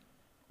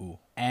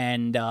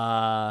and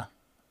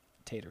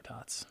tater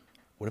tots.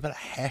 What about a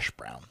hash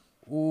brown?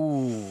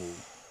 Ooh.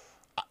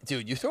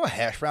 Dude, you throw a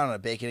hash brown on a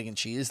bacon, egg, and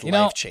cheese, You life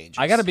know, changes.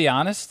 I got to be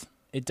honest,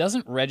 it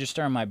doesn't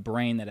register in my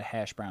brain that a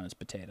hash brown is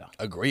potato.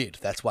 Agreed.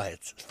 That's why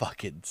it's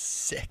fucking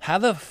sick.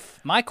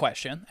 My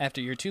question,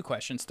 after your 2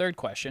 questions, third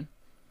question,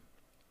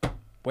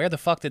 where the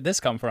fuck did this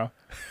come from?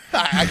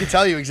 I can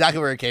tell you exactly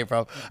where it came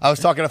from. I was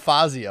talking to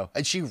Fazio,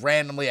 and she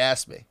randomly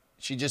asked me.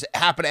 She just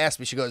happened to ask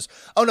me. She goes,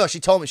 oh, no, she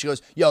told me. She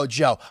goes, yo,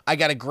 Joe, I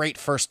got a great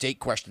first date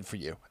question for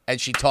you. And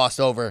she tossed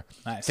over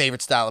Nice.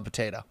 favorite style of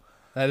potato.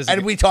 That is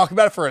And we talked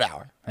about it for an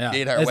hour. yeah.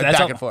 Me and her That's- went that's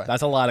back a- and forth.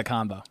 That's a lot of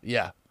combo.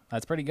 Yeah.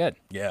 That's pretty good.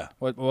 Yeah.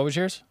 What was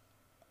yours?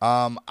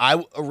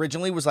 I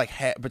originally was like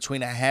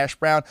between a hash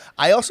brown.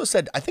 I also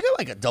said, I think I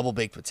like a double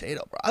baked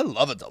potato, bro. I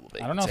love a double baked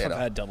potato. I don't know if I've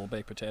had double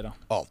baked potato.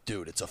 Oh,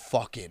 dude, it's a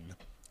fucking.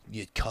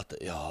 You cut the.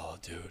 Oh,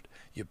 dude.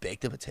 You bake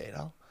the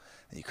potato,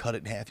 and you cut it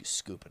in half. You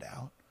scoop it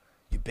out.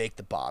 You bake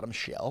the bottom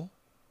shell,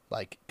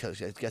 like,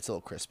 because it gets a little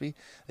crispy.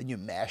 Then you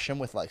mash them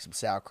with, like, some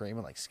sour cream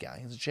and, like,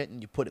 scallions and shit,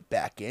 and you put it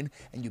back in,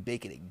 and you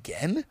bake it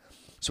again.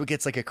 So it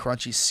gets, like, a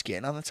crunchy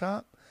skin on the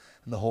top.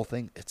 And the whole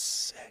thing, it's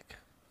sick.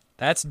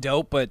 That's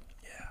dope, but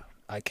yeah,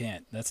 I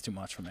can't. That's too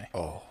much for me.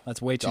 Oh.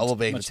 That's way too Double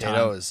baked much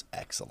potato time. is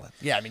excellent.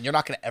 Yeah, I mean, you're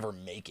not going to ever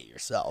make it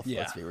yourself. Yeah.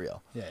 Let's be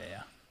real. Yeah,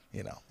 yeah.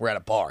 You know, we're at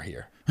a bar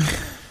here.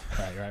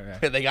 Right.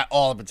 They got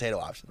all the potato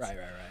options. Right.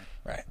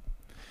 Right.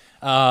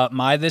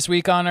 My this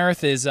week on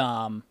Earth is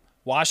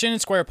Washington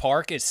Square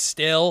Park is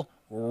still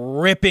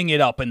ripping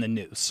it up in the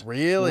news.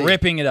 Really?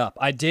 Ripping it up.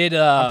 I did.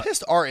 I'm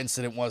pissed our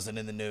incident wasn't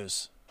in the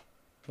news.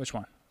 Which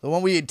one? The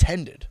one we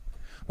attended.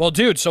 Well,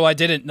 dude, so I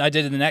did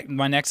it.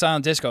 My next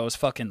silent disco was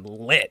fucking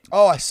lit.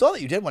 Oh, I saw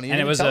that you did one. You And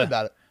didn't it was tell me a-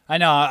 about it. I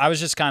know. I was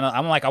just kind of.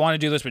 I'm like, I want to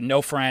do this with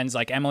no friends.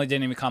 Like Emily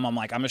didn't even come. I'm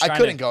like, I'm just I trying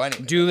couldn't to go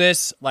anyway. do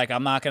this. Like,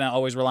 I'm not gonna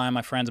always rely on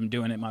my friends. I'm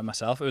doing it by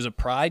myself. It was a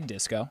Pride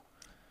disco.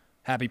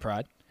 Happy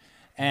Pride.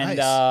 And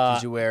Nice.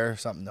 Did you wear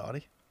something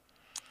naughty?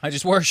 I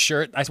just wore a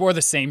shirt. I wore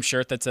the same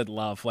shirt that said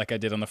love like I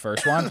did on the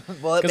first one.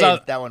 Well, it 'Cause made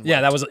that one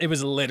Yeah, worked. it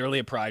was literally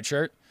a Pride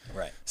shirt.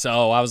 Right.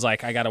 So I was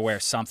like, I got to wear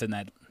something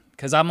that,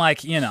 because I'm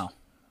like,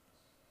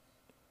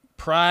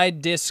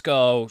 Pride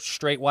disco,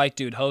 straight white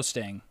dude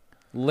hosting.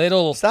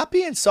 Little. Stop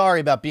being sorry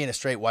about being a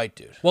straight white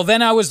dude. Well,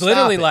 then I was Stop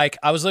literally it.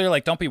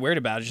 like, don't be weird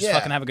about it. Just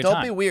fucking have a good don't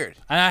time. be weird.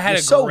 And I had You're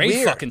a so great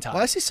weird. fucking time.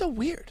 Why is he so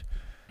weird?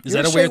 Is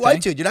You're that a straight weird white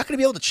thing? dude. You're not going to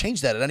be able to change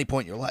that at any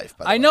point in your life.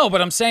 By the I way. know,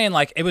 but I'm saying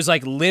like it was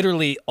like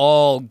literally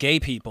all gay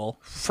people.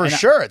 For and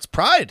sure. It's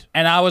pride.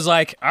 And I was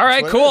like, all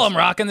right, what it cool. is. I'm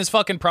rocking this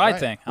fucking Pride Right.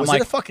 thing. I'm Was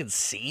like, it a fucking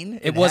scene?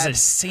 it was had- a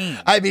scene.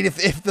 I mean, if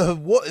the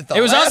It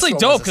was last honestly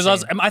one dope a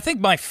because scene. I think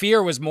my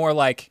fear was more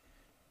like,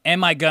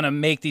 am I gonna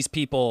make these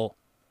people?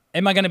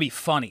 Am I gonna be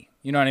funny?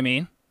 You know what I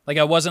mean? Like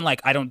I wasn't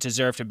like I don't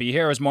deserve to be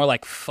here. It was more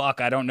like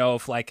fuck. I don't know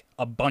if like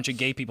a bunch of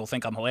gay people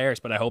think I'm hilarious,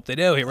 but I hope they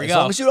do. Here we As go.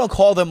 long as you don't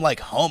call them like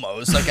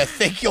homos, like I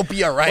think you'll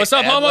be all right. What's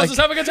up, man. homos? Like- Let's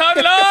have a good time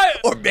tonight.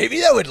 or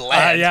maybe that would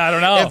land. Yeah, I don't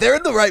know. If they're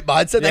in the right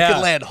mindset, that Yeah,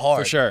 could land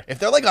hard. for sure. If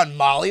they're like on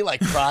Molly, like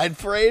Pride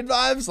Parade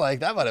vibes, like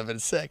that might have been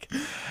sick.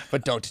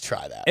 But don't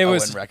try that. It I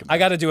was. wouldn't recommend. I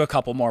got to do a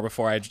couple more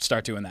before I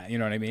start doing that. You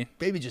know what I mean?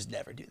 Maybe just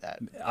never do that.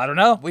 I don't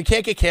know. We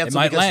can't get canceled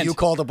might because land. you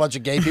called a bunch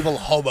of gay people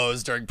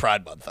homos during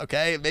Pride Month.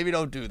 Okay, maybe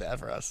don't do that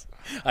for us.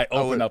 I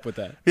open would- up with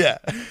that. Yeah.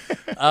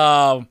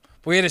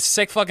 We had a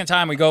sick fucking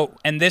time. We go,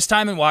 and this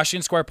time in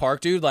Washington Square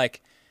Park, dude,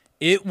 like,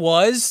 it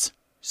was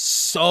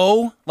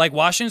so, like,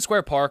 Washington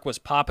Square Park was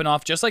popping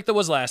off just like there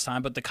was last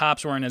time, but the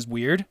cops weren't as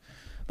weird.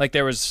 Like,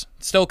 there was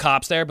still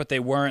cops there, but they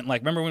weren't,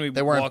 like, remember when we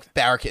They weren't walked?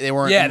 barricade. They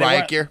weren't Yeah, in they riot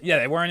weren't, gear. yeah,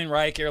 they weren't in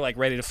riot gear, like,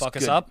 ready to fuck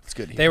us good. up. It's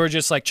good to They hear. were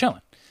just, like,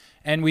 chilling.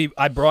 And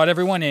I brought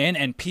everyone in,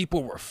 and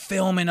people were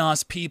filming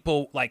us.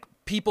 People,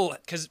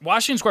 because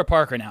Washington Square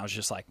Park right now is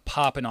just like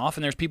popping off,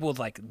 and there's people with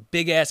like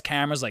big ass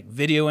cameras, like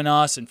videoing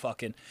us and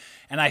fucking.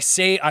 And I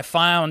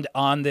found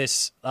on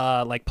this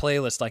like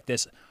playlist like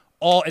this,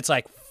 it's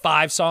like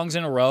 5 songs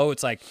in a row.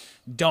 It's like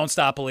Don't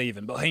Stop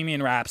Believin',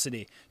 Bohemian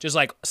Rhapsody, just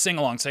like sing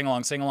along, sing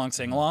along, sing along,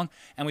 sing along.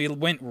 And we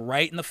went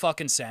right in the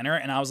fucking center,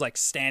 and I was like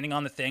standing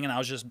on the thing, and I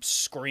was just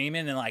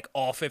screaming, and like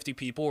all 50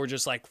 people were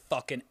just like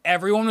fucking.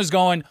 Everyone was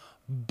going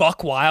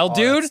buck wild,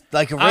 dude. That's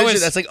like I original.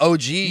 was- That's like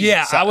OG.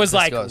 Yeah, I was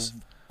like Discos.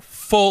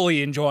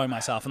 fully enjoying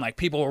myself, and like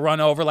people would run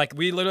over. Like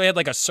we literally had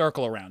like a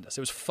circle around us.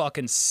 It was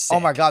fucking sick. Oh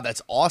my god,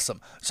 that's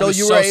awesome. So was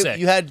you so were sick.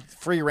 you had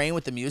free reign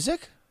with the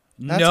music?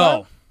 That No,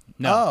 time?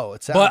 no. Oh,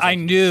 it sounds But I like-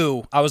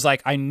 knew. I was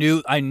like, I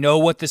know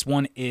what this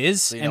one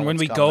is, you and know when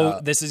what's we coming go,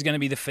 up. this is gonna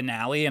be the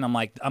finale, and I'm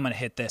like, I'm gonna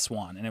hit this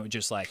one, and it was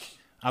just like,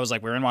 I was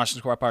like, we're in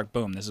Washington Square Park.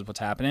 Boom, this is what's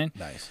happening.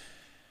 Nice.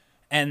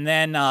 And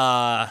then,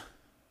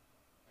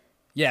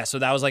 yeah, so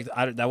that was like,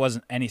 that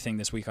wasn't anything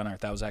this week on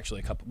Earth. That was actually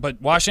a couple. But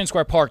Washington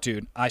Square Park,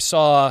 dude, I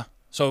saw,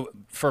 so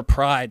for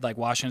Pride, like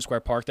Washington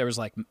Square Park, there was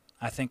like,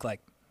 I think like,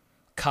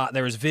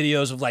 there was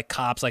videos of like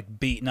cops like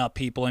beating up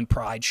people in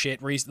Pride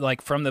shit,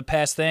 like from the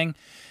past thing.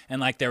 And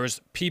like there was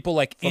people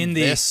like from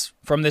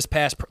this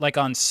past, like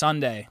on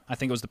Sunday, I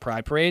think it was the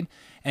Pride Parade.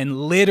 And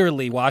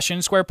literally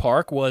Washington Square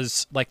Park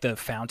was like the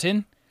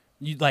fountain,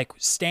 like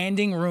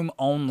standing room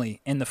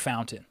only in the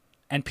fountain.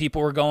 And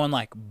people were going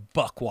like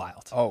buck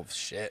wild. Oh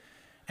shit.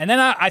 And then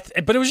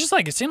but it was just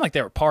like, it seemed like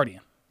they were partying.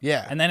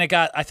 Yeah. And then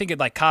I think it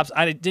like cops,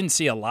 I didn't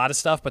see a lot of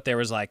stuff, but there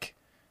was like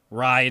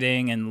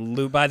rioting and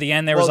loot. By the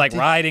end, there was like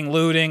rioting,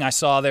 looting. I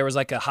saw there was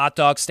like a hot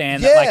dog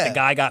stand that like Yeah. the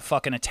guy got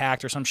fucking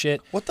attacked or some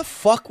shit. What the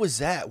fuck was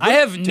that? I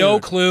have no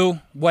Dude. clue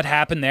what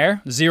happened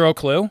there. Zero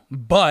clue.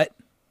 But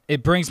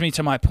it brings me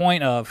to my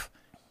point of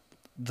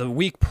the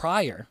week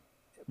prior,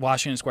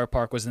 Washington Square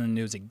Park was in the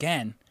news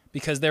again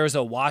because there was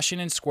a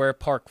Washington Square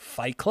Park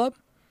fight club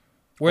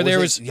where there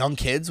was, it young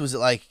kids. Was it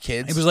like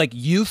kids? it was like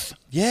youth,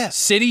 yeah.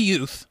 city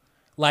youth,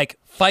 like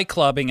fight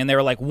clubbing, and they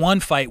were like one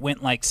fight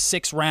went like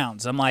 6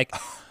 rounds. I'm like,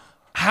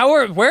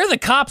 where are the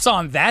cops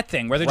on that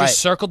thing where they're Right. just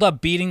circled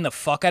up beating the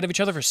fuck out of each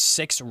other for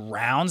 6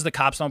 rounds? The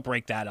cops don't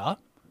break that up.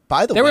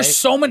 By the There way, were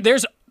so many.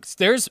 There's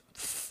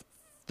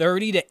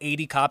 30 to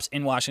 80 cops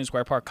in Washington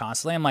Square Park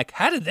constantly. I'm like,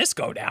 how did this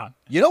go down?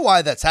 you know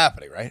why that's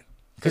happening, right?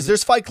 Because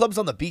there's fight clubs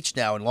on the beach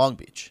now in Long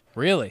Beach.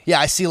 Really? Yeah,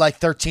 I see like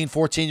 13,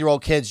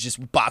 14-year-old kids just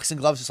with boxing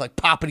gloves, just like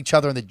popping each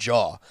other in the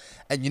jaw.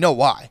 And you know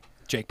why?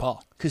 Jake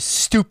Paul. Because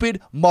stupid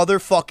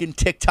motherfucking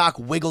TikTok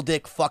wiggle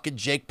dick fucking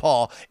Jake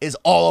Paul is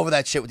all over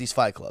that shit with these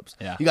fight clubs.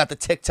 Yeah. You got the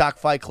TikTok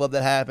fight club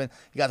that happened.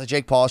 You got the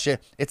Jake Paul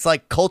shit. It's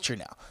like culture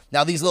now.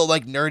 Now these little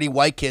like nerdy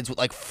white kids with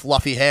like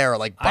fluffy hair are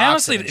like boxing I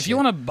honestly, and if shit. you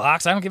want to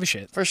box, I don't give a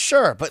shit. For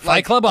sure. But Fight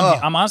like, Club, ugh.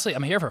 I'm honestly,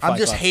 I'm here for Fight I'm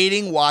just Club.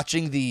 hating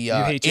watching the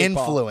hate Jake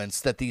Paul.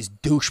 influence that these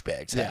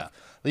douchebags Yeah. have.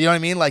 You know what I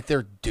mean? Like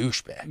they're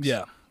douchebags.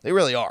 Yeah. They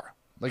really are.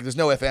 Like there's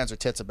no ifs, ands, or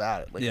tits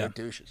about it. Like Yeah.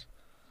 they're douches.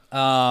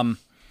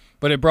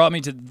 But it brought me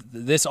to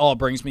this. All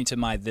brings me to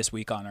my This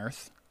Week on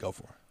Earth, Go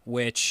for it.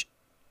 which,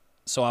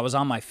 so I was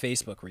on my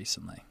Facebook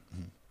recently,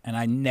 and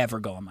I never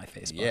go on my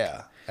Facebook.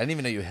 Yeah. I didn't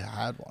even know you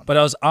had one. But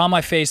I was on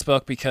my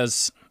Facebook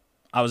because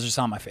I was just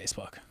on my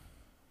Facebook,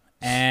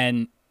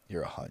 and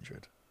You're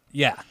 100.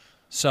 yeah.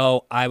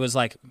 So I was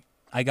like,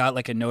 I got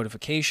like a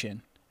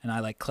notification, and I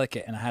like click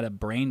it, and I had a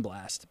brain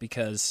blast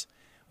because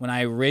when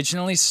I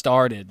originally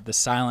started the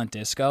silent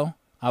disco,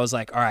 I was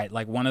like, all right,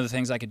 like one of the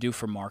things I could do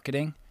for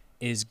marketing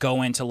is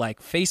go into like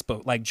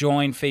Facebook, like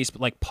join Facebook,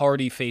 like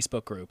party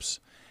Facebook groups,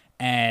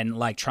 and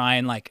like try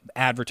and like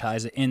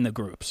advertise it in the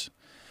groups.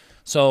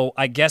 So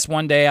I guess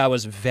one day I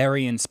was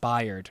very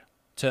inspired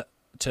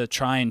to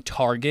try and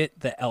target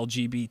the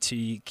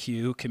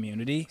LGBTQ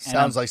community.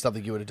 Sounds like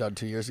something you would have done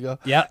 2 years ago.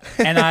 Yeah,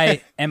 and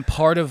I am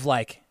part of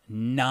like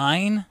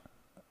 9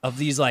 of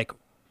these like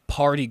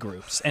party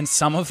groups, and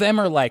some of them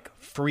are like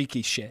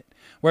freaky shit.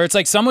 Where it's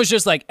like some was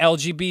just like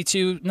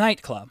LGBT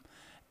nightclub,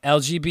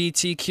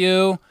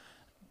 LGBTQ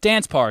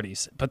dance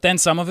parties, but then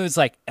some of it's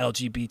like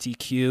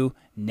LGBTQ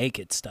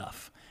naked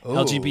stuff.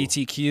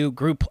 LGBTQ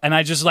group, and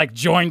I just like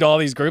joined all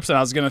these groups, and I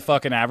was gonna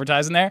fucking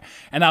advertise in there,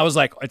 and I was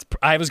like,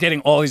 I was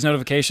getting all these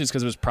notifications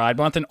because it was Pride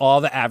Month, and all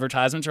the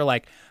advertisements are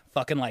like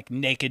fucking like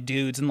naked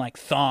dudes and like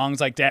thongs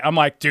like that. I'm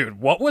like,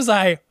 dude, what was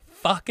I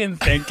fucking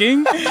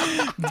thinking?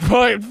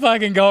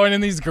 Fucking going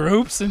in these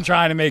groups and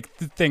trying to make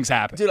things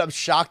happen. Dude, I'm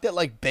shocked that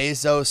like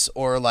Bezos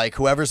or like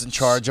whoever's in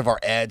charge of our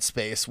ad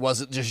space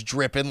wasn't just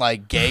dripping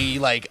like gay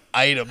like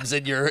items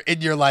in your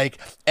like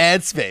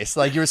ad space.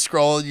 Like you were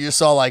scrolling, you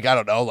saw like, I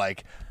don't know,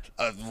 like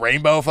a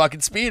rainbow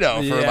fucking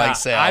Speedo for like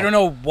sale. I don't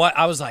know what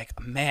I was like,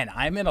 man,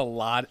 I'm in a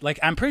lot, like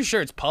I'm pretty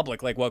sure it's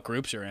public like what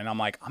groups you're in. I'm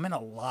like, I'm in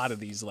a lot of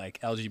these like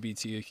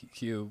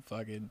LGBTQ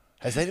fucking.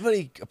 Has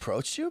anybody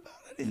approached you about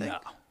anything? No.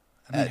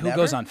 I mean, who never?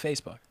 goes on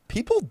Facebook?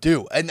 People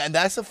do, and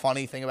that's the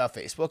funny thing about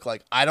Facebook.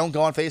 Like, I don't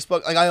go on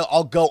Facebook. Like,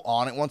 I'll go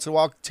on it once in a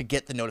while to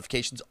get the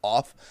notifications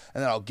off,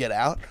 and then I'll get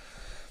out.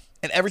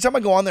 And every time I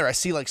go on there, I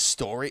see like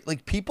story,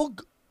 like people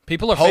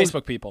People are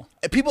Facebook people.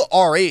 People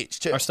our age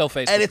too Are still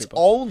Facebook and it's people.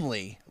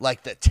 only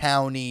like the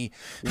towny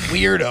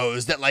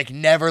weirdos that like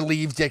never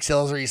leave Dix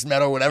Hills or East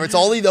Meadow or whatever. It's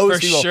only those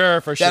For people sure.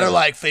 that are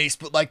like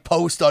Facebook, like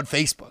post on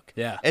Facebook.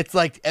 Yeah. It's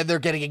like, and they're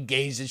getting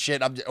engaged and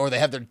shit, or they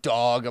have their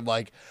dog. I'm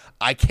like,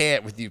 I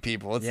can't with you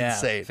people. It's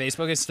insane.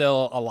 Facebook is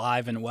still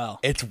alive and well.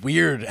 It's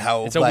weird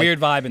how It's a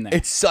weird vibe in there.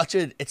 It's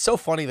so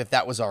funny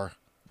that was our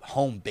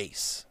home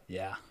base.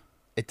 Yeah.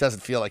 It doesn't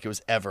feel like it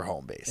was ever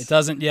home base. It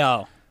doesn't,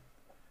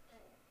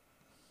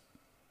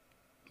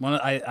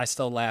 I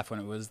still laugh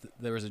when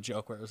there was a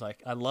joke where it was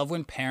like, I love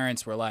when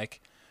parents were like,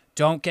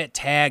 don't get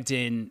tagged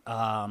in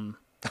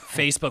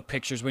Facebook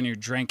pictures when you're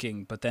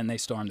drinking, but then they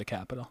stormed the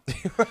Capitol.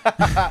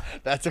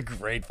 That's a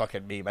great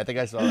fucking meme. I think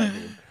I saw that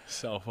meme.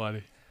 So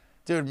funny.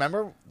 Dude,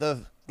 remember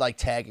the like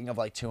tagging of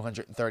like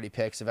 230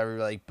 pics of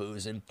everybody like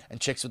boozing, and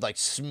chicks would like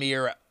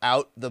smear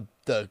out the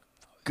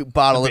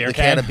bottle of the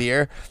can of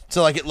beer,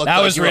 so like it looked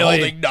like you were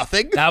holding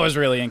nothing. That was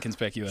really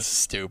inconspicuous.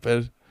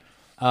 Stupid.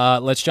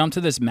 Let's jump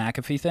to this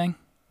McAfee thing.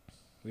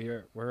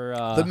 We're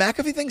the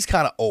McAfee thing's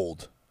kind of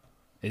old.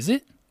 Is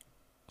it?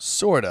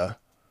 Sorta.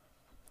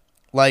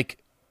 Like,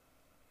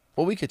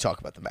 well, we could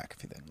talk about the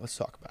McAfee thing. Let's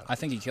talk about it. I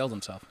think he killed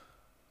himself.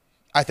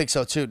 I think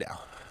so too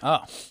now.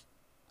 Oh,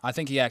 I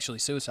think he actually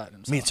suicided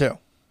himself.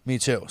 Me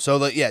too. So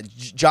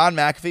John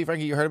McAfee,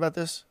 Frankie, you heard about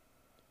this?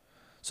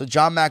 So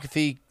John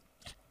McAfee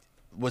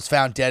was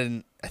found dead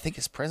in, I think,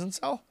 his prison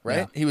cell,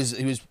 right? Yeah. He was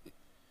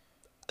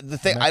the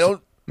thing. I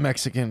don't.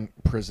 Mexican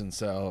prison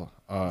cell.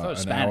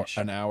 Spanish.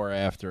 An hour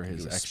after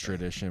his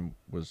extradition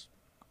was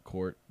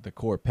the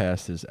court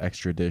passed his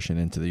extradition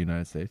into the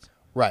United States.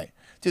 Right,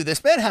 dude.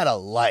 This man had a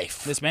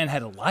life. This man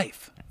had a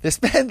life.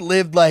 This man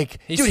lived like,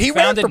 dude. He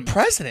ran for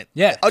president.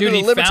 Yeah, under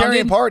dude, the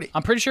Libertarian Party.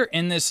 I'm pretty sure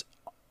in this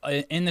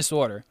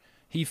order,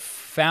 he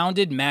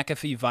founded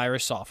McAfee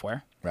Virus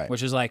Software, right,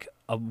 which is like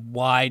a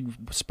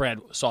widespread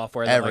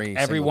software that like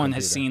everyone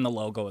has seen the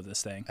logo of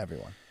this thing.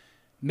 Everyone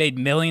made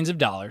millions of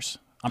dollars.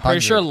 I'm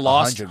pretty sure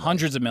lost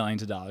hundreds of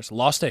millions of dollars.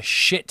 Lost a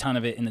shit ton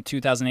of it in the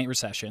 2008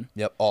 recession.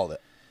 Yep, all of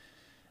it.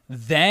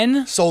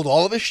 Then sold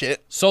all of his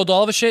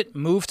shit.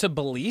 Moved to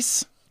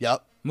Belize.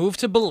 Yep. Moved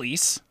to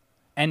Belize,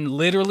 and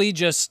literally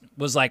just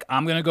was like,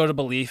 I'm gonna go to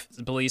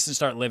Belize and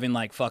start living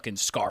like fucking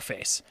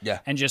Scarface. Yeah.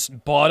 And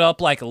just bought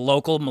up like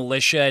local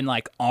militia and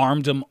like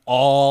armed them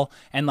all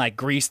and like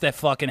greased their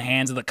fucking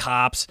hands of the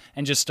cops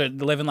and just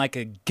started living like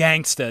a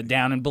gangsta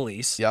down in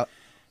Belize. Yep.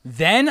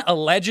 Then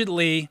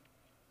allegedly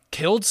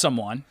killed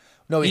someone.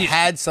 No, he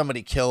had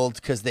somebody killed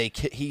because he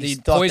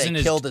thought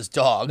they killed his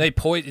dog.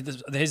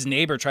 His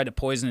neighbor tried to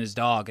poison his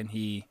dog, and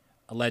he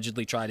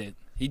allegedly tried it.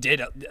 He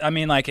did. I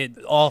mean, like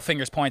all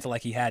fingers point to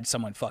like he had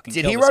someone fucking.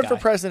 Did he run for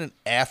president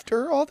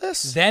after all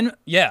this? Then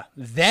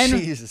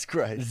Jesus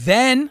Christ.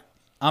 Then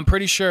I'm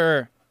pretty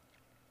sure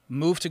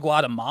moved to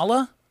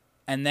Guatemala,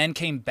 and then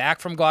came back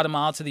from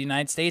Guatemala to the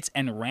United States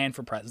and ran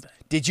for president.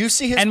 Did you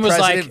see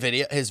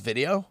his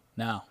video?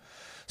 No.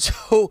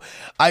 So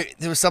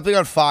there was something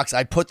on Fox.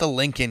 I put the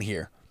link in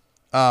here.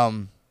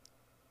 I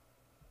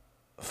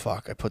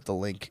put the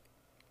link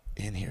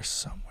in here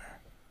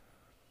somewhere.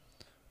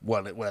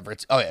 Whatever.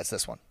 It's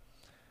this one.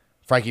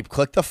 Frankie,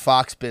 click the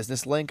Fox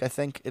Business link. I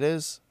think it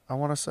is. I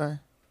want to say.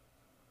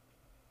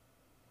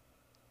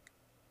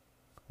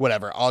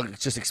 Whatever. I'll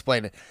just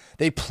explain it.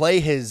 They play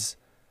his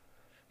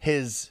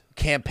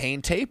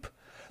campaign tape.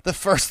 The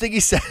first thing he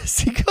says,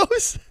 he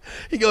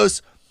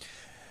goes,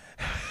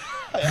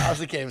 I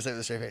honestly can't even say it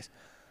with a straight face.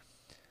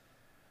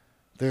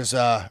 There's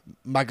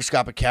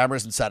microscopic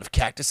cameras inside of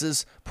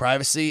cactuses.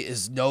 Privacy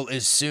is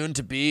soon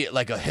to be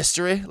like a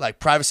history. Like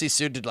privacy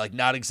soon to like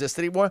not exist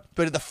anymore.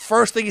 But the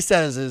first thing he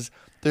says is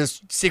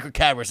there's secret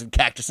cameras in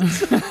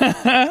cactuses.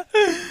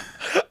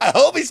 I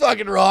hope he's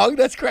fucking wrong.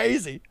 That's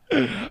crazy.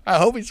 I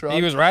hope he's wrong.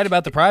 He was right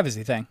about the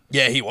privacy thing.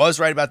 Yeah, he was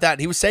right about that.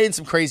 He was saying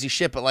some crazy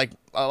shit, but like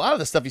a lot of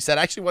the stuff he said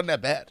actually wasn't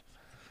that bad.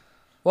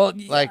 Well,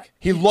 Like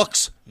he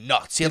looks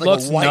nuts. He had like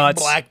looks a white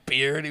nuts. black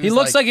beard. he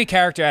looks like a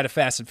character out of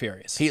Fast and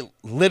Furious. he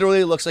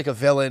literally looks like a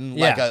villain,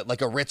 Yeah.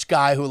 like a rich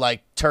guy who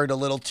like turned a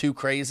little too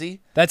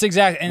crazy. That's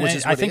exactly, and Which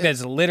is I what think it is.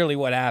 that's literally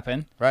what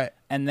happened. Right.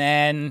 And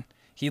then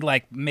he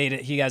like made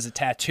it. He has a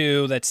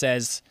tattoo that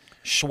says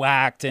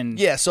 "schwacked," and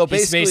Yeah, so he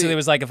basically-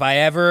 was like, if I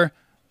ever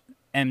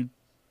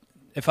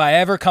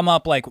come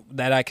up like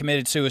that, I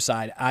committed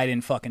suicide. I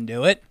didn't fucking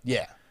do it,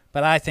 Yeah.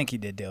 but I think he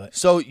did do it.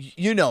 So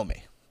you know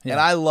me, Yeah.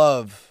 and I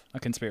love A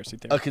conspiracy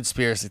theory. a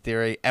conspiracy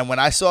theory. And when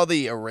I saw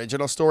the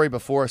original story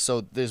before,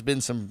 so there's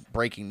been some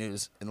breaking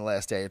news in the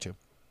last day or two.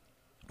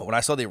 But when I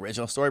saw the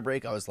original story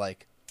break, I was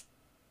like,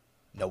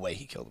 no way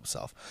he killed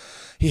himself.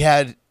 He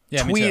had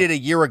Yeah, me tweeted too. a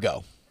year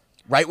ago,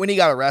 right when he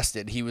got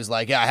arrested, he was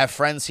like, yeah, I have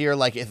friends here.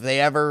 Like if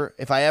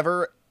I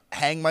ever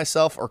hang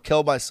myself or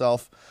kill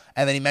myself,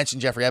 and then he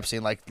mentioned Jeffrey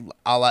Epstein, like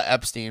a la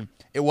Epstein,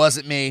 it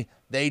wasn't me.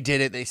 They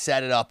did it. They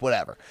set it up,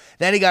 whatever.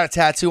 Then he got a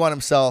tattoo on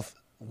himself,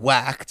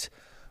 whacked,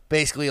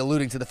 basically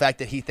alluding to the fact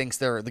that he thinks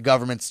the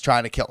government's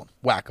trying to kill him,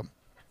 whack him.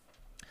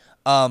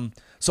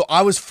 So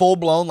I was full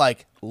blown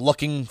like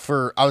looking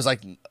for. I was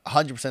like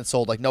 100%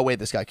 sold. Like no way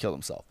this guy killed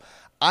himself.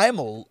 I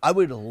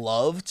would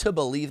love to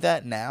believe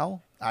that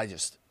now. I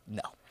just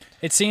no.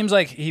 It seems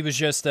like he was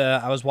just.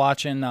 I was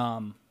watching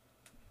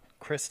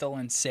Crystal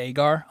and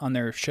Sagar on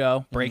their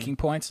show Breaking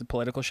Points, the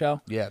political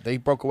show. Yeah, they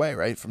broke away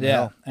right from the Yeah,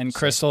 hell. and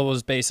Crystal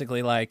was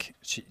basically like,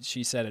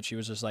 she said it. She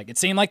was just like, it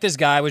seemed like this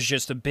guy was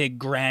just a big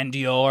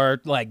grandeur,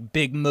 like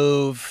big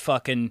move,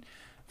 fucking,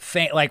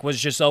 like was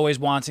just always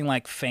wanting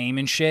like fame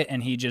and shit,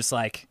 and he just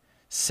like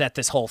set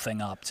this whole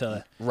thing up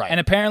to. Right. And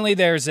apparently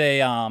there's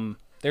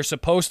there's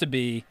supposed to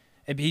be.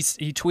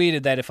 He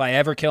tweeted that if I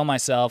ever kill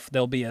myself,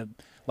 there'll be a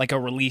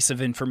release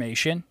of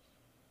information,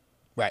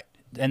 Right.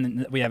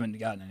 and we haven't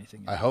gotten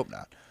anything yet. I hope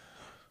not.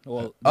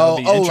 Well, that'll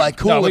be Like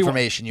cool No,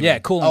 information. You yeah,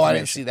 mean. cool Oh, information. I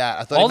didn't see that.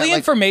 I thought all he meant, the like-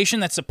 information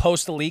that's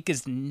supposed to leak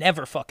is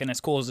never fucking as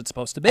cool as it's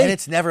supposed to be. and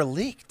it's never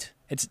leaked.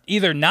 It's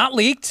either not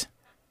leaked.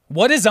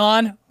 What is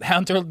on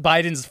Hunter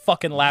Biden's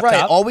fucking laptop?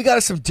 Right. All we got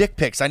is some dick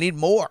pics. I need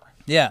more.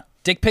 Yeah,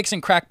 dick pics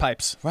and crack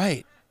pipes.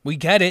 Right. We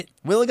get it.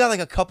 We only got like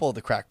a couple of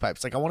the crack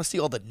pipes. Like I want to see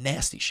all the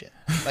nasty shit.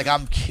 Like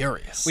I'm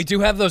curious. We do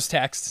have those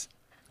texts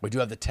We do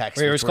have the text.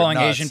 where he which was were calling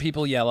nuts. Asian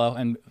people yellow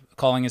and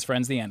calling his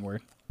friends the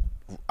N-word.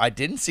 I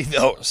didn't see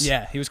those.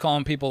 Yeah, he was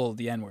calling people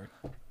the N-word.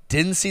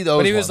 Didn't see those.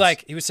 But he was ones.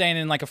 like, he was saying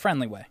it in like a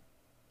friendly way.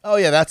 oh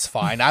yeah, that's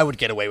fine. I would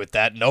get away with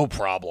that. No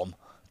problem.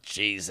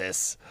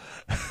 Jesus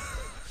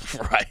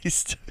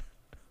Christ.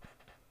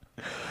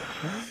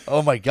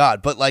 Oh my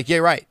God. But like,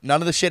 you're right.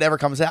 None of the shit ever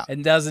comes out.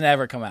 It doesn't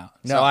ever come out.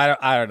 No. So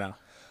I don't know.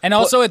 And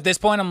also at this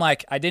point, I'm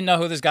like, I didn't know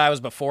who this guy was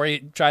before he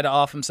tried to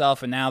off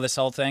himself, and now this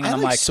whole thing. And I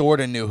I'm like like, sort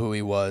of knew who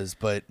he was,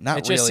 but not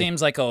it really. just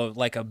seems like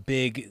a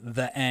big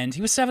the end.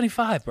 He was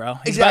 75, bro.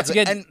 He's about to Exactly.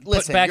 get And put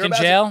listen, back you're in about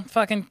to- jail.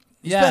 Fucking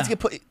He's yeah. about to get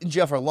put in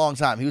jail for a long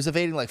time. He was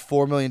evading like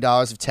 $4 million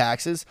of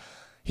taxes.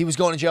 He was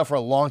going to jail for a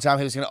long time.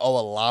 He was going to owe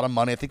a lot of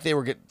money. I think they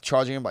were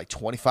charging him like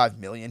 $25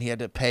 million. He had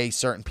to pay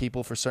certain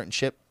people for certain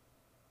shit.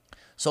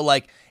 So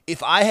like,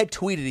 if I had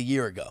tweeted a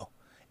year ago,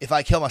 if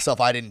I kill myself,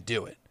 I didn't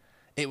do it.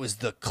 It was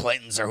the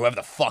Clintons or whoever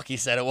the fuck he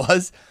said it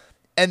was.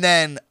 And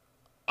then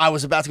I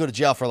was about to go to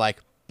jail for like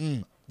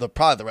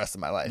probably the rest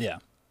of my life. Yeah,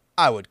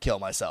 I would kill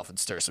myself and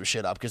stir some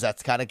shit up because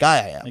that's the kind of guy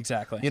I am.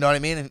 exactly. You know what I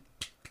mean? And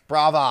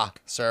brava,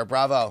 sir.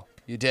 Bravo.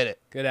 You did it.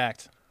 Good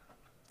act.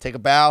 Take a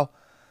bow.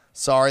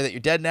 Sorry that you're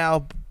dead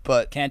now,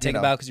 but Can't you take know.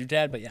 a bow because you're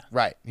dead, but yeah.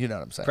 Right. You know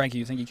what I'm saying. Frankie,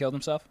 you think he killed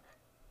himself?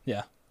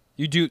 Yeah.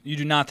 You do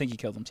not think he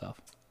killed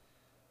himself.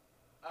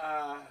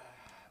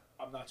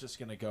 I'm not just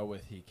gonna go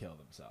with he killed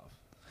himself.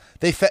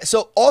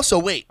 So also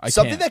wait,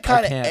 something can't- that kind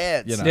I of can't,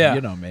 adds. You know, Yeah.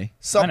 you know me.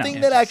 Something I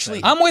know. that actually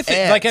I'm with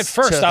it. Like at adds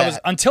first, to I was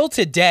that. until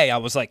today. I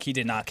was like, he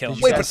did not kill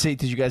Did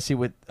himself. you guys see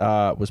what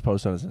was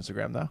posted on his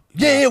Instagram though?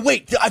 Yeah,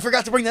 wait. I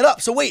forgot to bring that up.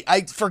 So wait,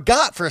 I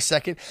forgot for a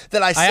second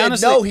that I said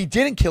honestly- no, he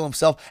didn't kill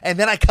himself, and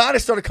then I kind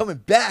of started coming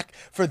back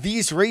for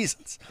these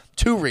reasons.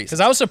 Two reasons.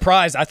 Because I was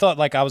surprised. I thought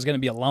like I was going to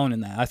be alone in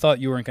that. I thought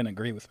you weren't going to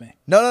agree with me.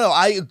 No.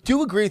 I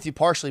do agree with you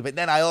partially, but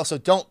then I also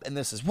don't, and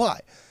this is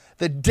why.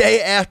 The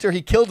day after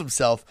he killed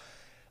himself,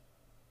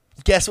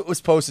 guess what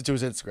was posted to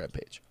his Instagram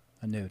page?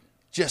 A nude.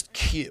 Just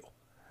Q.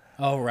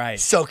 Oh, right.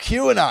 So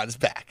QAnon's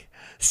back.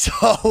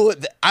 So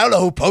I don't know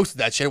who posted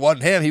that shit. It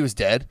wasn't him. He was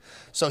dead.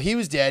 So he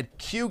was dead.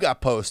 Q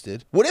got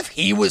posted. What if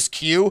he was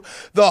Q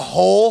the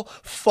whole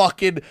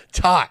fucking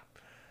time?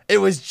 It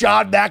was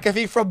John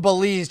McAfee from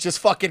Belize just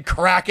fucking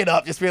cracking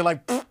up, just being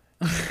like,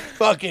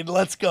 fucking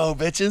let's go,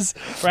 bitches.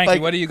 Frankie,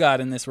 Like, what do you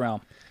got in this realm?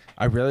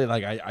 I really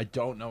like. I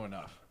don't know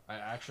enough. I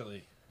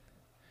actually.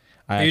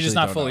 You're just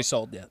not don't fully know.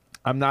 sold yet.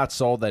 I'm not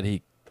sold that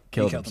he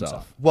killed killed himself.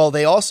 himself. Well,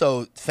 they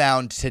also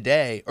found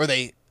today, or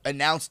they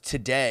announced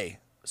today,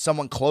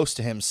 someone close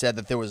to him said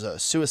that there was a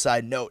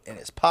suicide note in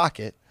his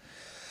pocket,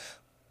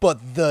 but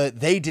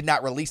they did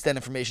not release that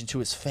information to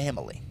his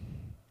family.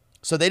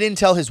 So they didn't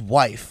tell his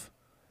wife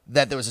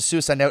that there was a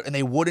suicide note, and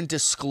they wouldn't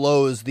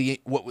disclose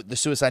what the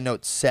suicide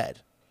note said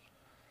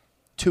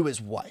to his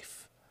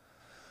wife.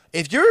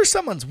 If you're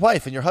someone's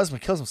wife and your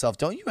husband kills himself,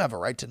 don't you have a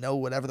right to know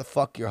whatever the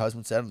fuck your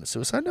husband said on the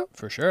suicide note?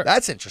 For sure.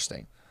 That's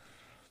interesting.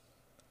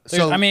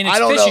 I mean, it's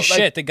fishy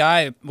shit. The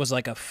guy was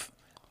like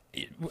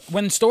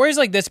when stories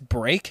like this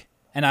break,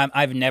 and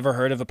I've never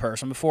heard of a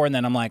person before, and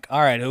then I'm like,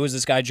 all right, who is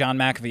this guy John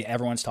McAfee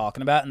everyone's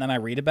talking about? And then I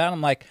read about it,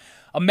 I'm like,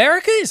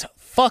 America is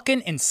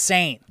fucking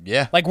insane.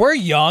 Yeah. Like, we're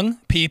young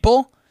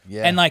people,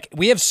 Yeah. and like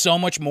we have so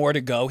much more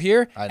to go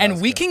here, I know, and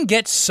it's we good. can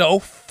get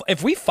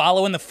if we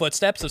follow in the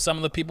footsteps of some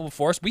of the people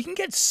before us, we can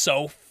get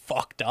so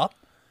fucked up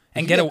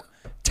and get a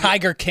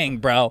Tiger King,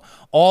 bro.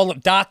 All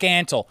of Doc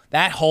Antle,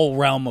 that whole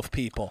realm of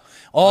people.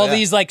 All yeah.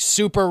 these like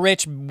super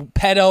rich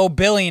pedo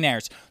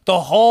billionaires. The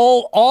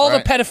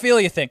Right.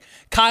 pedophilia thing.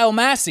 Kyle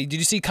Massey. Did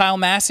you see Kyle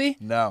Massey?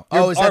 No.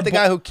 Your- Is our that the bo-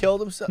 guy who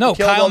killed himself? No,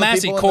 Killed all Kyle the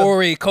Massey. people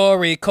in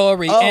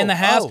Corey in the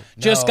house.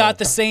 Just no. got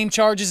the same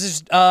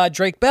charges as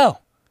Drake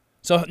Bell.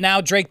 So now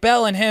Drake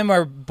Bell and him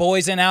are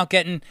boysing out,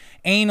 getting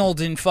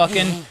analed in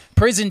fucking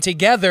prison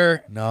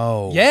together.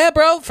 No. Yeah,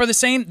 bro, for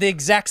the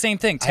exact same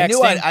thing.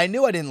 Texting. I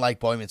knew I didn't like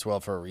Boy Meets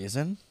World for a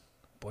reason.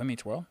 Boy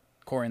Meets World.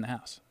 Corey in the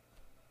house.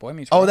 Boy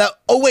Meets World.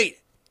 Wait.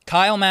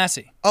 Kyle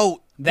Massey.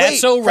 Oh, That's wait,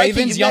 so Frankie,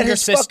 Raven's you met younger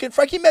his sister. fucking-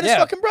 Frankie met his Yeah.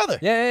 fucking brother.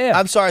 Yeah.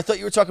 I'm sorry. I thought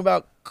you were talking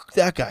about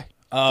that guy.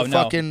 Oh The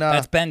no, fucking,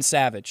 that's Ben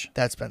Savage.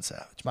 That's Ben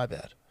Savage. My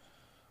bad.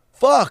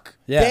 Fuck.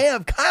 Yeah.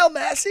 Damn. Kyle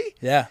Massey.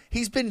 Yeah.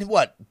 He's been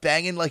what,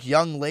 banging like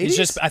young ladies? He's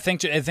just. I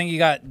think he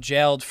got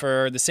jailed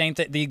for the same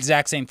thing, the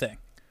exact same thing.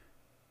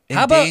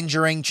 How about-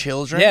 endangering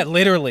children. Yeah,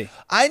 literally.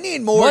 I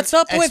need more What's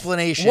up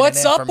explanation. with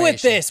What's and up with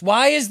information. this?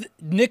 Why is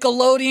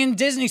Nickelodeon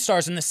Disney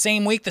stars in the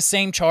same week the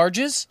same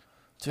charges?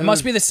 It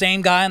must be the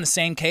same guy on the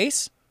same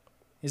case.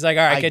 He's like,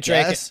 all right, I get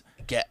Drake.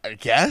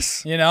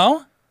 guess. You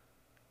know?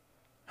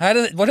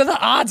 What are the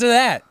odds of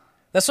that?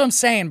 That's what I'm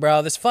saying,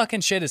 bro. This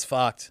fucking shit is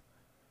fucked.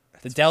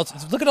 The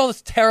Delta. Look at all the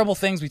terrible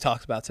things we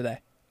talked about today.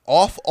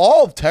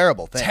 All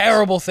terrible things.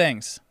 Terrible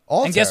things.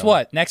 All and guess terrible.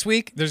 what? Next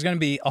week there's gonna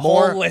be a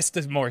More- whole list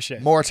of more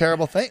shit. More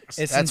terrible things.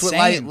 It's That's what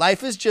insane.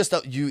 life is. Just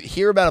you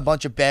hear about a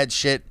bunch of bad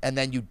shit and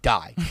then you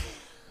die.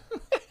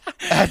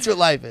 That's what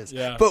life is.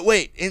 Yeah. But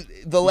wait, the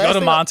You last go to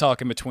thing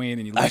Montauk in between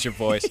and you lose your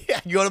voice. Yeah,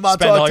 you go to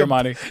Montauk Spend all your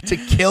money. to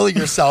kill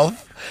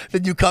yourself.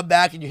 Then you come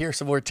back and you hear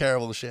some more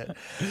terrible shit.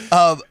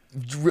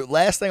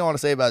 Last thing I want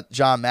to say about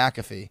John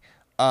McAfee,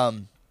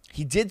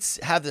 he did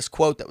have this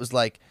quote that was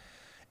like,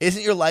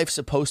 "Isn't your life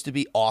supposed to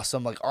be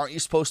awesome? Like, aren't you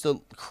supposed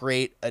to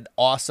create an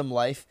awesome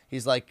life?"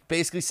 He's like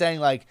basically saying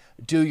like,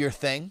 "Do your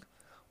thing,"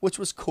 which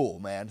was cool,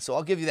 man. So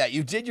I'll give you that.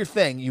 You did your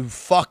thing. You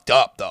fucked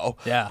up though.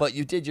 Yeah. But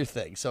you did your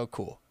thing. So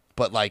cool.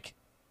 But like,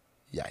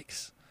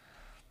 yikes.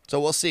 So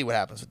we'll see what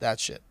happens with that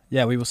shit.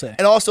 Yeah, we will see.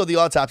 And also, the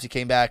autopsy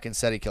came back and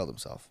said he killed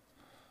himself.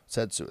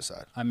 Said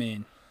suicide. I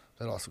mean,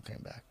 That also came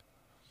back.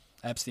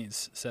 Epstein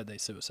said they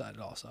suicided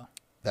also.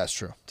 That's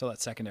true. So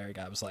that secondary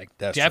guy was like,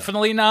 That's true.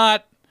 definitely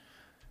not.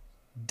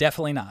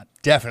 Definitely not.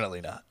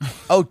 Definitely not.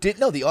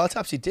 The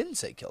autopsy didn't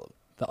say kill him.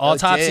 The No,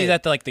 it autopsy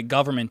did. that the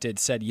government did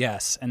said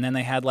yes, and then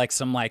they had like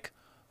some like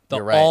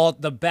You're right.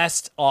 the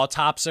best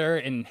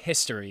autopser in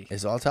history.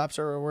 Is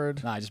autopsy a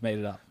word? No, I just made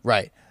it up.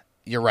 Right.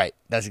 You're right.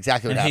 That's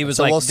exactly what And happened. he was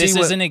So like, we'll "This see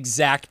is what- an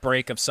exact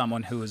break of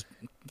someone who was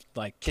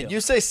like Can killed." you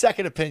say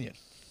second opinion?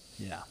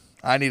 Yeah.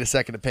 I need a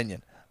second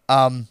opinion.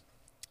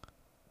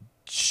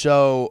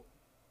 So,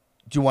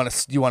 you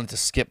wanted to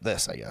skip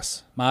this? I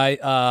guess.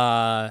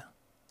 My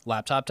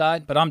laptop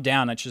died, but I'm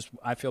down. It's just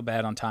I feel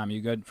bad on time.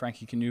 You good,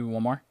 Frankie? Can you do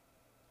one more?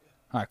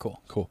 All right,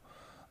 cool. Cool.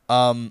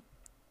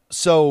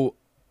 So,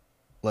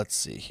 let's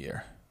see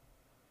here.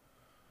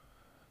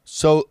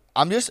 So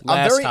I'm Last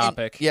very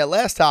topic.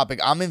 last topic.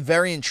 I'm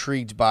very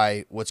intrigued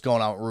by what's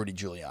going on with Rudy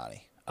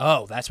Giuliani.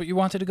 Oh, that's what you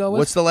wanted to go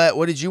with?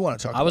 What did you want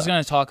to talk about? I was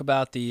going to talk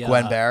about the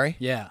Gwen Barry?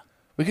 Yeah.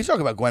 We can talk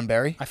about Gwen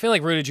Barry. I feel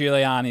like Rudy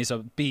Giuliani's a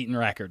beaten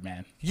record,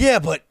 man. Yeah,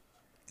 but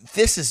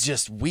this is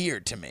just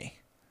weird to me.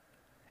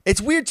 It's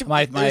weird to me.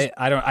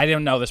 I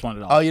didn't know this one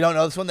at all. Oh, you don't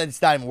know this one? Then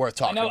it's not even worth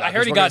talking I know, about. I heard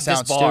 'cause he we're gonna got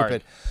sound disbarred.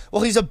 stupid.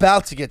 Well, he's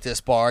about to get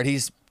disbarred.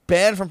 He's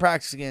banned from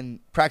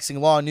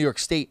practicing law in New York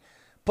State,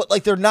 but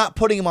like they're not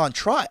putting him on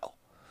trial.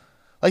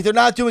 Like they're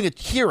not doing a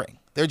hearing.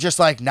 They're just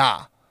like,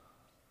 nah.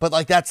 But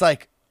like that's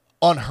like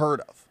unheard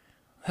of.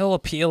 He'll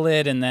appeal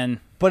it and then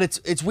But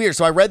it's weird.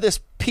 So I read this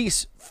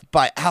piece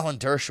by Alan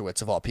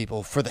Dershowitz of all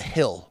people for The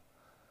Hill.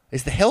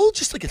 Is The Hill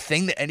just like a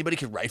thing that anybody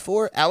could write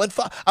for? I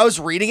was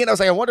reading it. I was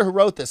like, I wonder who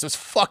wrote this. It was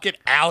fucking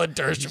Alan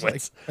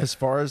Dershowitz. As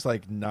far as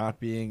like not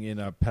being in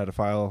a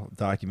pedophile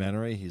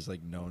documentary, he's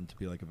like known to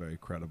be like a very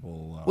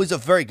credible. Well, he's a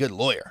very good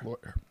lawyer.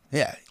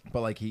 Yeah.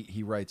 But like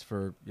he writes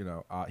for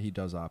he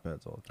does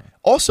op-eds all the time.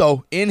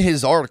 Also, in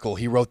his article,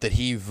 he wrote that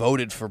he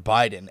voted for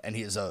Biden and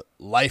he is a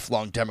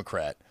lifelong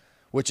Democrat,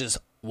 which is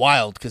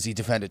wild because he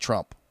defended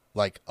Trump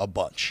like a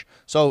bunch.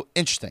 So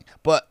interesting.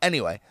 But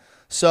anyway,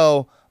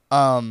 so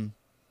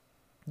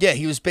yeah,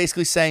 he was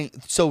basically saying,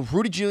 so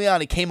Rudy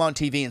Giuliani came on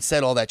TV and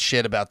said all that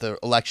shit about the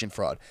election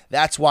fraud.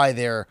 That's why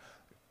they're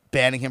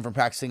banning him from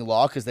practicing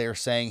law, because they are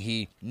saying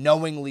he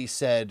knowingly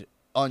said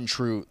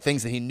untrue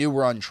things that he knew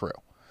were untrue.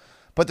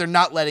 But they're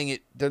not letting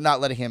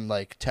him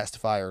like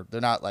testify, or they're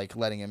not like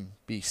letting him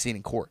be seen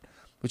in court,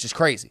 which is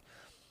crazy.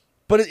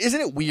 But isn't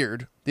it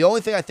weird? The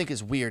only thing I think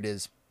is weird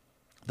is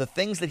the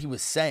things that he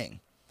was saying.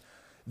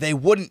 They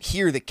wouldn't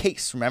hear the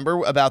case,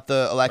 remember, about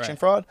the election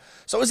fraud?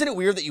 So isn't it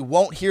weird that you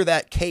won't hear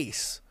that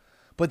case,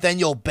 but then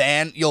you'll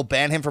ban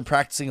him from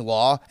practicing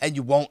law and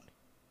you won't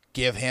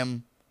give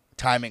him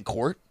time in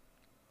court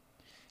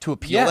to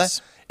appeal that?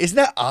 Isn't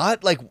that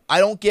odd? Like, I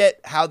don't get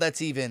how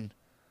that's even...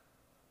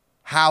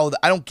 I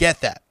don't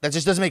get that. That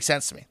just doesn't make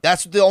sense to me.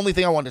 That's the only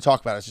thing I wanted to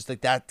talk about. It's just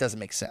like that doesn't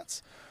make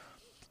sense.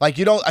 Like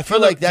you don't. I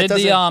feel like that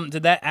doesn't.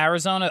 Did that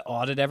Arizona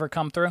audit ever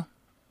come through?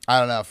 I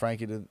don't know,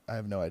 Frankie. I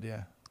have no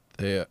idea.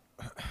 They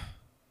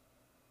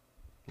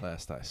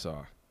last I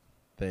saw,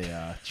 they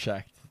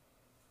checked.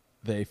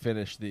 They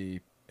finished the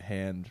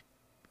hand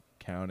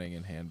counting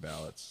and hand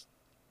ballots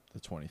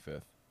the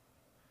 25th.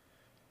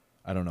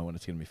 I don't know when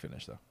it's gonna be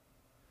finished though.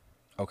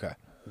 Okay.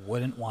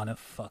 Wouldn't want to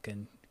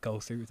fucking go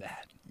through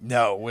that.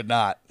 No, would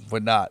not.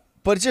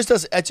 But it just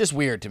does. It's just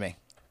weird to me.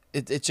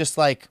 It's just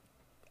like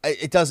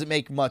it doesn't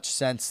make much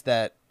sense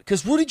that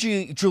because Rudy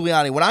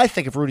Giuliani. When I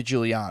think of Rudy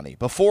Giuliani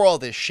before all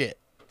this shit,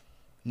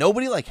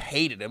 nobody like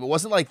hated him. It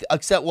wasn't like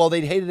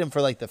they hated him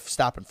for like the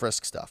stop and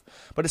frisk stuff.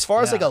 But as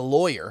far as like a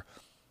lawyer,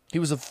 he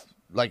was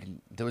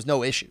there was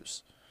no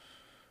issues.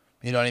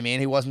 You know what I mean?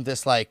 He wasn't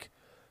this like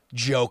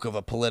joke of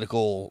a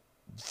political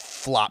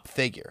flop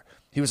figure.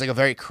 He was like a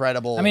very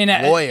credible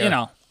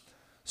lawyer.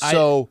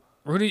 So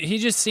Rudy, he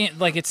just seemed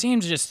like it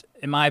seems just,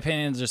 in my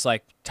opinion, just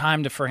like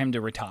time for him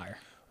to retire.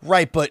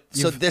 Right, but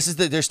so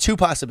there's two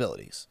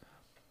possibilities.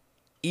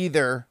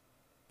 Either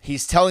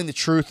he's telling the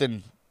truth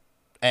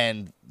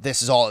and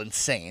this is all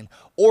insane,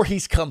 or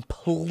he's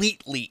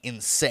completely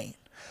insane.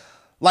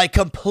 Like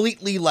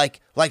completely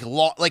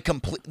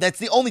complete. That's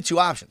the only two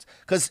options,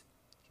 because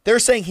they're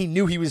saying he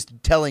knew he was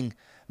telling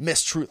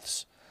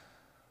mistruths.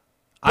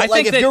 But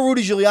if you're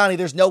Rudy Giuliani,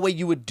 there's no way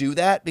you would do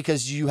that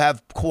because you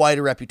have quite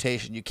a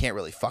reputation you can't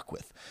really fuck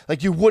with.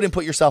 Like, you wouldn't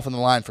put yourself on the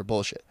line for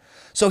bullshit.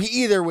 So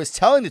he either was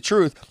telling the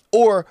truth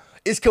or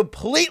is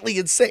completely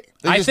insane.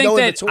 I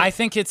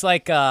think it's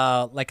like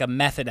a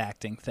method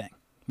acting thing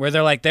where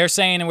they're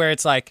saying where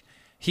it's like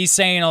he's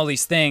saying all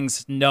these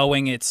things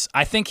knowing it's.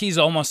 I think he's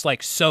almost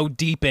like so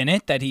deep in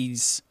it that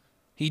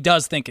he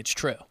does think it's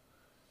true.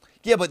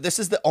 Yeah, but this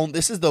is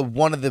the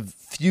one of the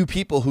few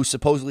people who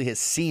supposedly has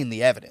seen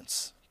the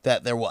evidence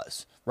that there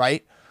was,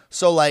 right?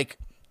 So like,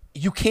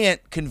 you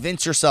can't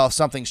convince yourself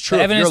something's true.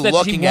 The evidence if you're that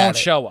looking he won't at it.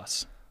 show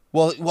us.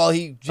 Well,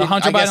 the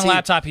Hunter Biden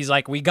laptop. He's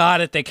like, we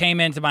got it. They came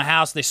into my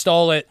house. They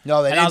stole it.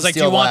 No, they didn't. And I was like, do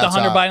steal you want the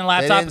Hunter laptop. Biden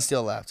laptop? They didn't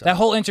steal the laptop. That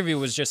whole interview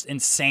was just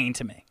insane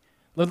to me.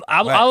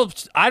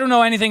 I don't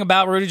know anything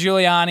about Rudy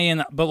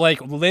Giuliani, but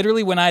like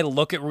literally when I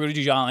look at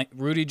Rudy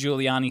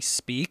Giuliani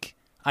speak,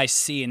 I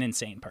see an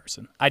insane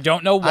person. I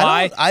don't know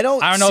why. I don't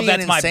know if see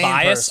that's an my insane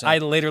bias. person. I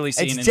literally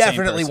see an insane It's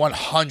definitely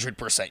person.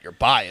 100% your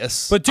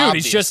bias. But dude,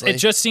 obviously. it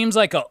just seems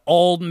like an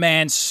old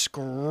man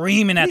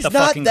screaming at He's the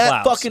not fucking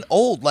that clouds. fucking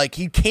old. Like,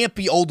 he can't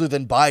be older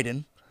than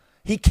Biden.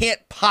 He can't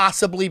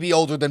possibly be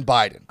older than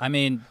Biden. I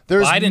mean,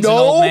 There's Biden's an no-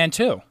 old man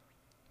too.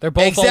 They're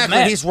both old Exactly.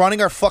 men. He's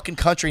running our fucking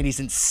country and he's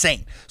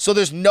insane. So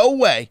there's no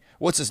way.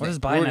 What's his What name? does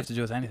Biden have to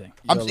do with anything?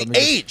 I'm Yo, let saying me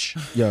just- age.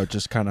 Yo,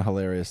 just kind of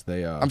hilarious.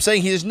 I'm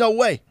saying there's no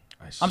way.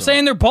 I'm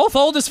saying they're both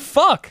old as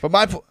fuck.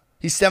 But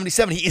he's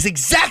 77. He is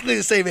exactly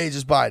the same age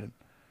as Biden.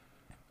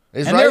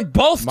 Is And right? they're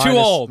both too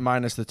old.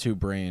 minus the two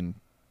brain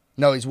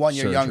No, he's 1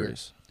 year younger.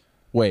 surgeries.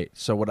 Wait,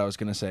 so what I was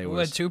gonna say Who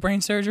was had 2 brain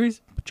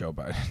surgeries? Joe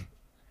Biden.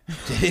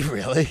 Did he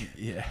really?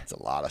 Yeah. It's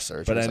a lot of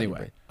surgery. But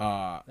anyway,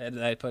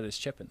 They put his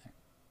chip in there.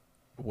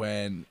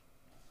 when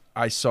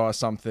I saw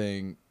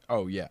something,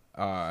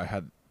 I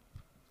had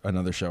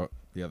another show.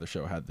 The other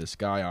show had this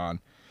guy on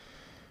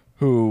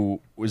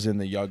who was in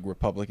the Young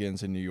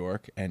Republicans in New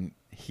York, and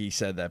he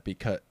said that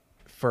because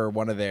for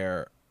one of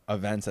their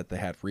events that they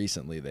had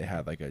recently, they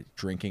had like a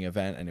drinking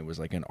event, and it was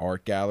like an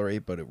art gallery,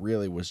 but it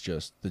really was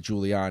just the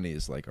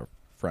Giulianis like are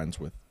friends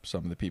with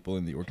some of the people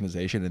in the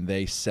organization, and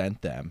they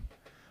sent them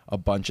a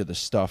bunch of the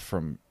stuff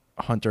from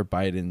Hunter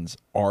Biden's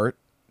art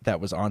that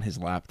was on his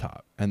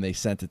laptop, and they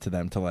sent it to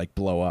them to like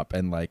blow up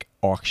and like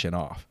auction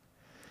off.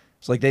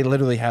 So like they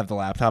literally have the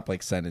laptop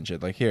like sending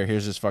shit like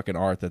here's this fucking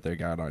art that they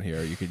got on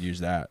here. You could use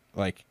that.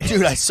 Like,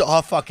 dude, I saw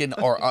a fucking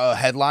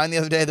headline the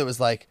other day that was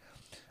like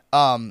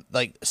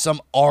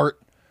some art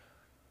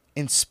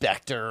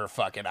inspector or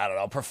fucking, I don't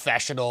know,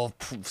 professional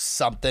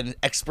something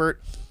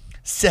expert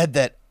said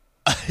that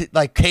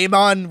like came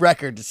on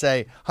record to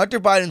say Hunter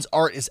Biden's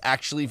art is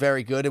actually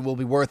very good and will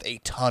be worth a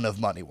ton of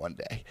money one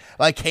day.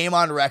 Like came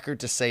on record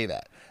to say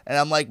that. And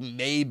I'm like,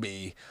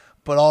 maybe,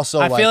 but also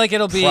I feel like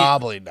it'll be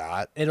probably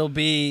not. It'll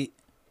be,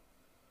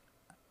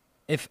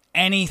 if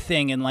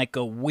anything, in like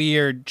a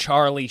weird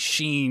Charlie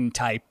Sheen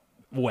type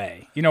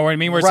way. You know what I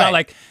mean? Where it's Right. not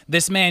like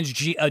this man's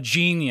a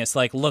genius.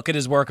 Like, look at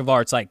his work of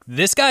art. It's like,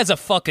 this guy's a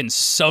fucking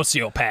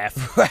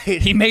sociopath. Right.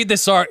 He made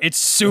this art. It's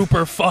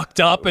super fucked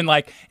up. And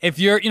like, if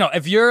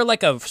you're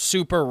like a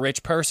super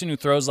rich person who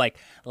throws like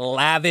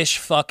lavish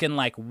fucking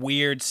like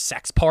weird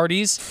sex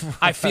parties,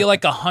 I feel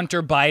like a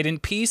Hunter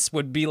Biden piece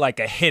would be like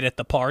a hit at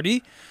the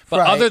party. But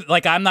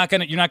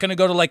Right. you're not gonna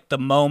go to like the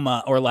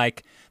MoMA or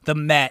like the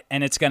Met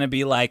and it's gonna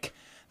be like,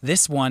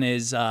 this one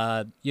is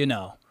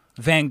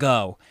Van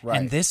Gogh, Right.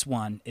 and this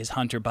one is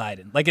Hunter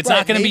Biden. Like, it's Right,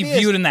 not going to be maybe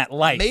viewed in that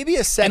light. Maybe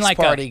a sex And like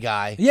party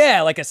guy.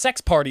 Yeah, like a sex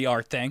party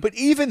art thing. But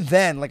even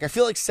then, like I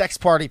feel like sex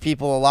party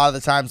people a lot of the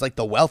times, like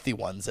the wealthy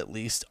ones at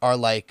least, are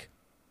like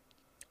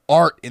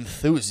art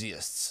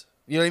enthusiasts.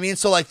 You know what I mean?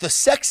 So like the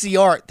sexy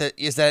art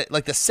that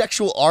like the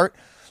sexual art,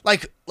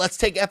 like let's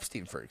take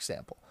Epstein for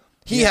example.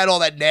 He had all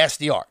that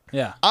nasty art.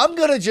 Yeah. I'm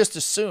gonna just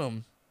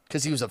assume,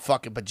 because he was a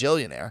fucking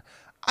bajillionaire,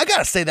 I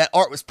gotta say that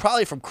art was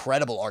probably from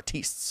credible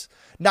artistes.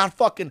 Not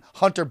fucking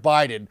Hunter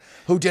Biden,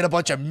 who did a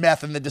bunch of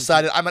meth and then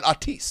decided I'm an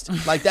artiste.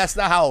 Like, that's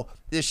not how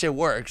this shit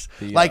works.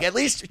 Like, at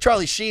least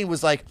Charlie Sheen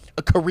was like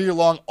a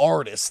career-long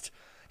artist.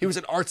 He was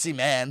an artsy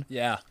man.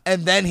 Yeah.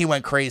 And then he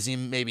went crazy.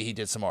 Maybe he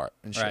did some art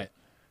and shit. Right.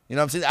 You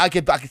know what I'm saying? I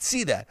could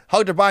see that.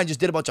 Hunter Biden just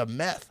did a bunch of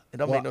meth. It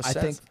don't make no I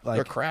sense. think, like,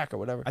 or crack or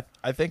whatever.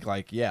 I think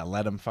like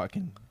let him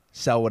fucking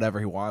sell whatever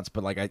he wants.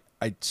 But like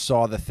I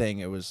saw the thing.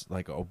 It was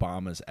like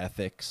Obama's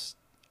ethics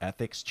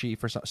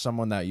chief or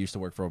someone that used to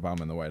work for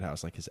Obama in the White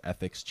House. Like his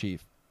ethics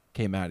chief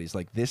came out. He's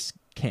like, this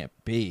can't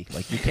be.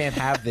 Like you can't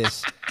have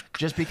this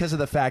just because of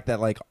the fact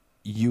that like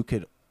you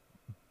could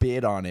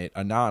bid on it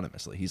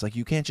anonymously. He's like,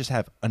 you can't just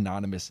have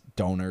anonymous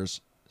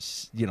donors,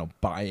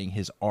 buying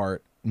his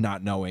art,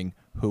 not knowing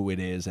who it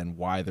is and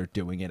why they're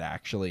doing it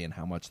actually and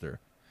how much they're.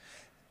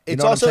 You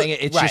It's know also what I'm saying?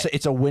 It's right. just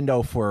it's a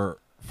window for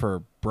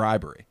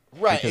bribery.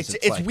 Right. Because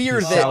It's like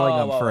weird he's that- selling Whoa,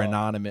 them whoa,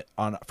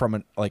 for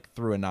whoa.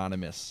 through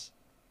anonymous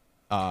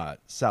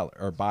seller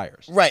or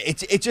buyers. Right.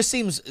 It just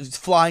seems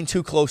flying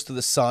too close to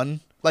the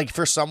sun. Like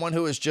for someone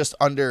who is just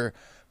under,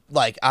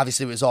 like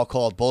obviously it was all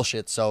called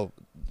bullshit. So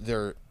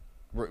there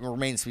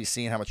remains to be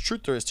seen how much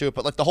truth there is to it.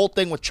 But like the whole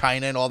thing with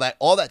China and all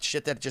that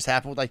shit that just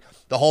happened with like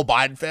the whole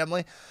Biden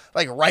family,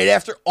 like right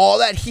after all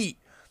that heat,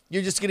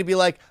 you're just gonna be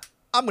like,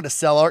 I'm gonna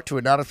sell art to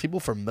anonymous people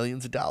for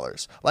millions of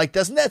dollars. Like,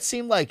 doesn't that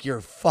seem like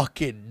you're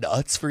fucking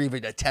nuts for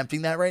even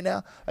attempting that right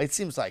now? Like, it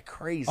seems like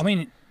crazy. I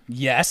mean,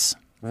 yes.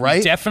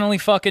 Right? Definitely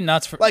fucking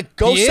nuts. For Like,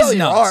 go he sell is your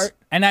nuts. art.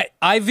 And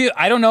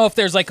I don't know if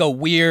there's like a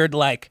weird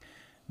like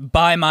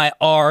buy my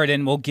art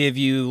and we'll give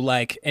you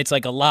like it's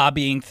like a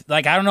lobbying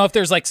like I don't know if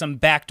there's like some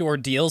backdoor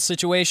deal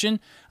situation.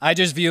 I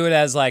just view it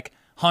as like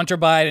Hunter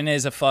Biden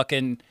is a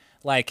fucking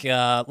like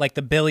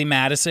the Billy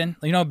Madison.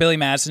 You know, Billy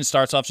Madison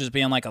starts off just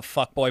being like a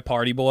fuckboy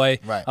party boy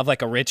Right. of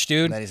like a rich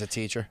dude. And then he's a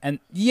teacher. And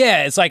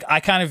yeah, it's like I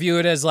kind of view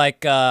it as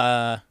like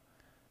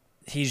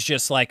he's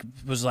just like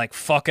was like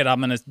fuck it, I'm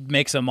gonna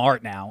make some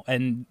art now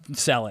and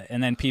sell it,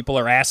 and then people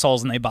are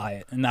assholes and they buy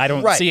it, and I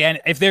don't Right. see any.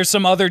 If there's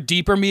some other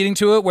deeper meaning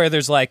to it where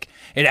there's like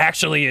it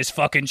actually is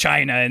fucking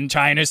China and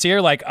China's here,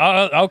 like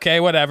okay,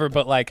 whatever.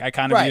 But like I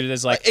kind of Right. viewed it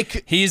as like It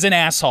could- he's an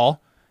asshole.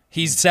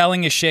 He's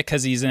selling his shit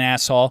because he's an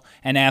asshole,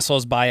 and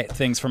assholes buy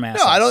things from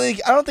assholes. No, I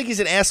don't think he's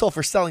an asshole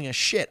for selling his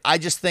shit. I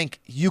just think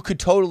you could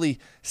totally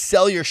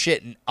sell your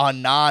shit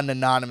on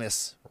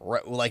non-anonymous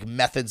like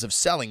methods of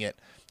selling it.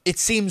 It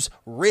seems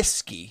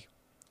risky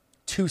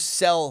to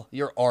sell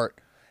your art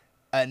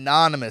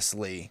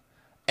anonymously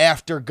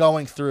after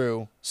going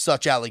through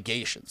such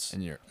allegations.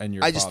 And your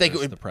I just think it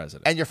father's would, the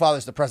president. and your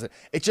father's the president.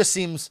 It just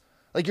seems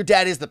like your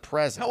dad is the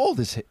president. How old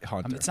is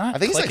Hunter? It's not I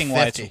think he's like clicking.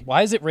 50.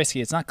 Why is it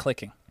risky? It's not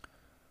clicking.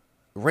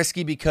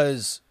 Risky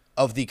because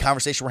of the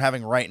conversation we're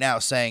having right now,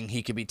 saying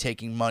he could be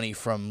taking money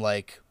from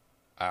like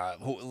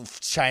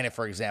China,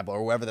 for example,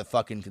 or whoever the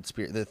fucking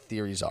the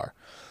theories are.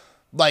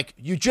 Like,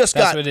 you just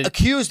That's got what it-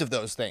 accused of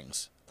those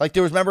things. Like,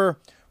 there was, remember,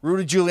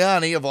 Rudy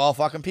Giuliani, of all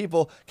fucking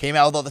people, came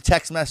out with all the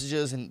text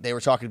messages, and they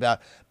were talking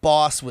about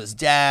boss was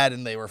dad,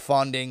 and they were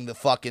funding the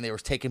fucking, they were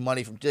taking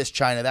money from this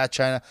China, that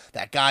China.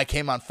 That guy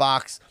came on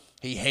Fox.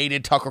 He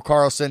hated Tucker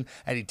Carlson,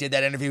 and he did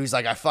that interview. He's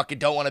like, I fucking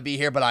don't want to be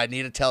here, but I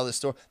need to tell this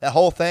story. That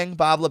whole thing,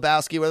 Bob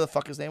Lebowski, whatever the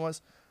fuck his name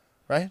was,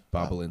 right?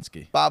 Bob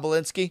Alinsky. Bob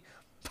Alinsky.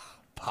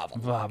 Bob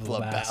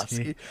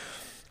Lebowski.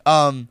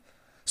 Lebowski.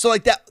 So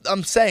like that,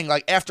 I'm saying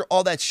like after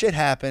all that shit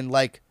happened,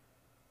 like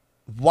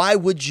why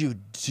would you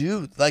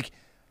do like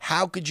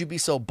how could you be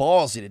so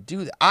ballsy to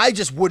do that? I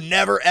just would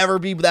never ever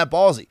be that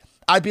ballsy.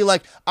 I'd be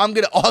like, I'm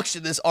gonna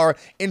auction this art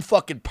in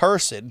fucking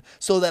person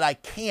so that I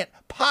can't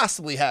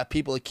possibly have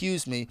people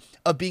accuse me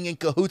of being in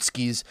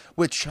cahootskis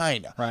with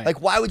China. Right.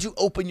 Like, why would you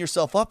open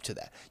yourself up to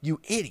that? You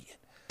idiot.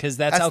 Because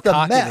that's how the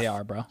cocky meth. they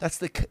are, bro. That's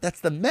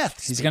the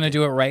meth. He's going to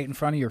do it right in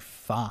front of your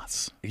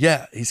face.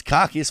 Yeah, he's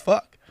cocky as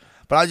fuck.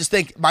 But I just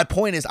think my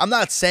point is, I'm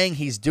not saying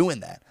he's doing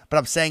that, but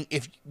I'm saying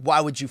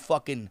why would you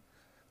fucking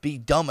be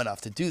dumb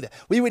enough to do that?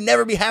 We would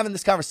never be having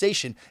this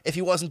conversation if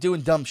he wasn't doing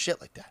dumb shit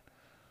like that.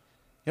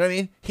 You know what I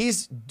mean?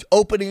 He's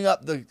opening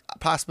up the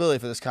possibility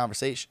for this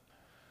conversation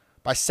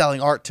by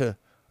selling art to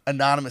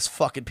anonymous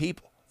fucking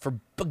people for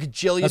a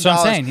gajillion That's dollars.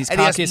 what I'm saying. He's and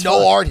he cocky has as no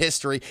fuck. art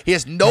history. He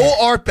has no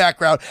art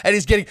background, and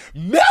he's getting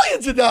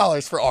millions of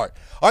dollars for art.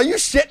 Are you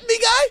shitting me,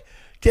 guy?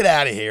 Get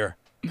out of here.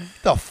 Get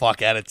the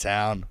fuck out of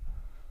town.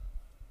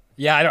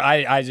 Yeah,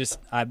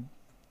 I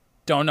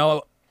don't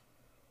know.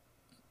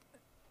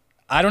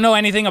 I don't know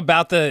anything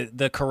about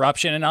the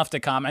corruption enough to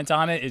comment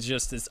on it. It's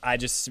just I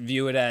just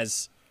view it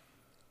as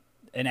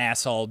an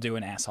asshole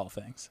doing asshole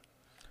things.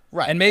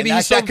 Right. And maybe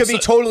that could be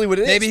totally what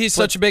it is. Maybe he's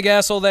but- such a big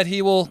asshole that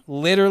he will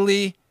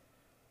literally.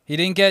 He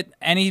didn't get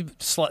any.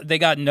 They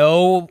got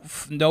no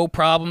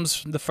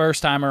problems the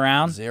first time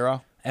around.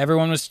 Zero.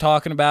 Everyone was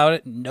talking about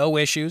it. No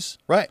issues.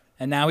 Right.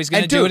 And now he's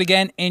going to And do dude- it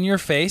again in your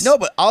face. No,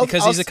 but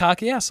because he's a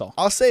cocky asshole.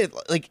 I'll say it,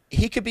 like,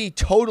 he could be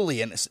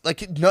totally innocent.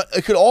 Like,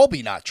 it could all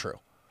be not true.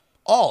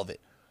 All of it.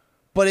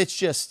 But it's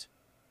just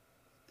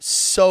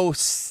so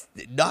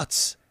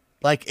nuts.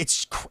 Like,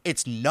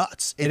 it's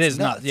nuts. It is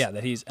nuts. Yeah,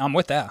 that he's. I'm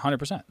with that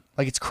 100%.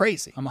 Like, it's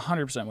crazy. I'm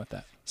 100% with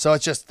that. So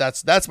it's just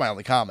that's my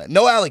only comment.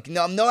 No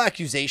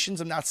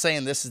accusations. I'm not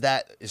saying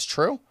that is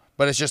true,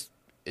 but it's just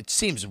it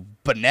seems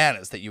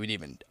bananas that you would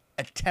even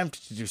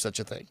attempt to do such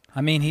a thing. I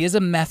mean, he is a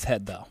meth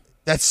head though.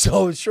 That's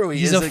so true.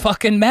 He's a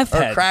fucking meth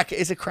or head. crack.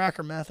 Is it crack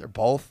or meth or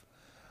both?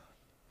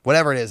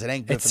 Whatever it is, it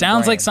ain't good. It for the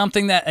sounds like brain.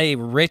 something that a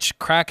rich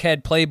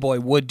crackhead playboy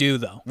would do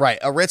though. Right,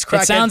 a rich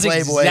crackhead It sounds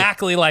playboy.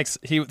 exactly like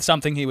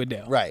something he would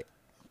do. Right.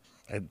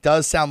 It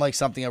does sound like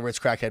something a rich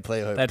crackhead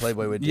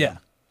playboy would do. Yeah.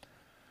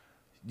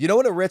 You know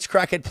what a rich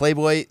crackhead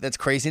playboy that's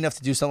crazy enough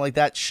to do something like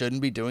that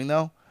shouldn't be doing,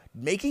 though?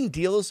 Making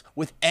deals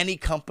with any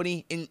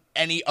company in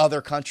any other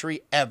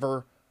country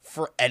ever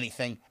for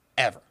anything,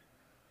 ever.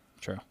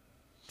 True.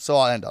 So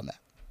I'll end on that.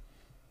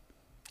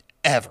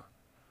 Ever.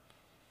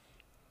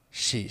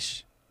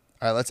 Sheesh.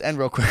 All right, let's end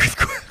real quick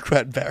with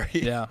Gwen Berry.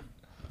 Yeah.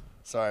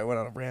 Sorry, I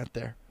went on a rant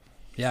there.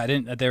 Yeah, I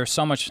didn't. There was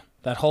so much.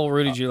 That whole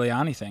Rudy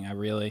Giuliani thing,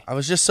 I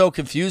was just so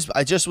confused.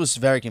 I just was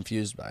very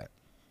confused by it.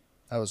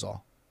 That was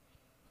all.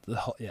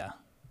 Yeah.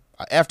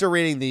 After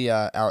reading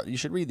you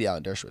should read the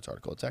Alan Dershowitz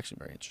article. It's actually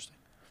very interesting.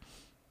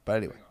 But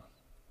anyway,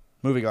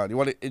 moving on. You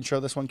want to intro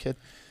this one, kid?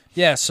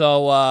 Yeah,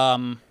 so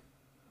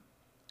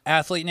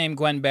athlete named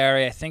Gwen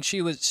Berry. I think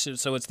she was,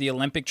 so it's the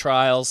Olympic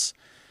trials.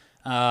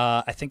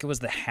 I think it was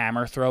the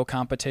hammer throw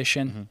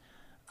competition.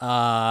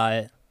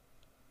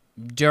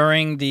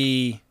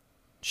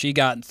 She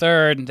got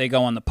third, they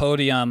go on the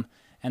podium,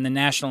 and the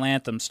national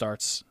anthem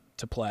starts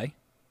to play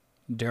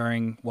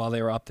while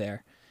they were up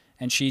there.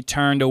 And she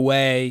turned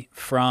away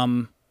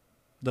from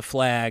the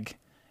flag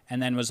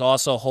and then was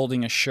also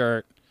holding a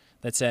shirt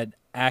that said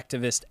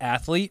activist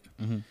athlete.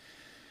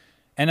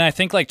 And I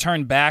think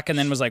turned back and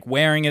then was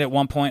wearing it at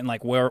one point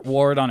and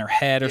wore it on her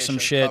head or some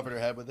shit. Covered her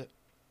head with it.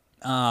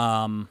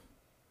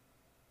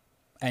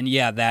 And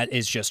yeah, that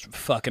is just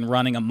fucking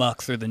running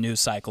amok through the news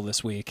cycle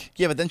this week.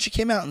 Yeah, but then she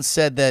came out and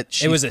said that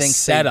she It was a thinks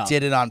setup. they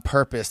did it on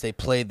purpose. They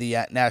played the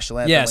national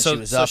anthem Yeah, when she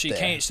was up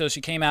there. So she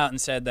came out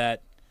and said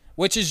that,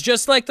 which is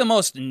just the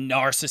most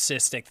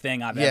narcissistic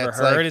thing I've ever it's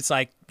heard. It's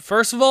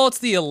first of all, it's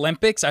the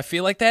Olympics. I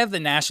feel like they have the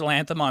national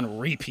anthem on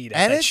repeat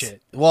at that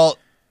shit. Well,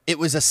 it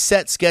was a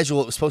set schedule.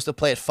 It was supposed to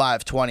play at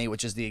 5:20,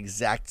 which is the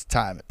exact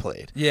time it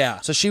played. Yeah.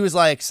 So she was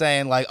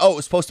saying oh, it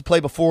was supposed to play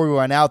before we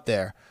went out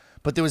there,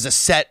 but there was a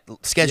set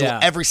schedule. Yeah.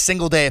 Every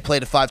single day it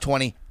played at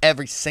 5:20,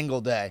 every single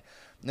day.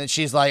 And then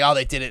she's like, oh,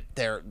 they did it.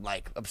 They're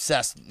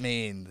obsessed with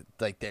me, and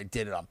they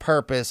did it on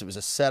purpose. It was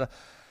a setup.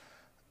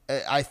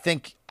 I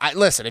think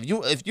listen, if you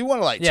want to turn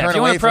away if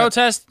you want to from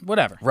protest,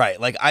 whatever. right,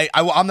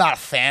 I'm not a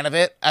fan of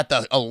it at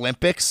the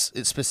Olympics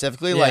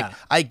specifically. Yeah.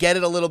 I get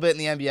it a little bit in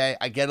the NBA,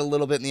 I get it a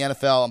little bit in the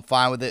NFL. I'm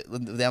fine with it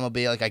with the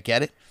MLB. I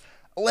get it.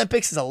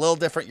 Olympics is a little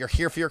different. You're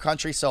here for your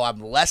country, so I'm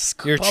less.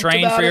 You're pumped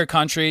trained about for your it.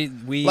 country.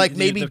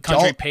 Maybe the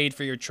country don't- paid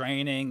for your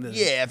training.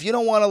 Yeah, if you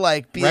don't want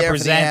to be there for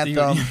the Represent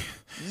the- anthem,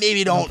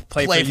 maybe don't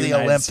play for the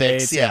United Olympics.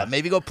 States, yeah, yeah.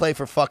 maybe go play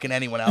for fucking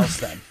anyone else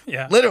then.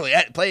 Yeah. Literally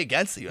play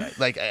against the United.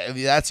 I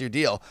mean, that's your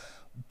deal.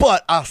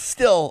 But I'll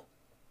still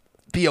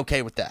be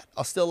okay with that.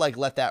 I'll still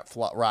let that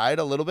ride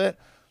a little bit.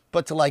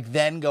 But to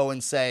then go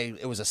and say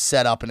it was a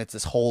setup and it's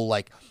this whole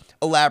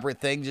elaborate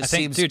thing just I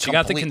think, seems dude, she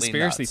got the completely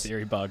conspiracy nuts.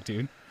 theory bug,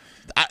 dude.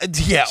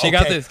 Yeah, She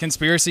got the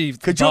conspiracy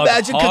Could you bug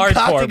imagine hardcore,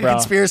 concocting bro. a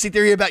conspiracy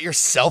theory about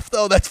yourself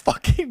though? That's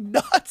fucking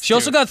nuts. She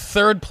also dude. got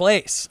third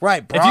place.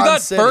 Right, If you got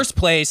Bronze City. first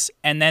place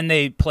and then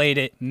they played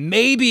it,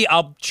 maybe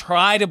I'll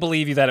try to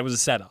believe you that it was a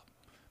setup.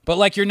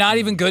 But you're not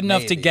even good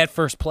enough to Maybe. get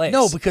first place.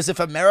 No, because if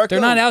America,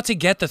 they're not out to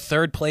get the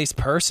third place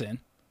person.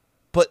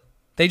 But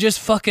They just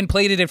fucking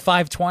played it at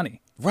 5:20.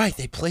 right,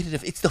 they played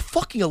it. It's the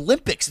fucking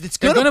Olympics. It's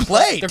They're gonna gonna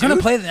play. they're gonna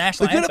dude. play the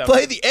national They're anthem. gonna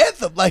play the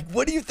anthem.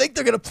 What do you think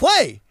they're gonna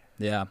play?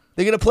 Yeah.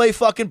 They're gonna play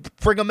fucking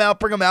Bring 'Em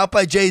Out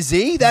by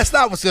Jay-Z? That's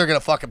not what they're gonna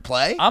fucking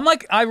play. I'm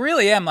like, I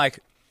really am like,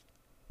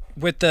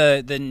 with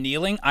the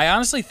kneeling. I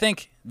honestly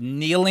think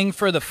kneeling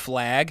for the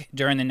flag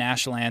during the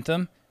national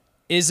anthem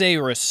is a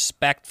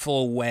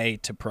respectful way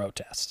to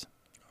protest.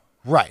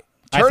 Right.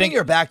 I Turning think-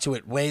 your back to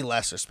it, way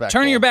less respectful.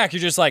 Turning your back, you're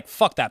just like,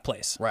 fuck that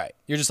place. Right.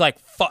 You're just like,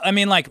 I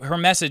mean, like, her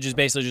message is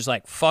basically just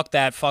like, fuck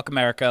that, fuck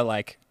America,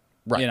 like,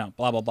 Right. you know,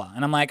 blah, blah, blah.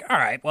 And I'm like, all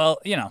right, well,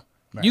 you know,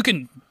 you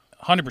can,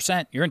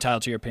 100%, you're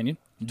entitled to your opinion.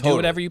 Do Totally.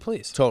 whatever you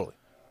please. Totally.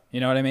 You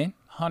know what I mean?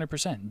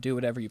 100%. Do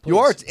whatever you please. You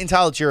are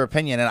entitled to your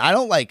opinion, and I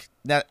don't like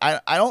that.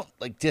 I don't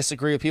like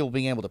disagree with people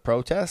being able to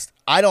protest.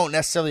 I don't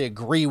necessarily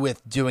agree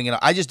with doing it.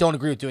 I just don't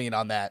agree with doing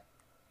it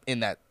in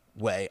that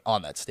way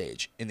on that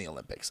stage in the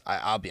Olympics.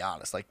 I'll be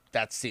honest, like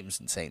that seems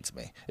insane to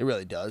me. It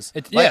really does.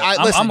 It- Like,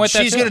 yeah, listen, I'm with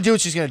that she's too. gonna do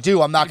what she's gonna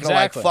do. I'm not gonna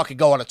Exactly. like fucking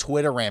go on a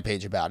Twitter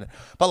rampage about it.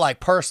 But like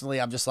personally,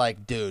 I'm just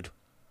like, dude,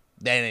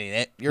 that ain't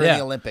it. You're in Yeah.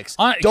 the Olympics.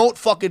 I- Don't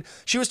fucking.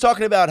 She was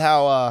talking about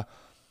how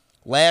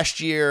last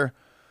year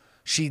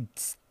she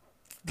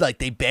like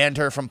they banned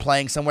her from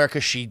playing somewhere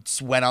because she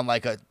went on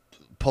like a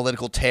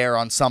political tear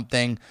on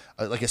something,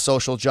 like a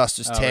social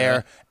justice tear,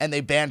 really? and they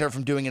banned her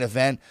from doing an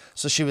event.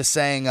 So she was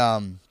saying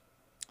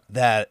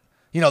that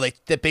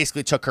they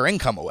basically took her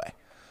income away,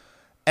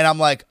 and I'm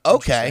like,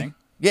 okay, Interesting.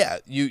 yeah,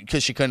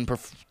 because she couldn't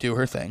do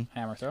her thing,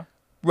 Hammer throw.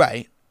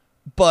 right?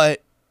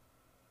 But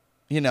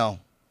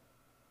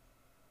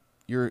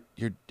you're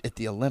at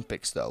the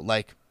Olympics though,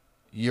 like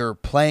you're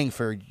playing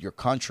for your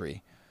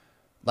country,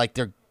 like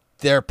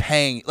they're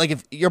paying, like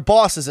if your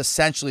boss is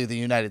essentially the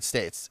United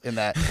States in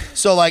that.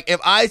 So like if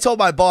I told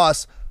my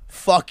boss,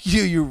 fuck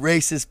you, you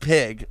racist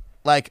pig,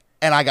 like,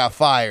 and I got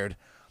fired,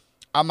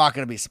 I'm not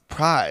going to be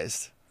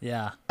surprised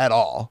Yeah. at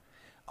all.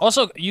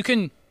 Also, you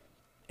can,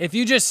 if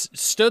you just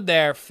stood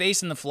there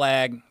facing the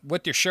flag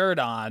with your shirt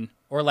on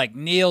or like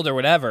kneeled or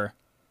whatever,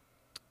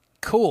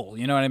 cool.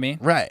 You know what I mean?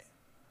 Right.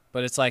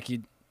 But it's like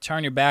you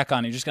turn your back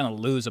on, you're just going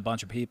to lose a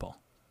bunch of people.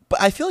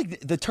 But I feel like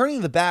the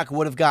turning the back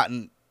would have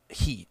gotten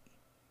heat.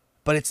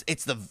 But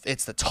it's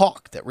the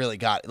talk that really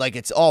got it. Like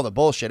it's all the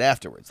bullshit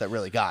afterwards that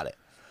really got it.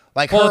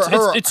 Like Well,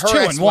 her it's her 2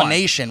 and 1.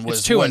 explanation was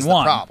It's 2 and the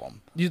 1.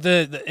 problem. You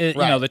Right.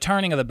 know, the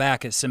turning of the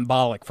back is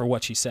symbolic for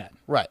what she said.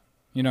 Right.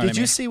 You know what Did I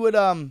mean? you see what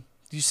did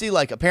you see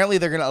like apparently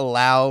they're gonna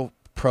allow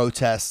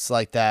protests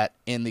like that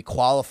in the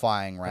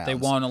qualifying rounds. They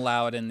won't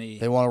allow it in the.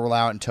 They want to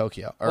allow it in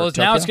Tokyo. Or well,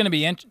 Tokyo? now it's going to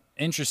be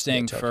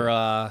interesting Yeah,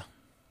 for.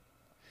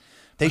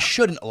 They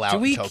shouldn't allow Do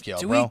it we in Tokyo,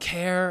 do bro. we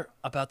care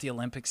about the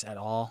Olympics at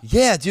all?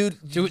 Yeah, dude.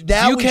 Do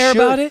now you we care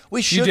should. about it?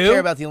 We You should do? care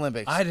about the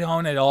Olympics. I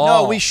don't at all.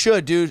 No, we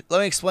should, dude. Let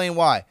me explain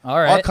why. All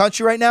right. Our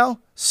country right now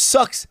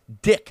sucks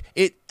dick.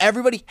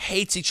 Everybody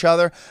hates each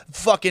other.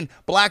 Fucking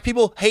black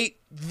people hate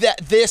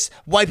this.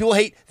 White people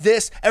hate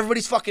this.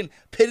 Everybody's fucking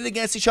pitted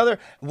against each other.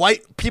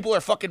 White people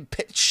are fucking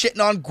shitting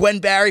on Gwen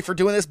Barry for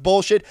doing this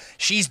bullshit.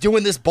 She's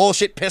doing this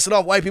bullshit, pissing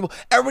off white people.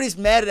 Everybody's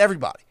mad at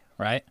everybody.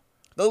 Right?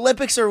 The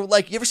Olympics are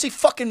like, you ever see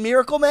fucking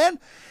Miracle Man?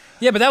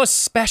 Yeah, but that was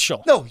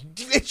special. No,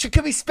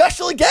 could be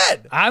special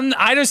again.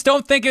 I just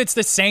don't think it's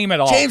the same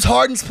at all. James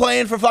Harden's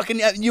playing for fucking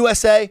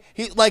USA.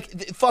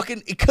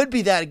 It could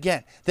be that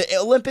again. The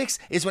Olympics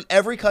is when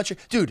every country,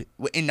 dude,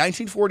 in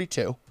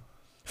 1942,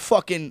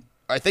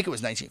 I think it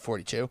was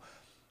 1942,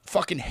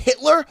 fucking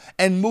Hitler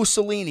and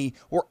Mussolini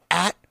were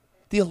at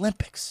the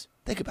Olympics.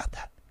 Think about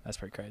that. That's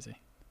pretty crazy.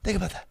 Think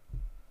about that.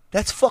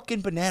 That's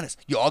fucking bananas.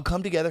 You all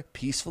come together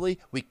peacefully.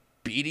 We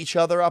beat each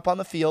other up on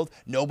the field.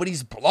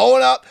 Nobody's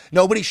blowing up.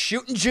 Nobody's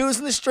shooting Jews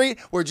in the street.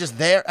 We're just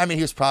there. I mean,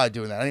 he was probably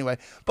doing that anyway.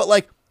 But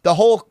like the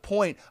whole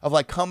point of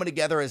like coming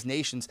together as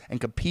nations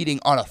and competing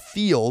on a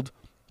field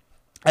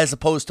as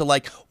opposed to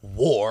like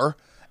war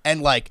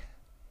and like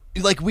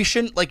we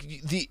shouldn't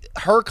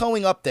her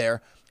going up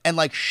there and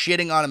like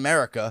shitting on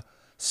America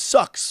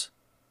sucks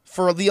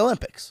for the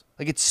Olympics.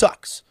 Like it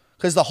sucks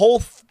because the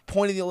whole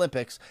point of the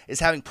Olympics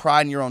is having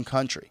pride in your own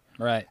country.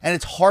 Right. And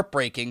it's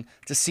heartbreaking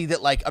to see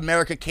that like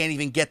America can't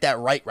even get that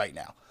right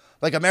now.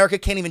 Like America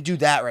can't even do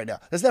that right now.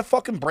 Doesn't that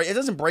fucking break? It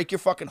doesn't break your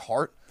fucking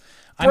heart.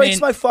 It breaks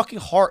my fucking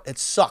heart. It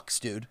sucks,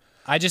 dude.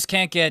 I just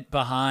can't get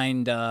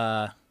behind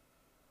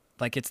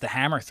like it's the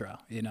hammer throw,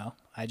 you know?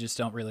 I just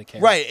don't really care.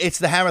 Right. It's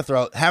the hammer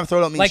throw. Hammer throw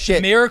don't mean Like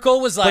shit. Miracle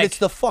was like but it's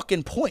the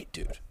fucking point,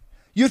 dude.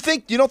 You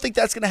don't think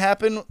that's gonna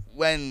happen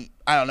when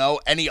I don't know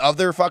any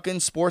other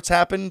fucking sports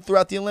happen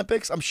throughout the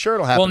Olympics? I'm sure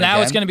it'll happen. well, now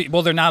again. it's going to be.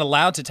 Well, they're not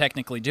allowed to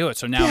technically do it,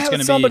 so now it's going to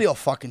be. Somebody will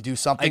fucking do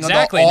something.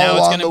 Exactly. All Now it's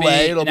along going to the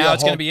way. It'll be. Now a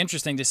it's going whole- to be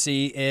interesting to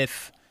see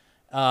if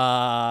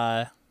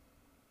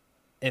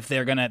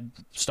they're going to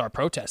start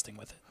protesting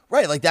with it.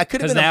 right. Like that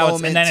could have Because been a now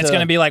moment. and then it's to-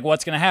 going to be like,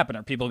 what's going to happen?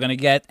 Are people going to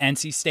get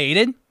NC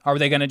stated? Are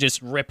they going to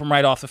just rip them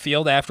right off the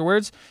field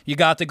afterwards? You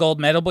got the gold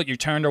medal, but you're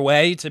turned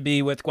away to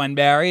be with Gwen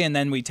Barry, and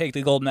then we take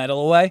the gold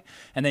medal away,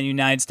 and then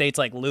United States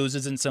like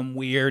loses in some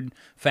weird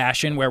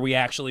fashion where we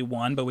actually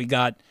won, but we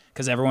got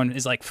because everyone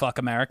is like, fuck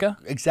America.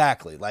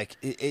 Exactly. Like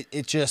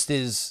it just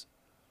is.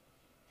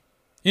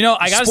 You know,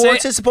 I gotta say,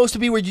 Sports is supposed to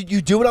be where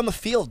you do it on the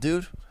field,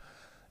 dude.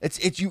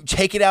 It's you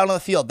take it out on the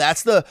field.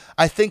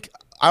 I think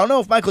I don't know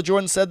if Michael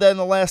Jordan said that in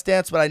The Last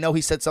Dance, but I know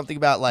he said something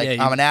about like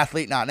Yeah, I'm an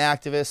athlete, not an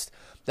activist.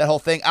 That whole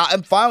thing.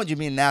 I'm fine with you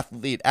being an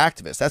athlete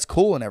activist. That's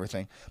cool and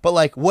everything. But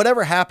like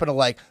whatever happened to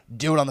like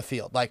do it on the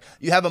field. Like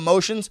you have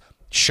emotions,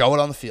 show it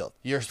on the field.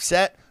 You're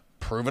upset,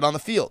 prove it on the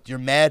field. You're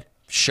mad,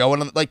 show it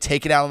on like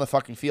take it out on the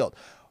fucking field.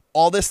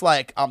 All this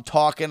like I'm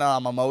talking,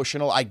 I'm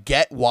emotional. I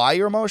get why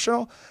you're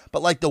emotional,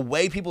 but like the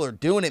way people are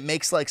doing it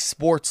makes like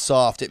sports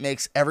soft. It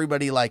makes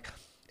everybody like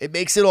it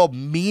makes it all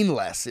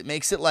meaningless. It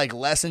makes it like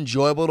less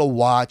enjoyable to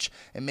watch.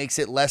 It makes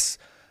it less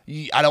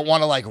I don't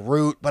want to like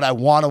root, but I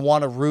want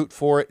to root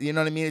for it. You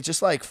know what I mean? It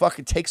just like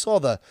fucking takes all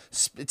the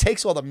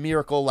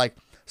miracle like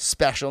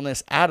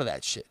specialness out of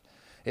that shit.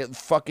 It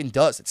fucking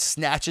does. It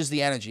snatches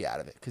the energy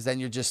out of it because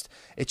then it just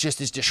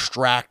is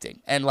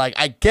distracting. And like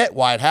I get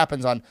why it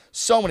happens on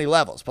so many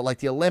levels, but like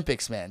the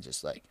Olympics, man,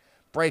 just like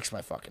breaks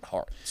my fucking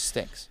heart. It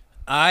stinks.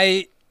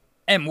 I'm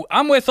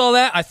with all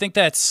that. I think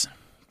that's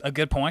a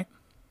good point.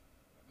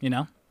 You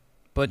know,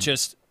 but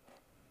just,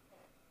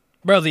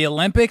 bro, the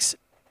Olympics,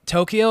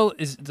 Tokyo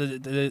is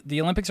the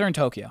Olympics are in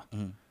Tokyo.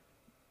 Mm-hmm.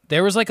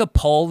 There was like a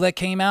poll that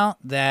came out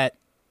that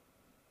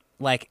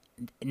like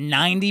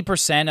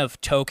 90% of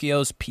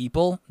Tokyo's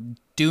people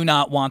do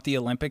not want the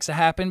Olympics to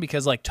happen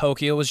because like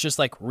Tokyo was just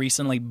like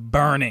recently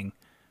burning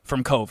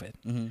from COVID.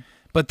 Mm-hmm.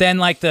 But then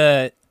like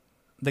the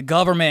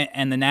government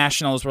and the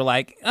nationals were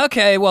like,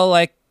 okay, well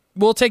like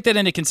we'll take that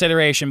into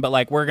consideration, but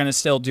like we're gonna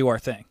still do our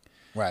thing.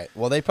 Right.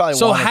 Well, they probably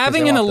so want it 'cause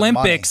having they an want the money.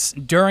 Olympics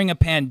during a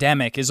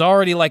pandemic is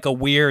already like a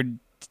weird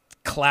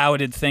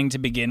clouded thing to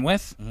begin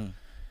with. Mm-hmm.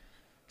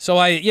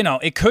 So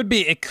it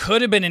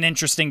could have been an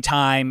interesting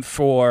time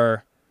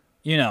for,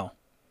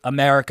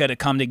 America to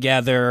come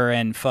together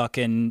and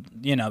fucking,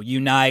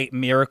 unite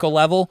miracle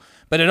level,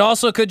 but it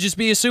also could just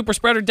be a super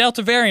spreader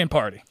Delta variant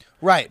party.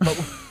 Right.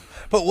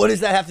 But what does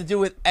that have to do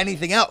with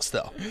anything else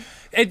though?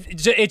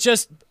 It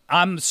just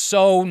I'm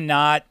so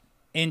not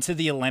into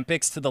the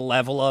Olympics to the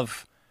level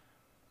of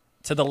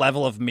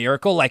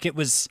Miracle. Like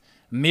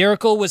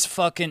Miracle was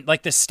fucking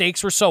like the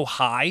stakes were so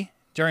high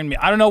during me.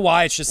 I don't know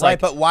why it's just right, like.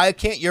 But why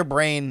can't your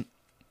brain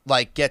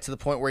like get to the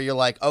point where you're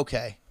like,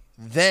 okay,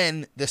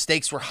 then the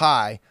stakes were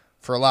high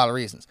for a lot of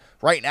reasons.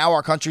 Right now,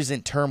 our country's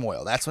in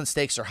turmoil. That's when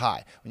stakes are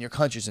high. When your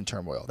country's in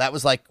turmoil. That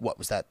was like, what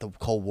was that? The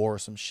Cold War or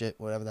some shit,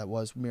 whatever that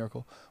was.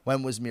 Miracle.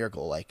 When was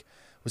Miracle? Like,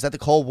 was that the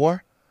Cold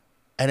War?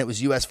 And it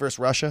was U.S. versus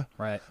Russia.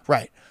 Right.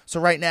 Right.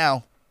 So right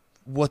now,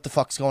 what the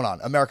fuck's going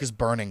on? America's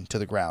burning to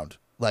the ground.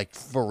 Like,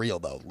 for real,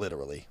 though,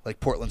 literally. Like,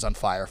 Portland's on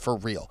fire, for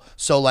real.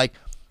 So, like,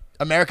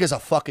 America's a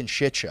fucking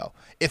shit show.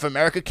 If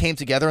America came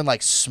together and,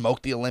 like,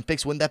 smoked the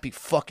Olympics, wouldn't that be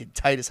fucking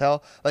tight as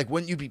hell? Like,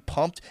 wouldn't you be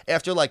pumped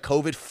after, like,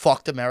 COVID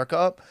fucked America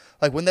up?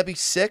 Like, wouldn't that be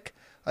sick?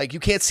 Like, you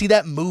can't see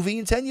that movie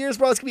in 10 years,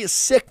 bro? It's going to be a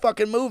sick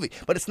fucking movie.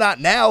 But it's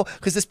not now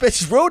because this bitch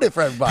has ruined it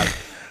for everybody.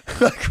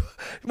 Like,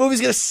 the movie's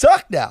going to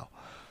suck now.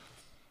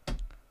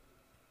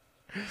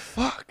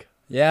 Fuck.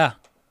 Yeah.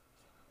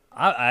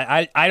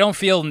 I don't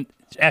feel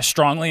as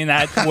strongly in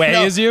that way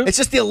No, as you. It's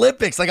just the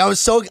Olympics. Like I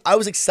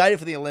was excited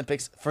for the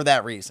Olympics for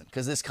that reason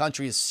because this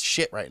country is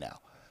shit right now.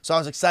 So I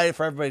was excited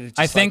for everybody to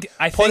just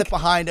put it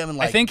behind them and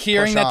like. I think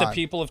hearing push that on. the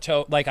people of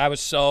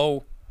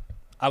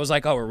I was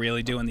like, oh, we're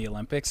really doing the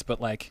Olympics, but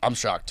like I'm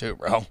shocked too,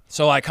 bro.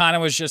 So I kind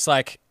of was just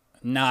like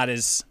not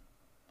as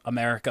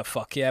America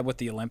fuck yeah with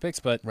the Olympics,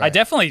 but Right. I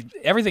definitely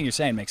everything you're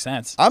saying makes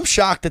sense. I'm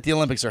shocked that the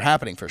Olympics are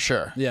happening for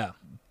sure. Yeah.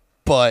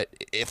 But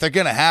if they're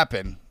gonna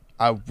happen,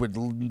 I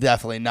would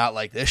definitely not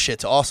like this shit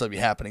to also be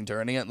happening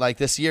during it. Like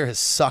this year has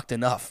sucked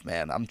enough,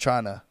 man. I'm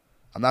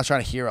not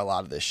trying to hear a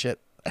lot of this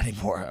shit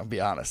anymore. I'll be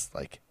honest.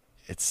 Like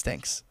it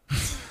stinks.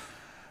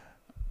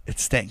 It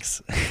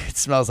stinks. It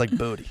smells like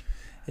booty.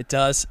 It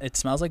does. It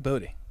smells like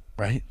booty.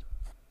 Right?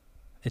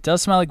 It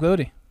does smell like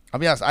booty. I'll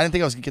be honest. I didn't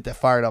think I was gonna get that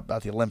fired up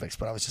about the Olympics,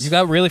 but I was just. You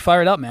got really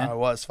fired up, man. I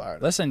was fired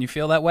up. Listen, you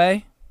feel that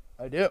way?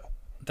 I do.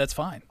 That's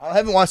fine. I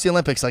haven't watched the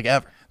Olympics like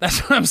ever.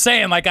 That's what I'm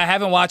saying. Like I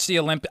haven't watched the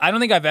Olympics. I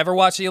don't think I've ever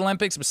watched the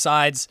Olympics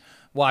besides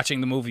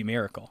watching the movie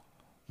Miracle.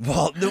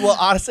 Well,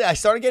 honestly, I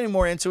started getting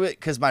more into it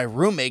because my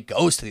roommate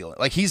goes to the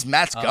Olympics. Like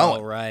Matt's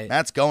going. Oh, right.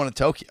 Matt's going to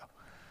Tokyo.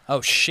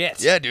 Oh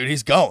shit. Yeah, dude,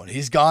 he's going.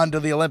 He's gone to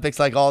the Olympics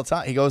like all the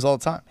time. He goes all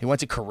the time. He went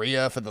to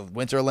Korea for the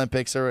Winter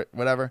Olympics or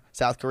whatever,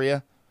 South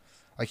Korea.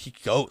 Like he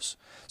goes.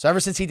 So ever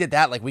since he did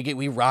that, like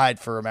we ride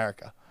for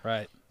America.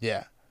 Right.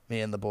 Yeah, me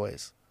and the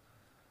boys.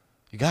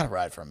 You gotta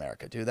ride for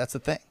America, dude. That's the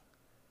thing.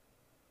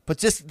 But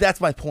that's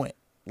my point.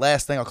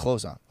 Last thing I'll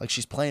close on. Like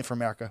she's playing for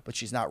America, but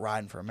she's not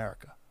riding for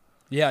America.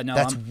 Yeah, no.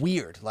 That's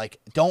weird. Like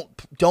don't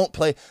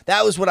play.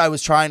 That was what I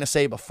was trying to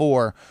say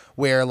before,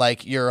 where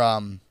like your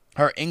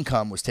her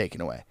income was taken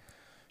away.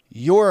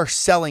 You're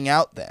selling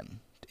out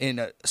then.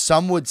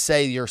 Some would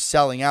say you're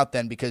selling out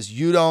then because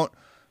you don't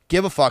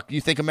give a fuck.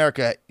 You think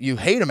you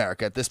hate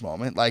America at this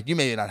moment. Like you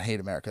may not hate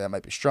America. That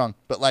might be strong,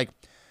 but like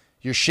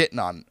you're shitting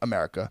on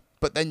America.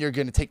 But then you're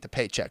going to take the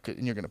paycheck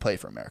and you're going to play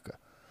for America.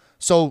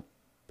 So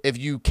if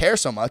you care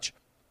so much,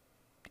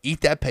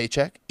 eat that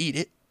paycheck, eat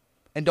it,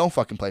 and don't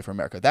fucking play for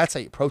America. That's how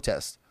you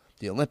protest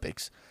the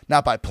Olympics,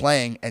 not by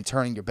playing and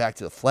turning your back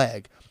to the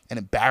flag and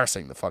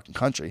embarrassing the fucking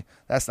country.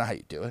 That's not how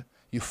you do it.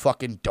 You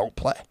fucking don't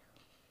play.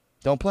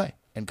 Don't play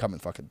and come in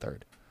fucking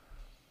third.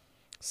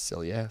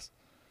 Silly ass.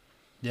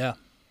 Yeah.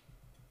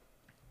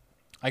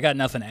 I got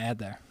nothing to add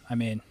there. I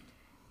mean,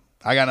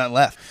 I got nothing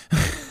left. I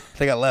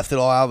think I left it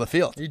all out of the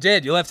field. you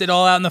did. You left it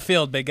all out in the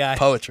field, big guy.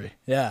 Poetry.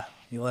 Yeah,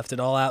 you left it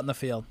all out in the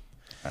field.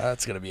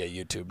 That's going to be a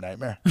YouTube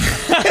nightmare.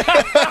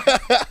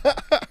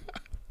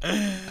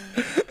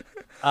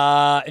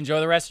 Enjoy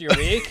the rest of your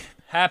week.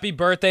 Happy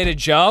birthday to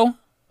Joe.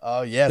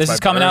 Oh, yeah. This is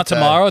coming out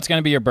tomorrow. It's going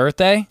to be your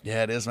birthday.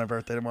 Yeah, it is my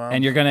birthday tomorrow.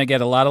 And you're going to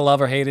get a lot of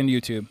love or hate in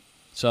YouTube.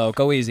 So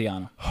go easy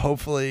on him.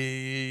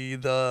 Hopefully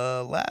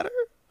the latter.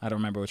 I don't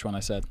remember which one I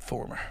said.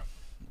 Former.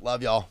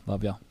 Love y'all.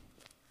 Love y'all.